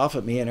pissed off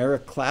at me and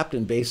Eric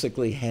Clapton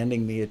basically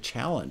handing me a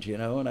challenge,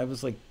 and I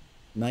was like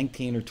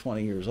 19 or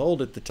 20 years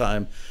old at the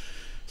time.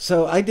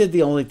 So I did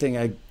the only thing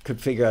I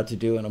could figure out to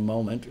do in a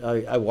moment.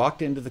 I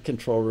walked into the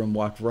control room,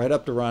 walked right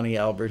up to Ronnie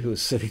Albert, who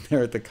was sitting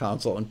there at the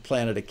console, and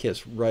planted a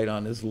kiss right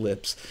on his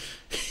lips.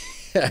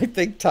 I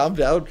think Tom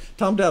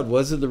Dowd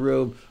was in the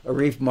room.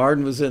 Arif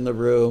Mardin was in the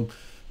room.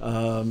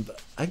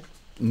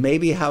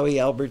 Maybe Howie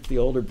Albert, the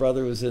older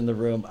brother, was in the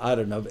room. I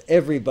don't know. But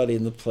everybody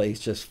in the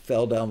place just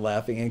fell down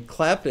laughing. And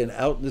Clapton,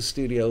 out in the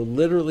studio,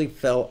 literally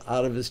fell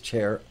out of his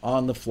chair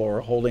on the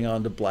floor, holding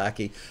on to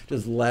Blackie,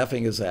 just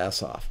laughing his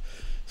ass off.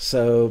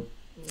 So,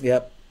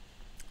 yep,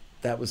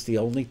 that was the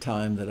only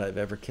time that I've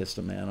ever kissed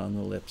a man on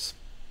the lips.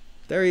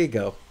 There you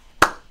go.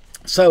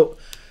 So,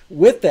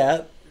 with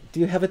that,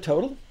 do you have a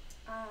total?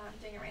 I'm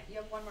doing it right. You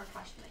have one more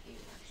question that you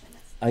actually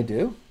missed. I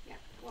do? Yeah.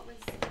 What was...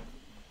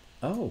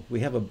 Oh, we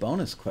have a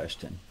bonus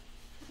question.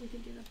 We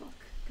could do the book,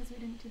 because we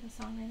didn't do the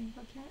songwriting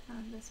book yet.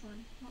 This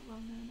one, what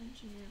well-known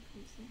engineer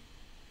producer?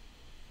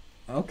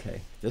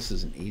 Okay, this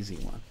is an easy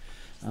one.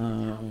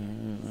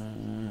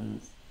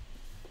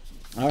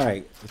 All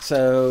right,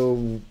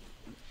 so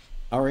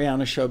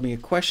Ariana showed me a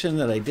question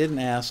that I didn't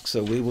ask,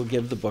 so we will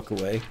give the book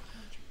away.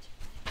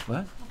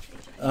 What?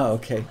 Oh,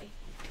 okay.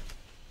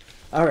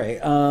 All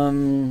right.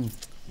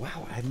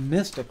 Wow, I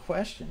missed a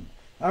question.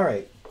 All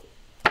right.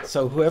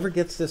 So whoever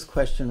gets this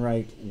question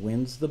right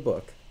wins the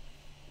book.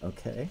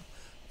 Okay.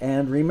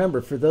 And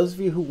remember, for those of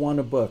you who want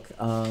a book,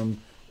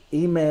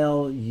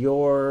 email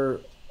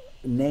your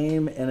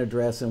name and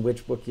address and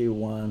which book you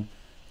won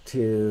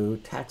to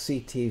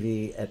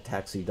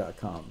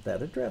taxitv@taxi.com.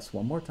 That address,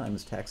 one more time,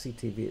 is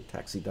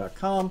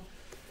taxitv@taxi.com.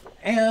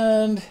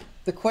 And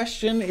the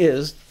question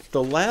is,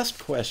 the last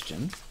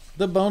question,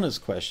 the bonus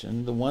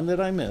question, the one that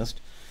I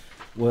missed,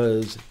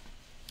 was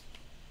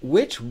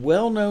which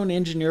well-known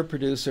engineer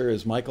producer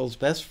is Michael's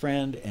best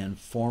friend and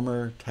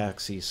former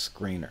Taxi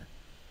screener?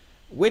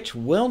 Which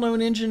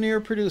well-known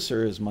engineer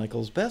producer is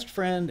Michael's best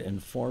friend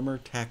and former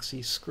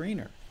Taxi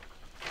screener?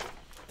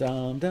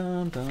 Dum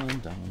dum dum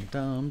dum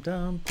dum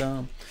dum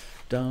dum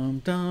dum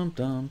dum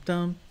dum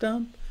dum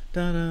dum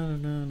da da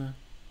da da.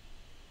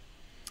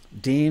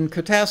 Dean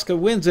Kotaska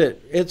wins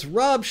it. It's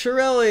Rob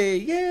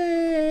Shirelli.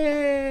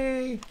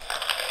 Yay!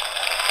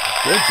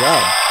 Good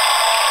job.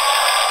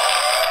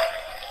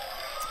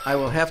 I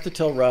will have to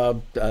tell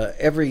Rob,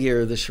 every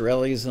year the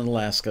Shirellis and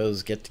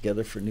Lascos get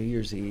together for New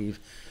Year's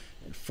Eve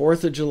and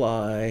 4th of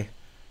July.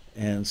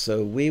 And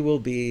so we will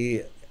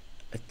be,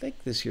 I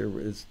think this year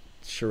is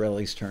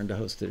Shirelli's turn to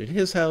host it at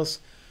his house.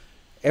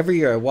 Every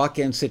year I walk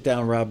in, sit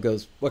down, Rob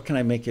goes, "What can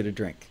I make you to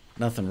drink?"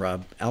 "Nothing,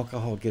 Rob.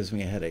 Alcohol gives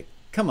me a headache."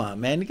 "Come on,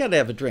 man, you got to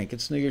have a drink.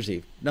 It's New Year's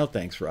Eve." "No,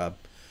 thanks, Rob."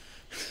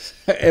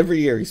 Every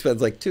year he spends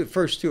like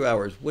first 2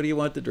 hours. "What do you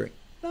want to drink?"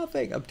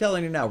 "Nothing. I'm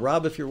telling you now,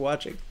 Rob, if you're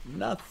watching,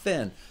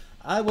 nothing.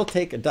 I will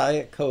take a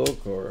Diet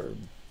Coke or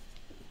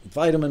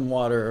vitamin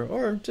water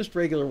or just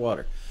regular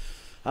water."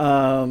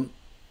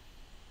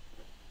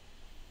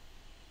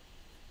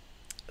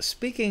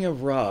 Speaking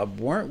of Rob,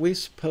 weren't we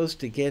supposed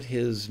to get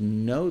his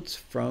notes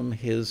from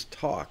his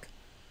talk?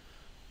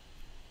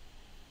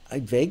 I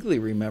vaguely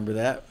remember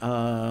that.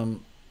 I'll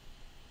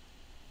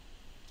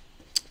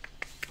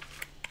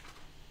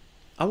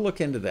look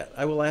into that.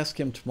 I will ask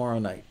him tomorrow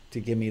night to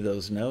give me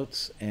those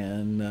notes,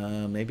 and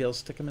maybe I'll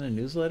stick them in a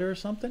newsletter or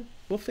something.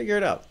 We'll figure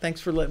it out.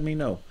 Thanks for letting me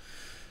know.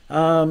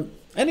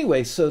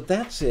 Anyway, so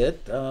that's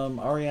it.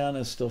 Ariana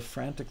is still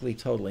frantically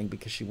totaling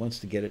because she wants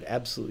to get it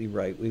absolutely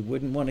right. We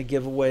wouldn't want to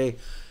give away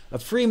a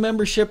free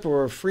membership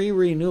or a free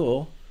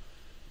renewal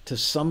to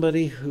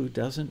somebody who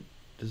doesn't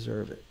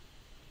deserve it.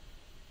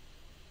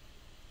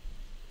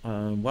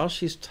 While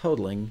she's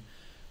totaling,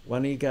 why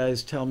don't you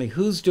guys tell me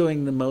who's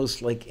doing the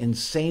most like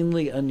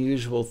insanely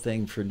unusual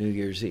thing for New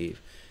Year's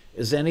Eve?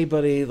 Is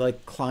anybody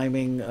like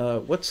climbing,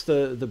 what's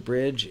the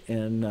bridge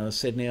in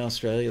Sydney,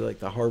 Australia, like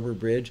the Harbour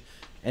Bridge?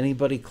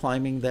 Anybody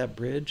climbing that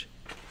bridge?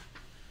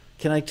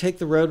 Can I take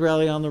the road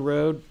rally on the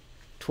road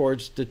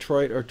towards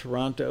Detroit or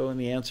Toronto? And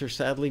the answer,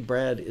 sadly,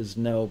 Brad, is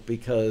no,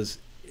 because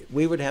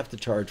we would have to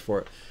charge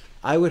for it.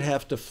 I would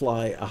have to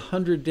fly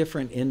 100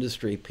 different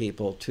industry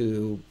people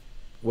to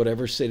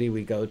whatever city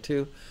we go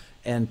to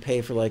and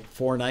pay for like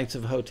 4 nights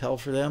of hotel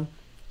for them.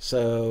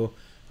 So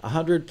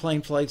 100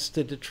 plane flights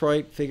to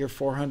Detroit, figure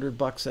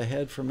 $400 a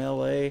head from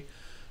LA.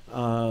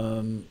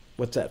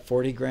 What's that,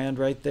 40 grand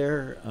right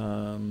there?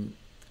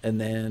 And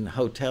then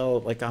hotel,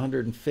 like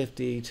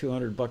 150,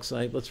 $200 a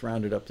night. Let's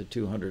round it up to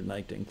 200 a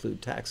night to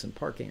include tax and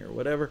parking or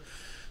whatever.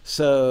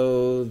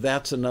 So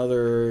that's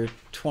another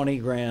 20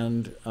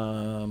 grand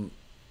a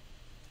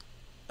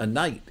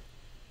night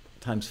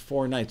times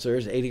 4 nights. So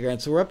there's 80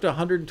 grand. So we're up to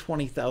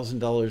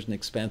 $120,000 in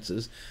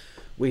expenses.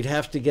 We'd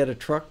have to get a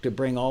truck to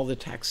bring all the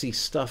taxi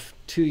stuff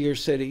to your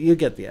city. You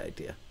get the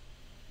idea.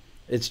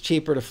 It's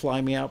cheaper to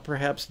fly me out,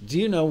 perhaps. Do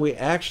you know we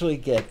actually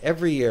get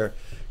every year,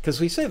 because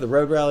we say the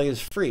road rally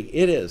is free.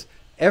 It is.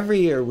 Every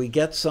year we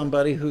get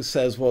somebody who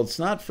says, well, it's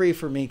not free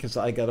for me because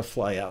I got to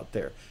fly out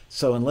there.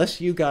 So unless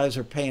you guys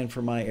are paying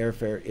for my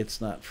airfare, it's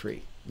not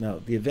free. No,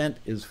 the event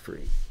is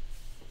free.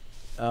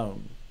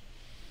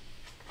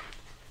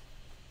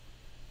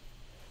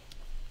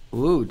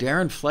 Ooh,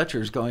 Darren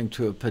Fletcher's going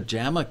to a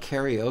pajama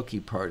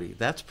karaoke party.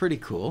 That's pretty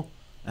cool.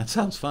 That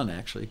sounds fun,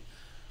 actually.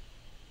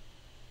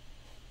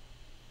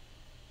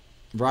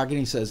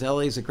 Rogany says, LA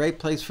is a great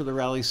place for the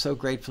rally. So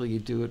grateful you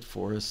do it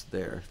for us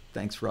there.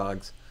 Thanks,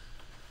 Rogs.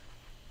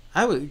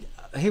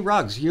 Hey,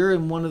 Rogs, you're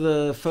in one of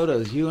the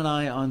photos. You and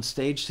I on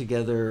stage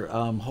together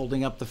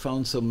holding up the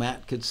phone so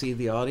Matt could see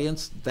the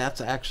audience.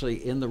 That's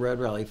actually in the Red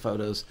Rally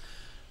photos.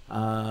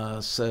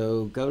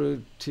 So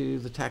go to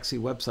the taxi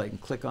website and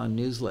click on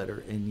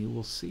newsletter and you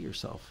will see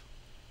yourself.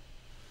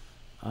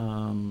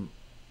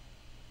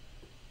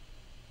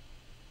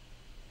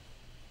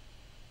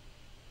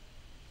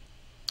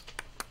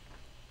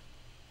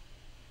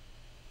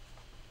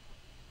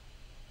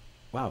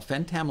 Wow,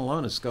 Fen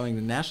Tamalona is going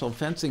to National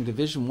Fencing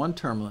Division I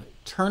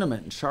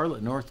tournament in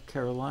Charlotte, North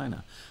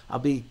Carolina. I'll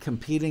be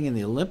competing in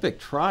the Olympic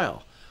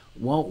trial.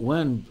 Won't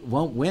win,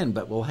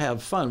 but we'll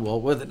have fun. Well,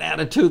 with an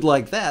attitude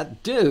like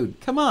that, dude,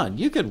 come on,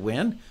 you could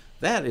win.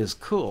 That is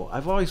cool.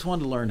 I've always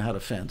wanted to learn how to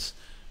fence.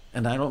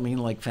 And I don't mean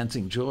like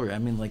fencing jewelry. I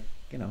mean like,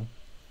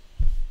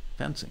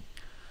 fencing.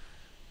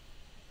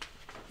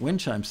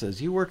 Windchime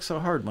says, you work so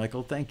hard,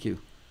 Michael. Thank you.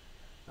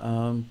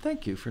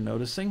 Thank you for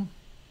noticing.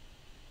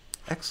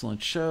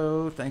 Excellent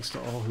show. Thanks to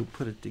all who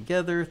put it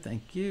together.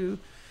 Thank you.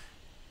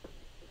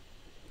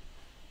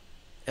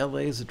 LA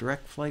is a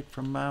direct flight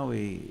from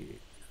Maui.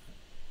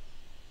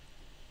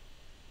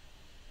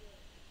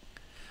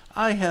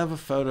 I have a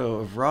photo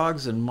of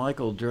Roggs and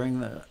Michael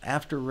during the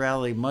after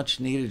rally much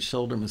needed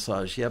shoulder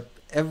massage. Yep,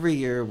 every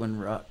year when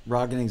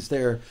Rogany's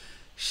there,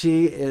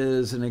 she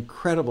is an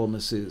incredible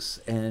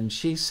masseuse, and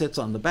she sits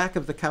on the back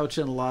of the couch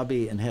in the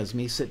lobby and has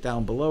me sit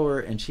down below her,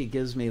 and she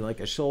gives me like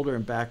a shoulder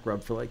and back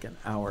rub for like an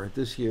hour.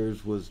 This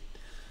year's was,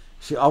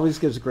 she always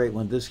gives a great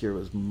one. This year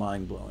was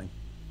mind-blowing.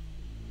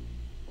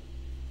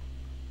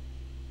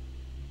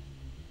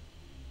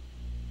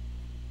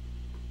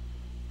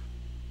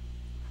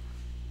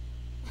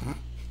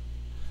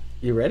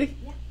 You ready?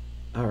 Yeah.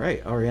 All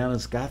right,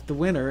 Ariana's got the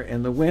winner,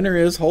 and the winner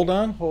is, hold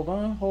on.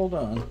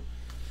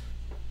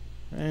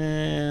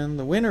 And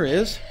the winner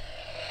is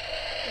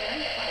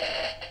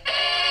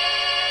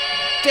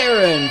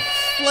Darren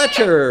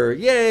Fletcher.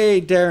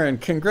 Yay, Darren.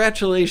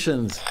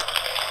 Congratulations.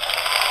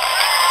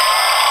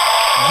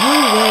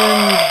 You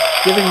win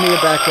giving me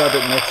a back rub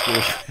at next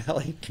year's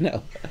rally.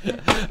 No.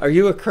 Are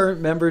you a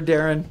current member,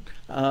 Darren?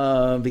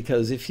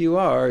 Because if you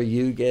are,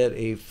 you get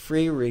a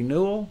free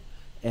renewal.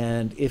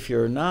 And if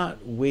you're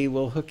not, we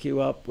will hook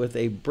you up with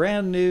a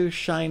brand new,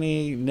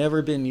 shiny,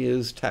 never been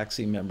used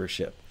taxi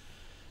membership.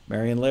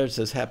 Marion Laird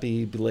says,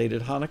 happy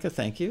belated Hanukkah.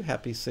 Thank you.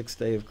 Happy 6th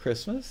day of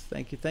Christmas.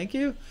 Thank you.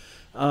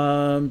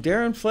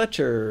 Darren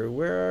Fletcher,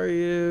 where are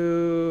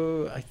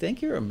you? I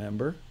think you're a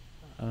member.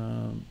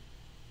 I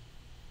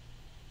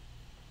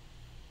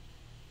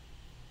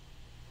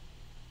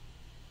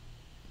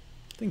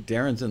think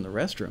Darren's in the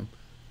restroom.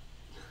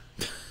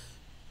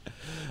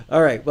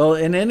 All right. Well,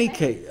 in any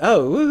case,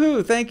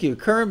 woohoo! Thank you,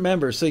 current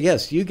member. So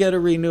yes, you get a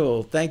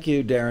renewal. Thank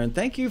you, Darren.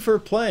 Thank you for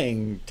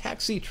playing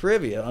Taxi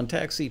Trivia on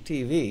Taxi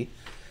TV.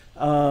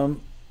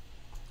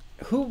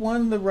 Who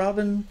won the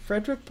Robin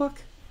Frederick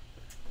book?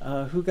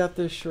 Who got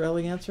the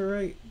Shirelli answer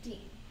right?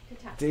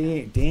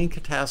 Dean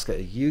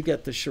Kataska. You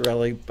get the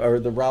Shirelli or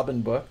the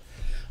Robin book.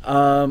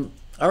 All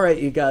right,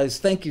 you guys.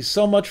 Thank you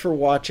so much for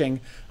watching.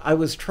 I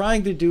was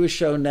trying to do a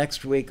show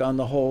next week on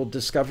the whole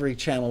Discovery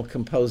Channel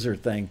composer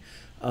thing.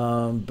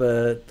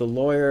 But the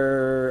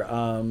lawyer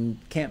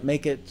can't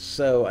make it,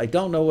 so I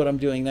don't know what I'm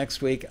doing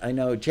next week. I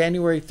know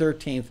January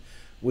 13th,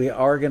 we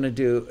are going to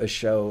do a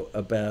show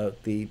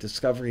about the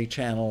Discovery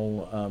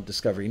Channel,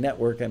 Discovery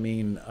Network,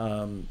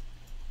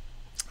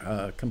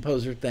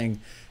 composer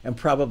thing, and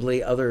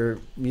probably other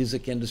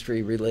music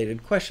industry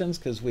related questions,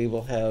 because we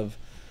will have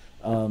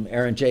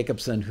Erin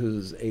Jacobson,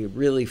 who's a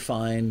really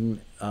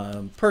fine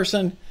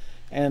person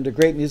and a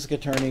great music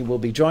attorney, will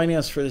be joining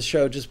us for this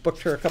show. Just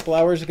booked her a couple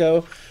hours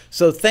ago.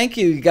 So thank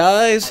you,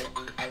 guys.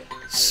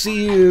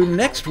 See you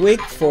next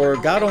week for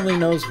God only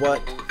knows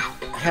what.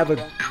 Have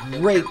a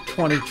great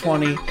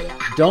 2020.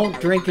 Don't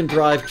drink and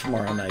drive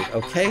tomorrow night,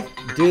 okay?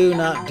 Do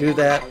not do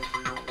that.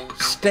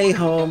 Stay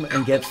home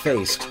and get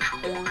faced.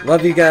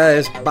 Love you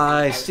guys.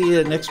 Bye. See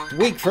you next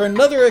week for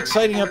another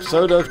exciting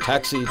episode of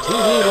Taxi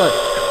TV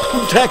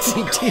Live.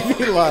 Taxi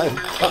TV Live.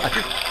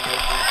 Bye.